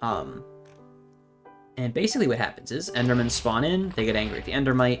 And basically what happens is endermen spawn in, they get angry at the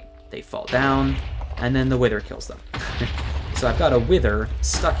endermite, they fall down, and then the wither kills them. So I've got a wither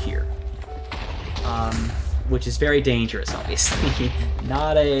stuck here, which is very dangerous, obviously.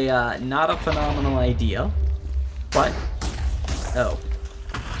 Not a phenomenal idea, but oh,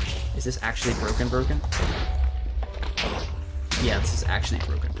 is this actually broken? Yeah, this is actually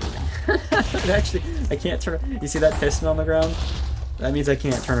broken. Actually, I can't turn. You see that piston on the ground? That means I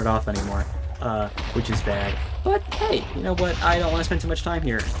can't turn it off anymore. Which is bad. But hey, you know what? I don't want to spend too much time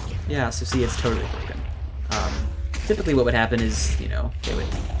here. Yeah, so see, it's totally broken. Typically what would happen is, you know, they would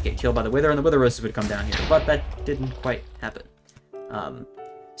get killed by the wither and the wither roses would come down here, but that didn't quite happen.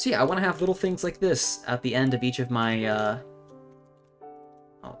 So yeah, I want to have little things like this at the end of each of my,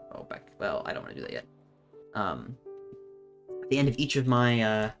 well, I don't want to do that yet. At the end of each of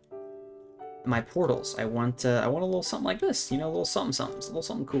my, my portals, I want a little something like this, you know, a little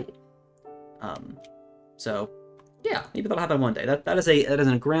something cool. So, yeah, maybe that'll happen one day. That is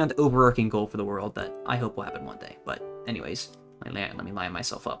a grand overarching goal for the world that I hope will happen one day. But anyways, let me line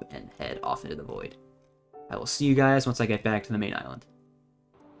myself up and head off into the void. I will see you guys once I get back to the main island.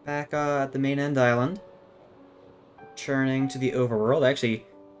 Back at the main end island. Returning to the overworld. Actually,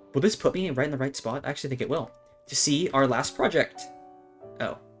 will this put me right in the right spot? I actually think it will. To see our last project.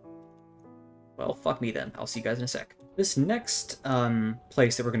 Oh. Well, fuck me then. I'll see you guys in a sec. This next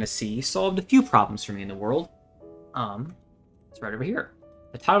place that we're going to see solved a few problems for me in the world. It's right over here.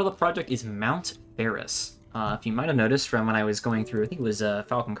 The title of the project is Mount Ferris. If you might have noticed from when I was going through, I think it was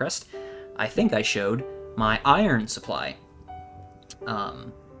Falconcrest, I think I showed my iron supply.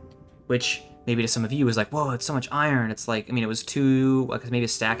 Which maybe to some of you is like, whoa, it's so much iron. It's like, I mean, it was maybe a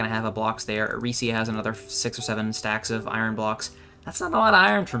stack and a half of blocks there. Ericia has another 6 or 7 stacks of iron blocks. That's not a lot of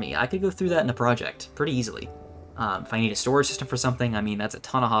iron for me. I could go through that in a project pretty easily. If I need a storage system for something, I mean, that's a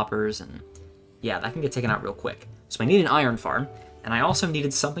ton of hoppers, and yeah, that can get taken out real quick. So I need an iron farm, and I also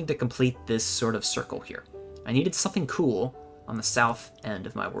needed something to complete this sort of circle here. I needed something cool on the south end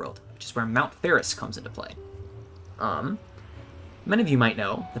of my world, which is where Mount Ferris comes into play. Many of you might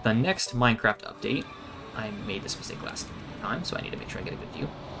know that the next Minecraft update, I made this mistake last time, so I need to make sure I get a good view.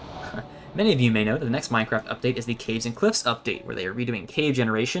 Many of you may know that the next Minecraft update is the Caves and Cliffs update, where they are redoing cave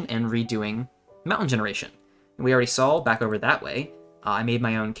generation and redoing mountain generation. And we already saw back over that way, I made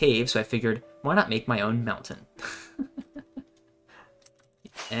my own cave, so I figured, why not make my own mountain?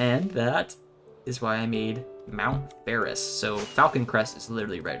 And that is why I made Mount Ferris. So Falconcrest is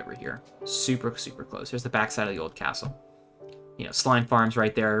literally right over here. Super, super close. Here's the backside of the old castle. You know, Slime Farm's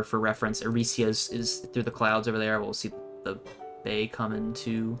right there for reference. Ericia is through the clouds over there. We'll see the bay coming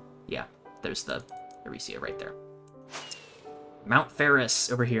to... Yeah, there's the Ericia right there. Mount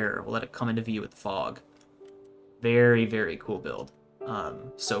Ferris over here. We'll let it come into view with the fog. Very, very cool build.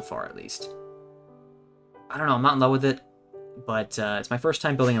 So far, at least. I don't know, I'm not in love with it, but it's my first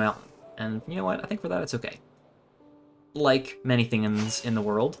time building a mountain. And you know what? I think for that, it's okay. Like many things in the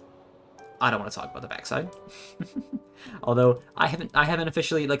world, I don't want to talk about the backside. Although I haven't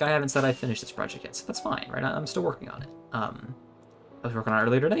officially, like, I haven't said I've finished this project yet, so that's fine, right? I'm still working on it. I was working on it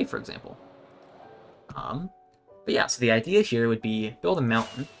earlier today, for example. But yeah, so the idea here would be build a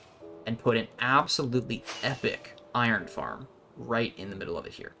mountain and put an absolutely epic iron farm right in the middle of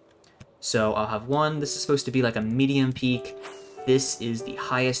it here. So I'll have one. This is supposed to be like a medium peak. This is the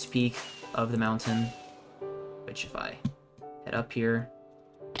highest peak of the mountain, which if I head up here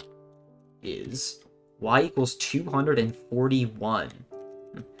is y equals 241,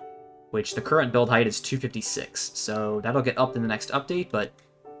 which the current build height is 256. So that'll get upped in the next update, but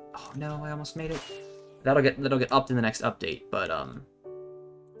oh no, I almost made it. That'll get upped in the next update, but I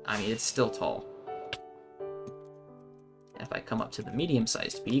mean, it's still tall. And if I come up to the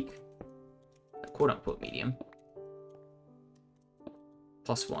medium-sized peak, the quote-unquote medium,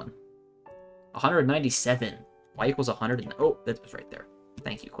 +1. 197. Y equals 100. Oh, that was right there.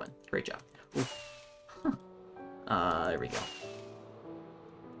 Thank you, Quinn. Great job. There we go.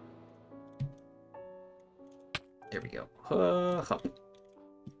 There we go.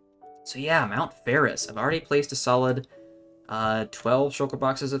 So yeah, Mount Ferris. I've already placed a solid 12 shulker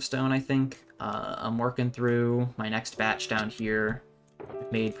boxes of stone, I think. I'm working through my next batch down here.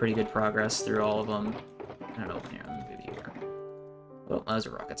 I've made pretty good progress through all of them. I don't know. Here, let me move you here. Well, those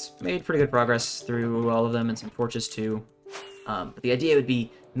are rockets. Made pretty good progress through all of them and some torches too. But the idea would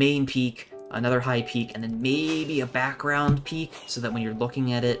be main peak, another high peak, and then maybe a background peak so that when you're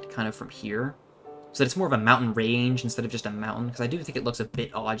looking at it kind of from here, so that it's more of a mountain range instead of just a mountain, because I do think it looks a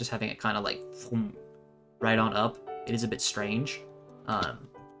bit odd just having it kind of like right on up. It is a bit strange.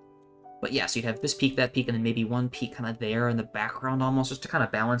 But yeah, so you'd have this peak, that peak, and then maybe one peak kind of there in the background almost, just to kind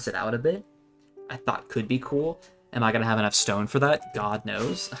of balance it out a bit. I thought could be cool. Am I going to have enough stone for that? God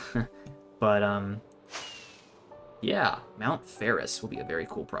knows. But, yeah, Mount Ferris will be a very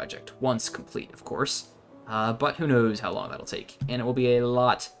cool project. Once complete, of course. But who knows how long that'll take. And it will be a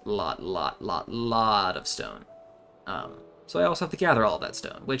lot of stone. So I also have to gather all of that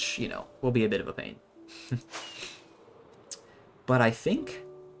stone, which, you know, will be a bit of a pain. But I think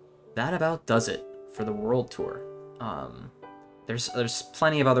that about does it for the world tour. There's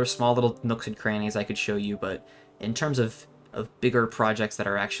plenty of other small little nooks and crannies I could show you, but in terms of bigger projects that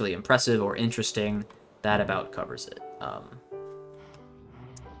are actually impressive or interesting, that about covers it.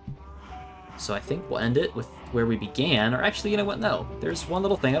 So I think we'll end it with where we began, or actually, you know what, no. There's one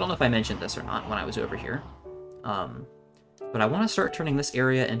little thing, I don't know if I mentioned this or not when I was over here. But I want to start turning this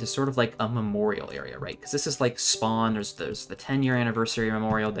area into sort of like a memorial area, right? Because this is like spawn, there's the 10-year anniversary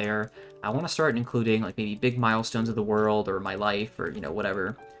memorial there. I want to start including like maybe big milestones of the world or my life or, you know,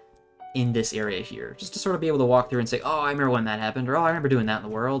 whatever in this area here. Just to sort of be able to walk through and say, oh, I remember when that happened, or oh, I remember doing that in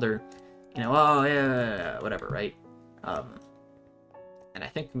the world, or, you know, oh, yeah, whatever, right? And I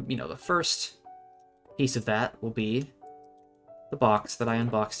think, you know, the first piece of that will be the box that I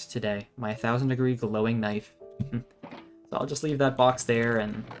unboxed today. My 1,000-degree glowing knife. So I'll just leave that box there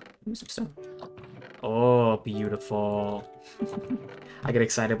and... Ooh, some stone. Oh, beautiful. I get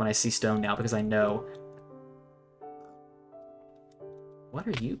excited when I see stone now because I know. What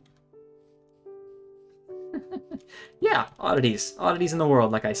are you? Yeah, oddities. Oddities in the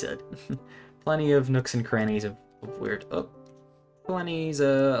world, like I said. Plenty of nooks and crannies of weird... Oh. Plenty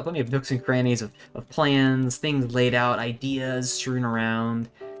of nooks and crannies of plans, things laid out, ideas strewn around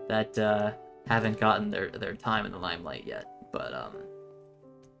that haven't gotten their time in the limelight yet. But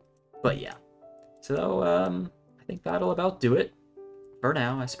yeah. So I think that'll about do it for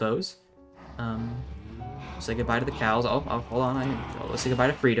now, I suppose. Say goodbye to the cows. Oh, hold on. Let's say goodbye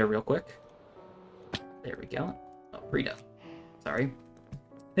to Frida real quick. There we go. Oh, Frida. Sorry.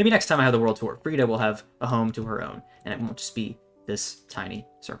 Maybe next time I have the world tour, Frida will have a home to her own, and it won't just be this tiny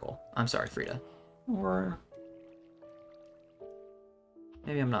circle. I'm sorry, Frida. Or...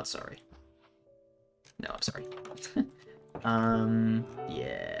 maybe I'm not sorry. No, I'm sorry.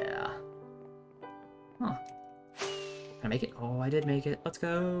 Yeah. Huh. Can I make it? Oh, I did make it. Let's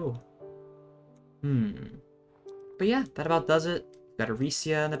go. But yeah, that about does it. Got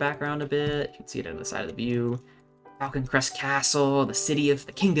Ericia in the background a bit. You can see it on the side of the view. Falconcrest Castle, the city of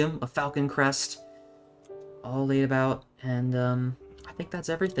the kingdom of Falconcrest. All laid about, and I think that's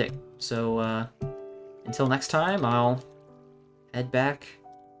everything. So until next time, I'll head back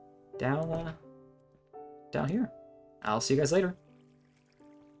down here. I'll see you guys later.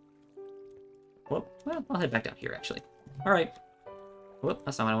 Well, I'll head back down here, actually. Alright. Whoop,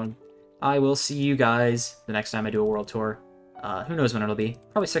 that's not what I wanted. I will see you guys the next time I do a world tour. Who knows when it'll be.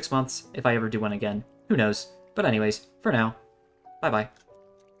 Probably 6 months, if I ever do one again. Who knows. But anyways, for now, bye-bye.